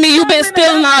fuck sit you with me. You been struggling to stealing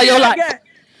got the all shit your I life. got.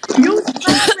 You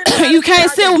struggling to got You the shit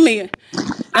can't I sit with got. me.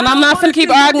 And I I'm don't not want finna to keep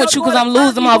see you and arguing your with you because daughter I'm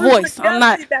losing ugly my when we was voice. I'm together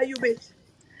not. shit that you bitch.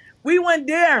 We went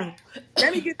there.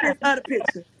 Let me get this other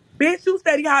picture.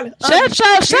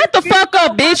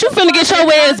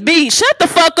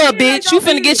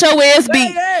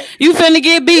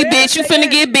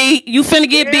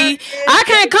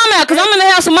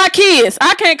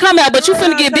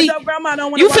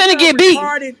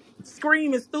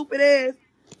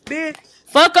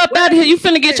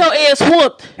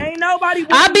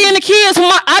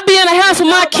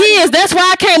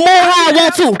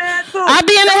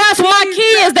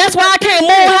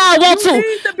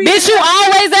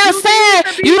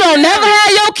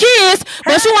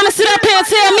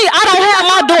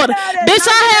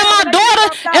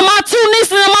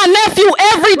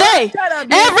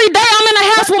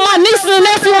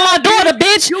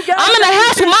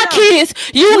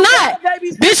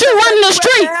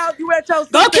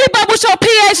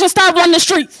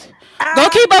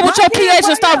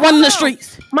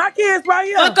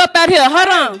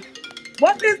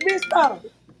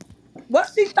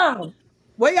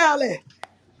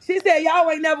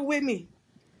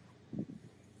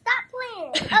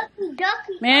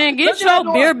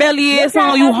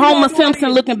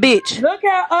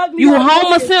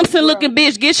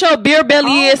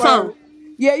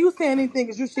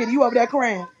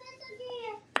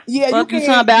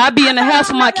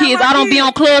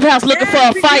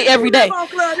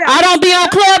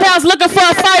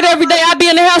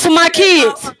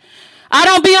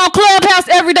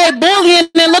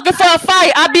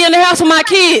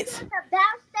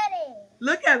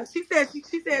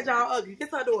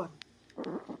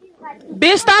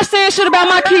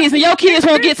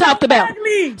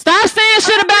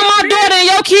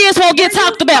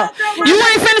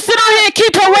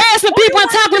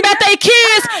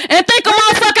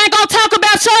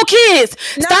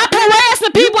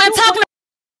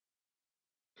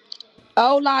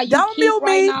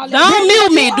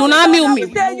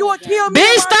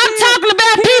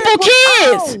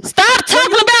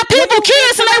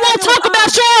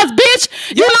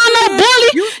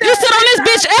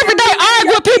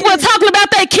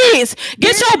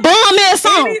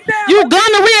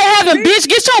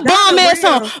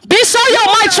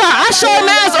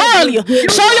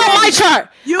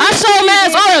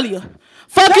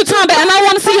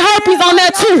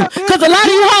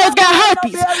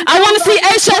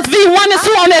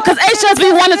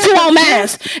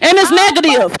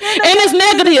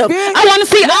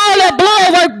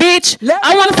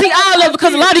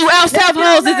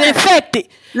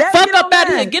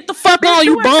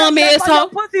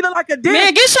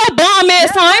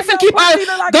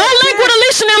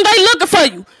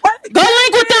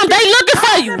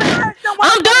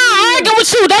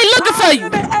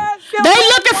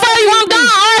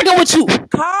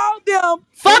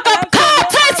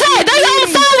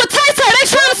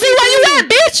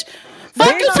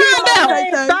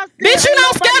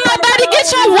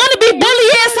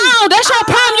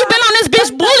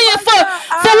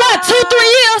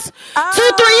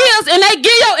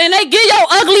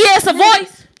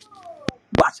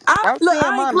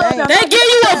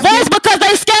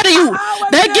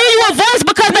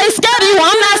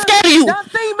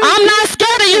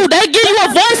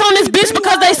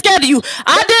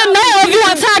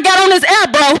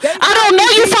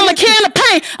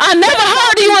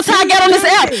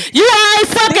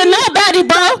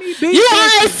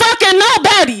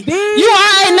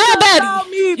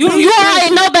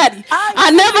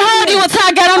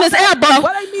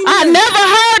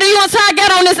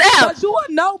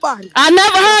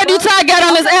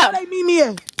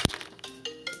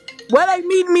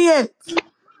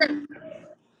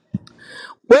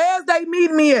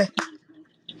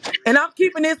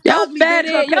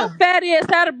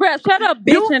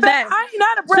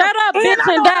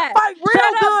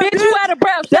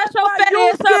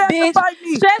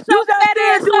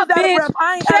 was up, out of bitch. breath.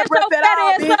 I ain't out of Shut breath your at fat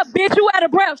all, ass bitch. up, bitch. You out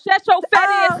of breath. Shut your fat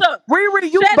ass up.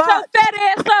 Riri, you Shut your box. fat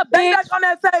ass up, Lay bitch. back on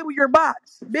that table, your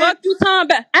box, Fuck bitch. you talking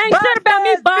about. Ain't shit Box about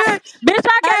me, ass box. bitch. Bitch,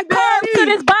 I Hey, got curves to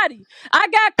Betty. this body. I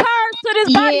got curves to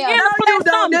this body Yeah. and No, a you flat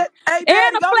don't. stomach. Hey,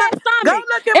 And Betty, a flat go stomach.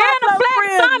 look at my And a close flat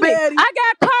friends, stomach. Betty. I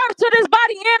got curves to this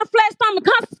body and a flat stomach.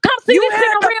 Come see You this shit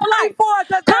had in to real pay life. for it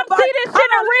because Come that see bike. this Hold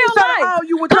shit in on, let me real show the life. all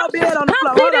you with Come your bed on the come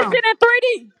floor. see Hold this on. shit in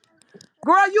 3D.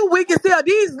 Girl, you weak as hell.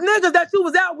 These niggas that you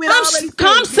was out with already said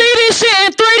Come it, see bitch. this shit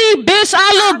in 3D, bitch. I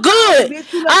I look know, good.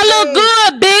 bitch. You I look look bad.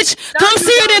 good, bitch. No, Come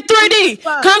you see it don't. in You weak as 3D.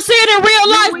 fuck. Come see it in real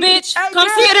You life, weak. bitch. Hey, Come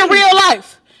see it in Betty. real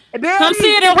life. Hey, Come see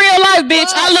it Betty. in real life,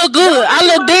 bitch. I What? look Go good. I look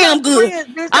at look my damn close good. friends,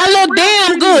 bitch. I They look real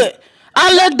damn 3D. good.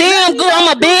 I look damn Betty good. I'm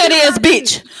don't a do shit badass about me.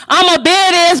 bitch. I'm a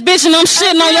badass bitch and I'm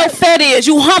Hey, shitting on your Betty. fat ass,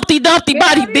 you Humpty Dumpty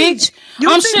body Betty. bitch.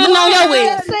 You I'm see shitting on What Mama, your I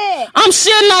ass. just Betty. said? I'm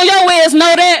shitting on your ass,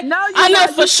 know that? No, I you know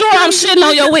not. for You sure I'm see, you shitting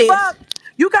on weak as your ass. fuck.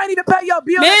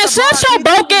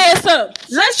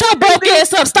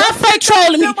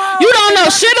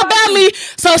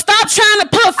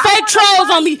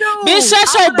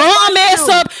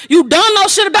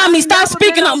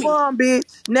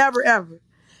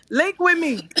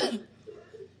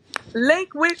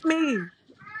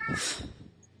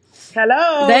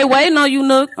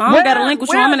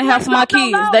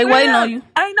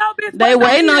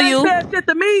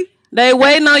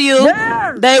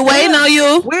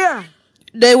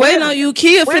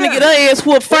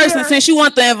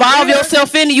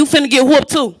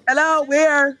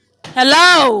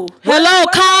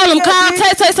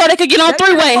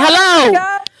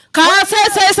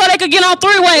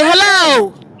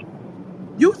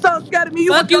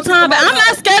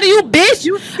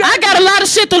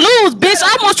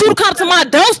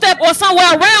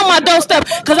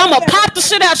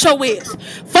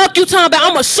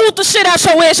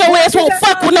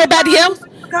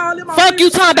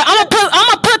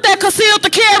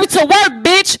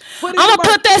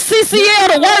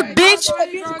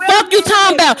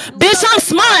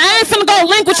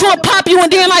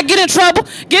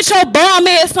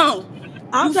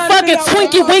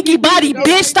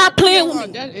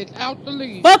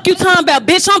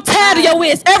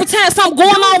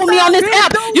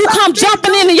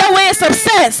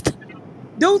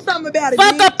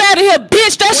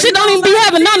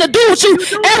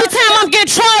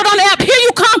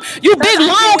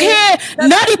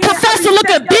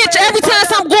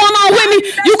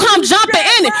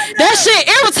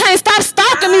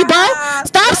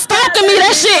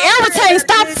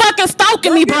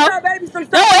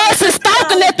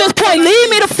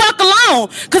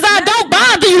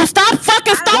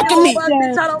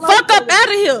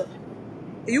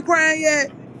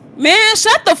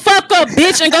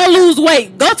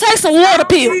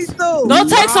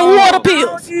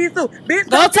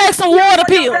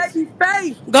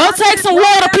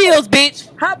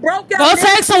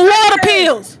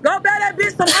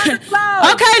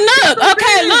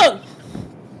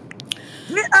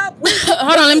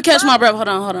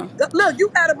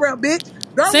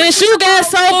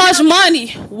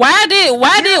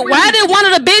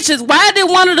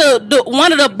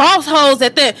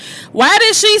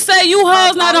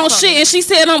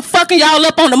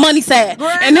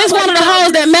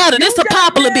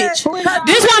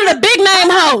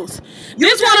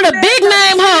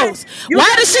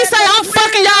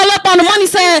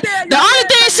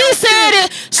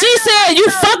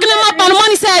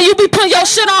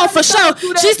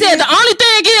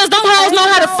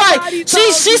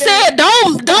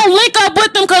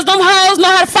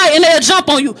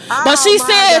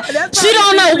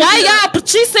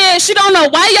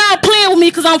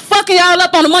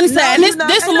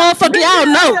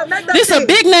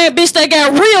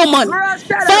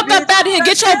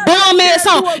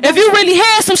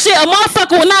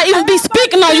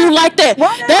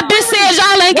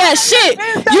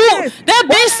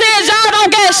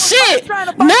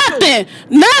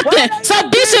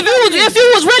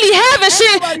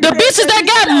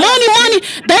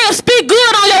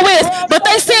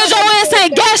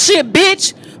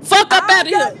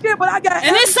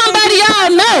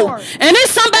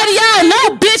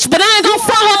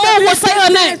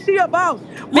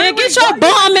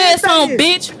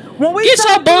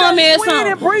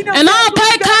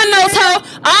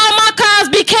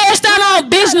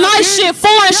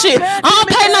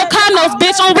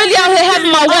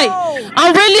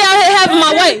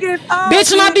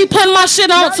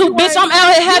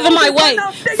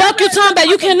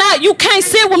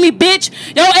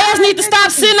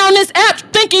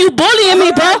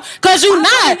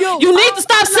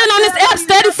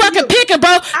 speaking,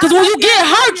 bro. I Cause when know you you get had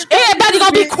hurt, audience over everybody you,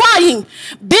 gonna be bitch. crying.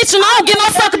 Bitch, and I I don't get no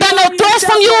know fuck every about no audience threats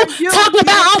from except you for you, talking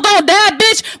about bitch. I'm gonna die,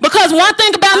 bitch. Because one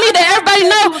thing about me I that never everybody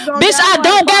said know, you was gonna bitch, die. I I know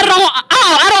how to don't got it fight. on.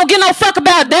 Oh, I don't get no fuck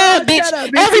about dying, Girl, bitch. shut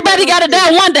up, bitch. You ain't Everybody no gotta shit.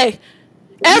 die one day.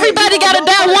 Yeah, you Everybody gonna gotta go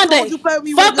die first as one long as day. you play with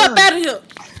me with a Fuck up gun. out of here.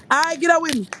 All right, get up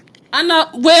with me. I know.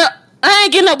 Well, I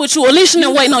ain't getting up with you. Alicia You,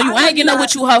 and waiting on you. I I know ain't you getting up not.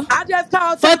 with you, hoe. I just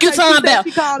called Tay Fuck you Tay. She talking said about.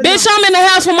 she calling Bitch, him. I'm in the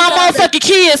house with my Anytime, baby. motherfucking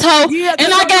kids, hoe. Yeah,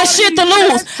 And cause I your got daughter shit to need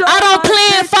lose. I special don't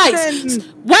plan fights. attention.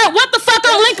 What the fuck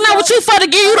I'm linking up with Special you for to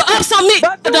give you attention.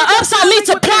 But you the was ups just on finna me link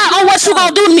to with this plot on girl what you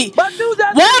gonna though. do to me. But you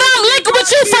just What finna link I'm with this linking with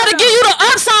girl you for Kia to give you though. the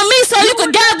ups on me so You you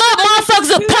could was just gather up finna link with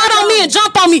motherfuckers to Kia plot on me and though.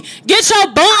 jump on me. Get your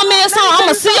I bum don't. ass Let on. me tell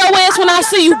I'ma you see something. your ass I when don't I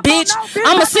gotta see you, jump on bitch. no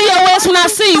bitch. I'ma I see know how your to ass fight. when Is I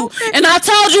you see you. stupid? And I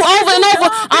told you Is over and you over,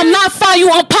 dumb, I'm bitch? not fighting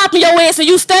you. I'm popping your ass and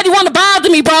you steady wanna bother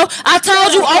me, bro. I Shut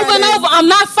told you up, over and over, crybaby. I'm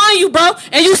not fighting you, bro.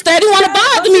 And you steady wanna Shut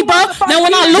up. bother But me, you bro. wanted to fight Now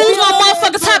when I Kia and lose build my that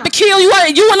ass motherfucking type up. to kill you,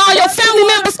 you and all your But you family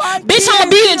wanna members, fight bitch, Kia I'ma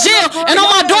and be in kill jail. little girl, And on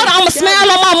your my daughter, ass I'ma smile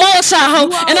scary. on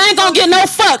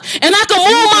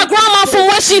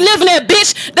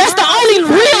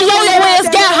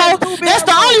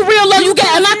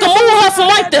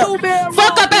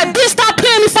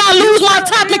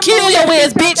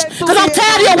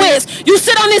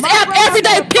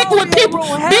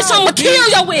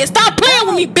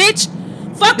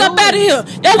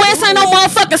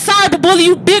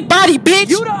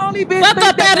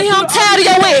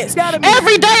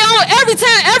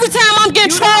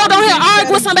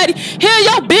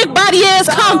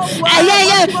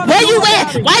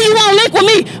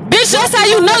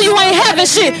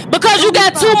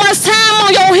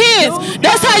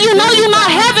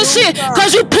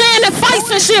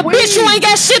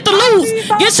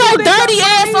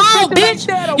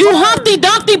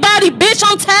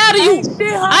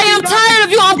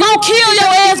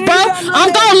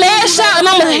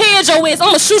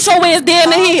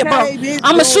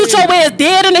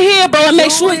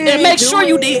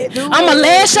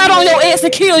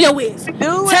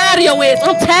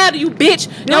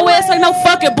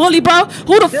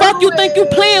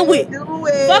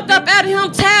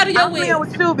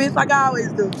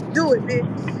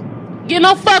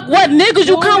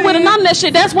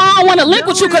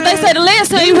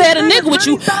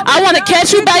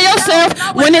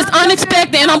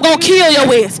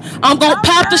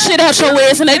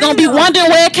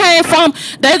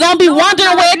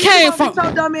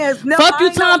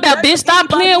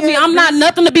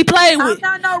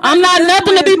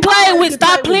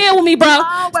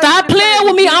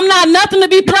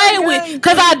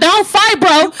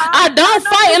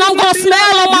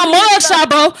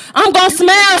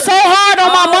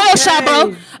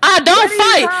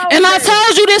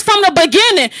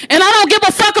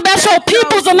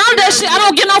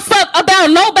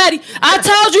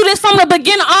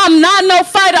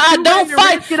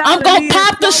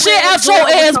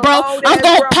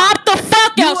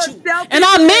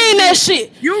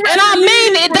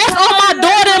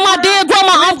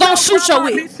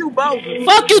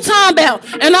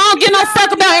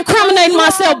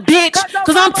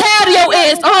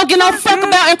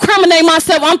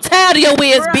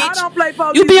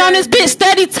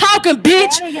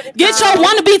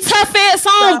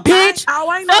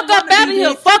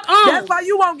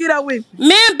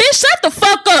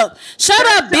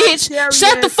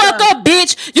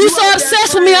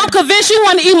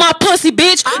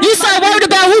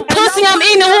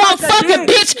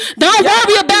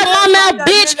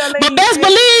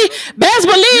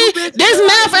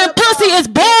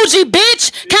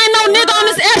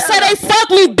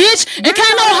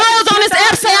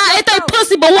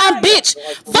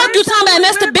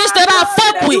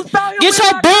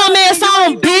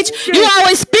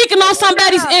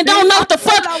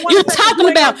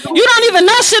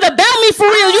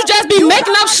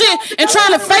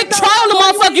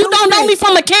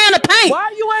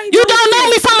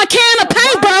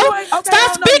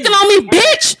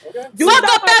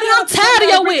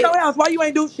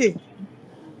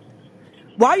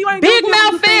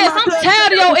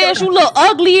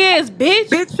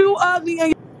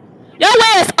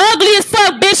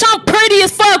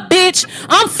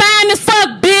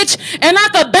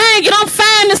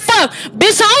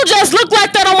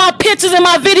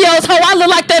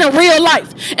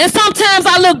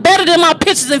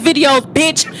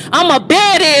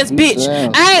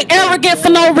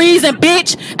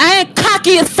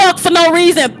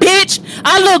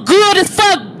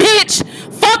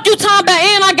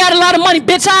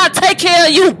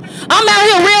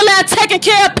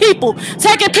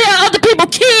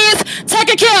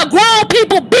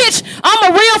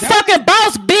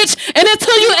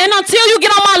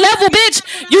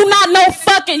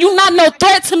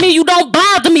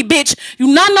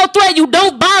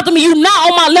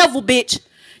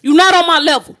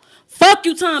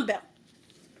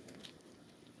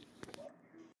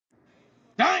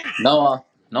Damn.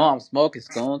 No, I'm smoking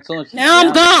Spoon too. She Now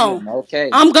I'm down, but she gone. on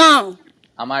okay. I'm gone.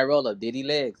 I might roll up Diddy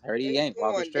legs. Heard he It's ain't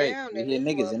walking going straight. down We in hit this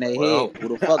niggas in their motherfucker. head. Bro, Who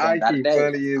the fuck on got a Ike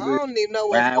day? funny as I it. don't even know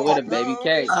what's Ryan with a going baby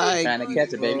on. This K. shit Ike, Trying to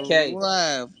catch crazy. a baby bro, K.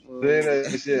 why, saying fool?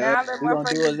 that shit. Now the We gonna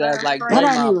do motherfuckers his ass done like straight. That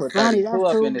ain't Draymond, even put funny. 32 That's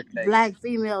up in two this nigga. black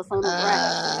females on the rap.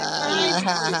 Man, That ain't please, even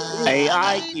funny. please, Ah, Hey,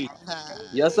 please. Ike.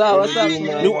 Yes sir, what what's it up, do,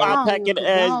 twin? New mama? I op don't packing even the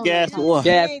ass condone that gas type of one.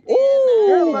 shit. Gas. You ain't did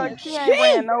Good nothing. Ooh, luck. She ain't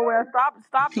ran shit. nowhere.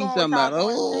 Stop He doing what talking y'all about,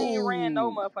 doing. She ain't ran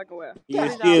no oh, motherfucking well. He'll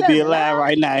What is still y'all be Just talking alive about? now?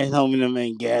 right now. His homie them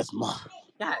ain't gas money.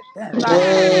 God damn it. Stop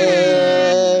it.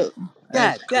 what?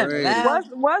 God That's damn it, crazy. Loud.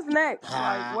 What's next?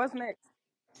 Like Ha what's next?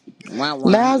 Wah,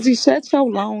 wah, Lousy, shut your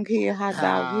long head, hot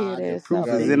dog head ha. The ass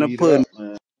proof up, gotta is in the nigga. eat pudding. up,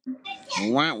 man.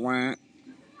 Wah, wah.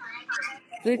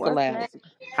 Sick of What's next? lousy.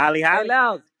 Holly Hey, Holly.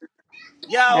 Loud.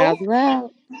 Yo, Loud,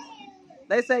 loud.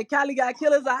 they say Cali got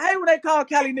killers. I hate when they call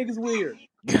Cali niggas weird.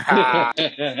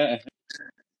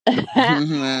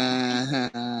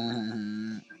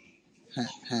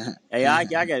 Hey, I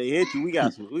gotta hit you. We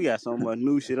got so much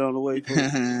new shit on the way,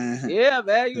 folks. Yeah,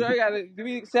 man, you know, I gotta give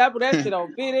me sample that shit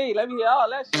on BD. Let me hear all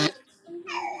that shit.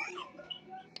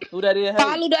 Who that is?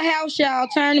 Hey, Follow the house, y'all.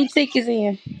 Turn them tickets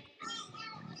in.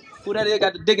 who that is?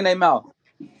 Got the dick in their mouth.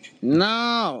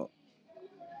 No.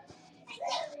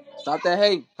 Stop that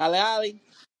hate. Holly Holly,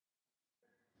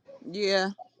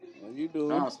 Yeah. what you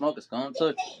No, doing? I'm smoking Stone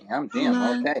Touch. I'm damn Nah.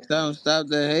 okay. Don't stop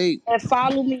the hate. And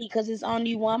follow me, because it's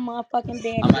only one motherfucking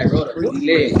damn I might club. roll a pretty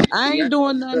leg. You I see, I ain't ain't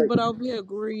doing fucking nothing straight. but over here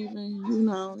grieving. You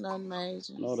know, nothing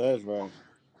major. No, that's right.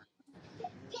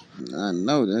 I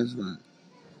know that's right.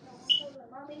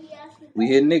 We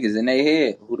hit niggas in their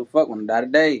head. Who the fuck wanna die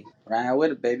today? Ryan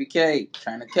with a baby K.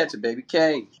 Trying to catch a baby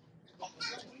K.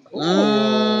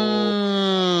 Ooh.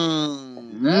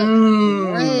 That's Mmm.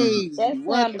 crazy. That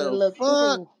What sounded a the little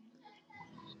fuck? cool.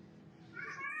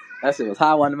 That shit was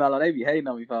high one mellow. They be hating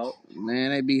on me, folks.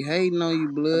 Man, they be hating on you,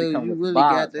 I be blood. coming You with the really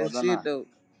got vibes, that folks, don't shit I? though.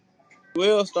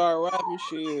 We'll start rapping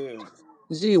shit.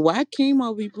 Gee, why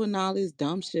Chemo be putting all this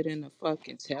dumb shit in the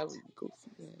fucking telly,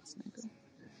 goofy ass nigga?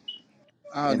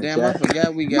 Oh In the damn, I chat.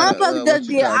 forgot we got a Motherfucker what just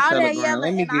you did call all that Telegram. yelling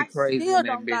Let me and I get crazy still in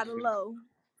that don't got bitch. a low.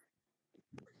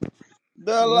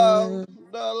 The low, What?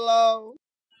 the low.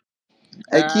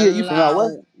 Hey, Kia, you from out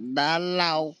west? The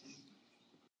law.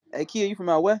 Hey, Kia, you from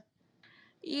out west?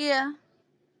 Yeah.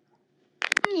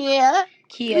 Yeah.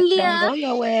 Kid, don't Yeah. go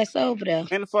your ass over there.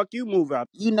 And the fuck you move out.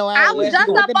 You know I I was Where always she just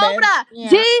do from? up the over best. there.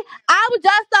 Yeah. I was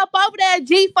just up over there,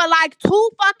 G, for like 2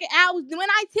 fucking hours. When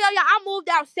I tell you I moved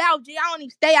out south, G, I don't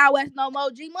even stay out west no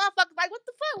more, G. Motherfuckers like, what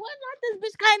the fuck? What not this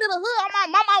bitch came to the hood? On my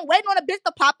mama, I'm waiting on a bitch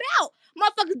to pop out.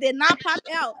 Motherfuckers did not pop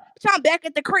out. Bitch, I'm back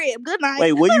at the crib. Good night.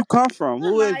 Wait, where you come from?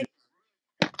 Good Who is you? night.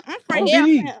 I'm from On L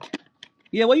BD. Town.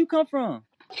 Yeah, where you come from?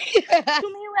 What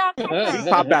you mean where I come You from?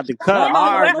 popped out the cut No, no,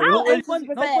 no, Where hard, no, nigga. no, Who I'm no is at funny,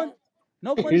 no Superfast. funny,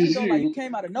 no funny shit though. Like you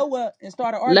came out of nowhere and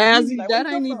started arguing with me. Lousy, Like where that you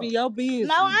come ain't even from? your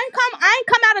No, business. I ain't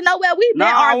come out of nowhere. We Nah,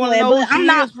 been I wanna arguing, know but who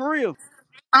she is for real.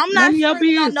 I'm None not of your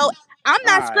screaming on no. business. I'm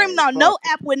not screaming Alright, on fuck no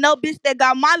it. app with no bitch that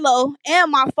got my low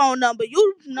and my phone number.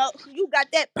 You know, you got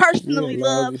that Yeah, personally,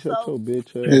 love. lousy. Shut So your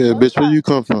bitch Yeah, ass up. bitch, what's where you up,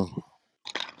 come from?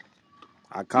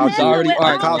 I You was caught man? you. already Where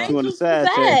I arguing with caught her. you in the ain't too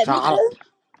side chat, bad, child. nigga.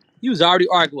 You was already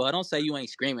arguing with her. Don't say you ain't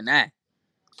screaming that.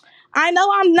 I know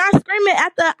I'm not screaming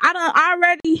after I done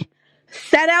already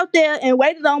sat out there and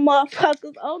waited on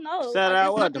motherfuckers. Oh no, Set like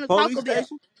out it's what? The nothing to talk police about.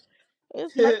 station?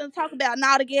 It's nothing to talk about.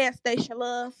 Now the gas station,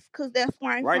 love, cause that's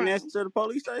where I'm Right from. next to the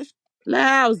police station?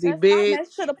 Lousy, That's right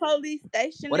next bitch. to the police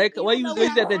station, Where nigga. they You where don't you know was where where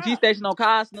you was I'm at the G from. station on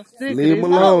Cosner? Sick of Leave him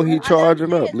this alone. No, He shit. I never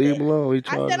charging up. said Leave that. him alone. He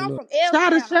I said charging I'm up. from L Try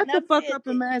to Town. I shut the never fuck said up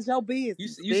and that. mind your You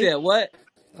business, said bitch. what?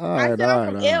 All I right, said all I'm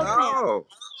right, from all L right. Town. Oh.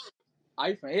 Are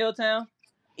you from L Town?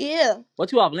 Yeah,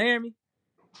 What you off Laramie?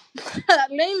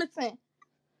 Leamington.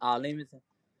 Oh, Leamington.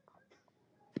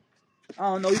 I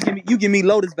don't know. You give me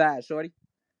Lotus vibes, shorty.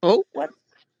 Oh. What?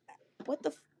 What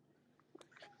the?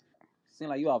 Seem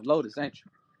like you off Lotus, ain't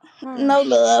you? No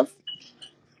love.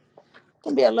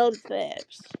 Gonna be a load of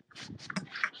crabs.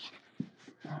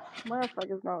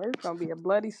 Motherfuckers gonna it's gonna be a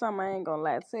bloody summer. I ain't gonna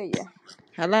lie to you.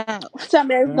 Hello. Tell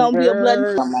me it's gonna be a bloody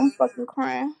Heard. summer. I'm fucking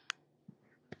crying.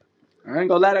 I ain't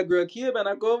gonna lie, that girl Kia better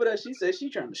not go over there. She said she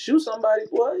trying to shoot somebody.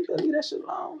 Boy, you better leave that shit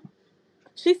alone.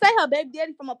 She say her baby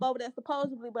daddy from up over there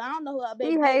supposedly, but I don't know who her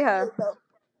He baby hate daddy is her. though.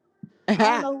 I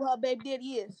don't know who her baby daddy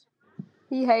is.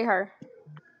 He hate her.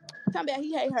 Tell me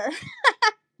he hate her.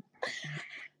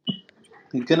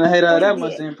 He couldn't hate her Who he that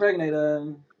much did? to impregnate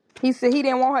her. He said he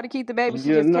didn't want her to keep the baby.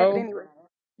 She You just kept it know? anyway.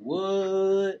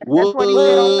 What? That's what he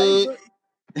said on What? Facebook.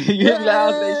 You hear me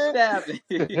loud? They snapping.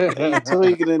 He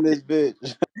tweaking in this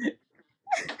bitch.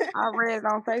 I read it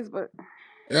on Facebook.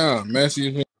 Yeah, messy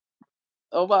as hell.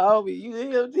 Oh my homie, you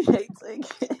hear me? They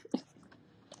tweaking.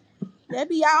 That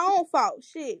be your own fault.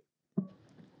 Shit.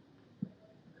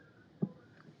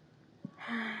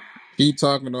 Keep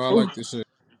talking though. I Ooh. like this shit.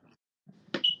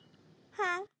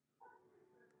 Huh?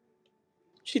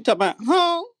 She talking about,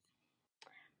 huh?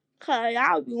 Cause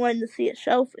y'all be wanting to see a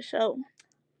show for sure.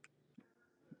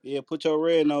 Yeah, put your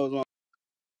red nose on.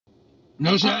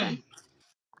 No shade.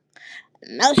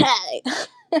 No shade.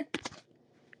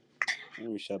 Let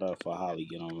me shut up for Holly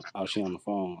get on. Oh, she on the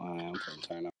phone. I'm finna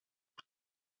turn up.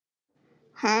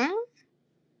 Huh?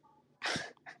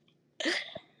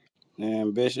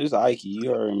 Man, bitch, it's Ike. You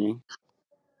heard me.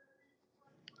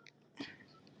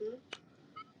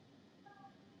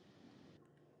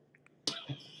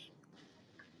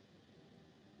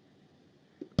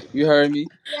 You heard me.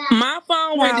 My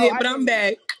phone went No, dead, I but I'm didn't.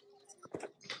 back.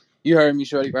 You heard me,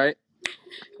 shorty, right?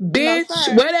 Bitch, No,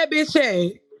 sir. where that bitch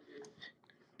at?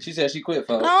 She said she quit,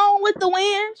 Go folks. on with the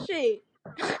win. Shit.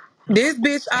 This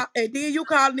bitch, and then you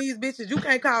calling these bitches. You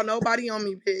can't call nobody on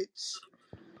me, bitch.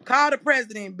 Call the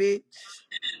president, bitch.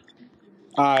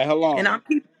 All right, hold And on.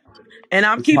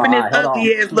 I'm All keeping this right, hold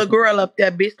ugly on. ass little girl up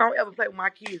there, bitch. Don't ever play with my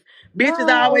kids. Bitches No,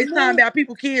 always talking no, about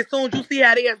people kids. Soon as you see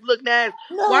how they ass look nice.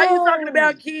 Why you talking no.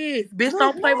 about kids? Bitch, Look,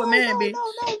 don't play with no, man, no, bitch.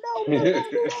 no, no, no. We ain't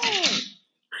gotta do that.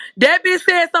 That bitch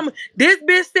said something. This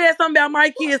bitch said something about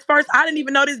my kids first. I didn't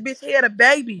even know this bitch had a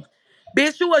baby.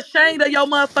 Bitch, you ashamed of your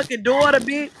motherfucking daughter,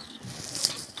 bitch.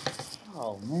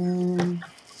 Oh man.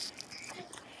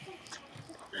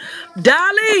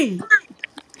 Dolly.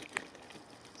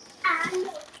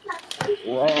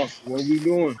 Ross, what we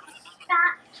doing?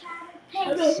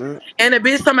 Shit. And the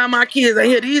bitch talking about my kids. I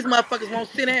hear these motherfuckers won't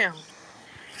sit down.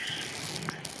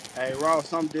 Hey,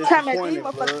 Ross, I'm Time at these disappointed,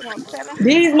 motherfuckers blood. want seven.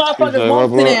 These You motherfuckers say what,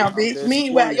 won't sit blood? down, I'm bitch.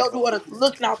 Meanwhile, disappointed, your folks. daughter's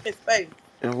looking off in space.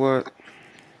 And what?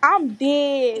 I'm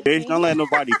dead, Bitch, G. don't let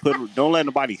nobody.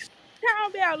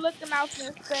 Time about looking off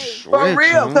in space. For Switch,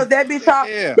 real, huh? cause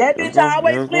Yeah. that bitch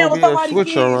always There's playing gonna with be a somebody's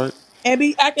switch, all kids right. and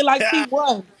be acting like she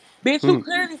won. Bitch, you Hmm.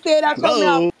 clearly said out your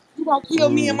mouth Hello. you gonna kill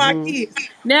me and my Mm-hmm. kids.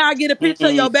 Now I get a picture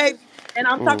of Mm-mm. your baby and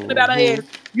I'm talking about her Mm-hmm. ass.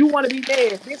 You wanna be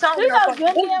mad. Bitch, I don't She get no know fuck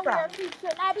good who you and well talking. she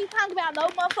should not be talking about no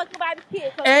motherfucking nobody's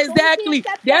kid. Cause as soon as she Exactly.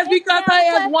 accepted that That's because Instagram her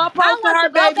ass request, one I post to want to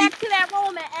her go baby. back to that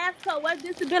room and ask her what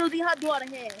disability her daughter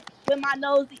had with my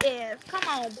nosy ass. Come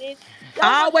on, bitch. Your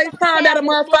I always motherfucking talking about dad a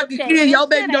would have looked motherfucking at it. kid. Bitch, Your sit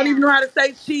baby don't even down. know how to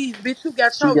say cheese. Bitch, you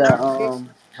got She your got nerve, bitch.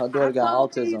 her I daughter got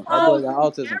told these autism. Her daughter hoes got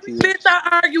autism, Every kid. bitch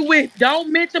I argue with,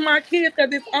 don't mention my kids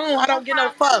because it's on. I no don't get no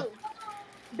problem fuck. too.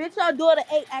 Bitch, your daughter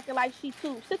 8 acting like she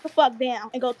 2. Sit the fuck down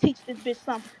and go teach this bitch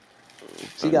something.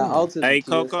 She got Damn. autism, Hey,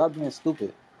 kid. Coco. Stop being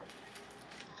stupid.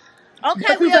 Okay,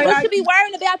 What you well, say, you I should be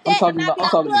worrying about that and not be I'm on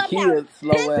talking to Clubhouse. kids,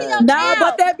 slow Tend to ass your Nah, nigga.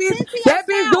 but child. Tend to your that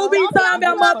bitch do child. be Don't be talking on I'm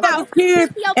about being fucking. Clubhouse. motherfuckers'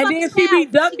 kids, Tend to your and then fucking she be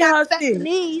child. She ducking got her special shit.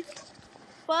 needs.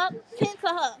 Fuck. Tend to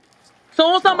her.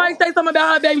 Soon as somebody say something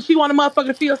about her baby, she want a motherfucker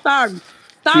to feel sorry.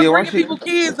 Stop Kid, why bringing she? people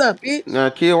kids up, bitch.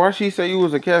 Nah, kid, why she say you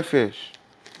was a catfish?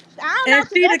 I don't know And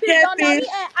because she that the bitch don't know me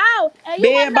catfish, at all. And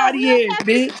you wanna bad know a body real ass, catfish?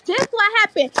 bitch. This what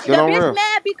happened. Get The on bitch real.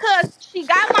 mad because she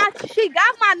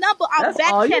got my number off That's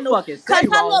back all you channel. fucking Cause say,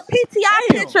 her little Ross. PTI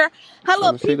Damn. picture, her Trying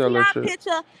little to see that little PTI shit.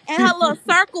 picture and her little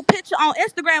circle picture on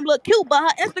Instagram look cute, but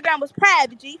her Instagram was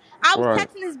private, G. I was Right.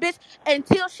 texting this bitch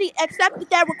until she accepted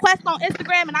that request on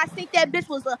Instagram and I think that bitch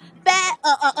was a fat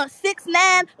a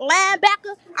 6'9"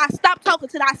 linebacker. I stopped talking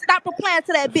to that. I stopped replying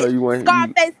to that So bitch. you went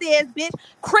you Scarface ass bitch.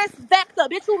 Chris Vector.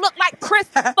 Bitch, you look like Chris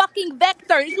fucking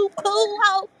Vector. Is you cool,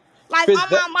 hoe? Like, Chris on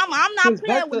Ve- my mama, I'm not Chris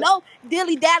playing with Vector no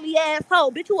dilly dally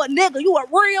asshole. Bitch, you a nigga. You a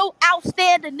real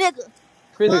outstanding nigga.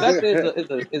 Chris Fuck. Vector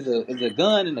is a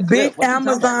gun in the Big clip. What you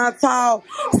talking about? Amazon tall,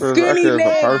 Chris skinny Tucker as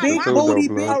a On leg, my person big too, mama. though, booty,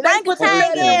 bitch. blood. They put your Orangutan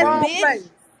daughter in the ass wrong bitch. place.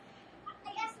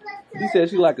 She said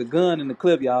she like a gun in the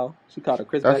clip, y'all. She called her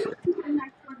Chris That's Vector.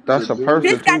 that's a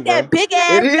Bitch person too, got bro. that big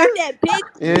It ass, got is? that big,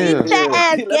 big Yeah. fat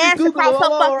Yeah. ass Let me gash Google it. across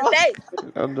her Hold on, fucking Ross. face.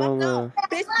 That dumb Fuck man. no.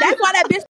 Bitch, that's why that bitch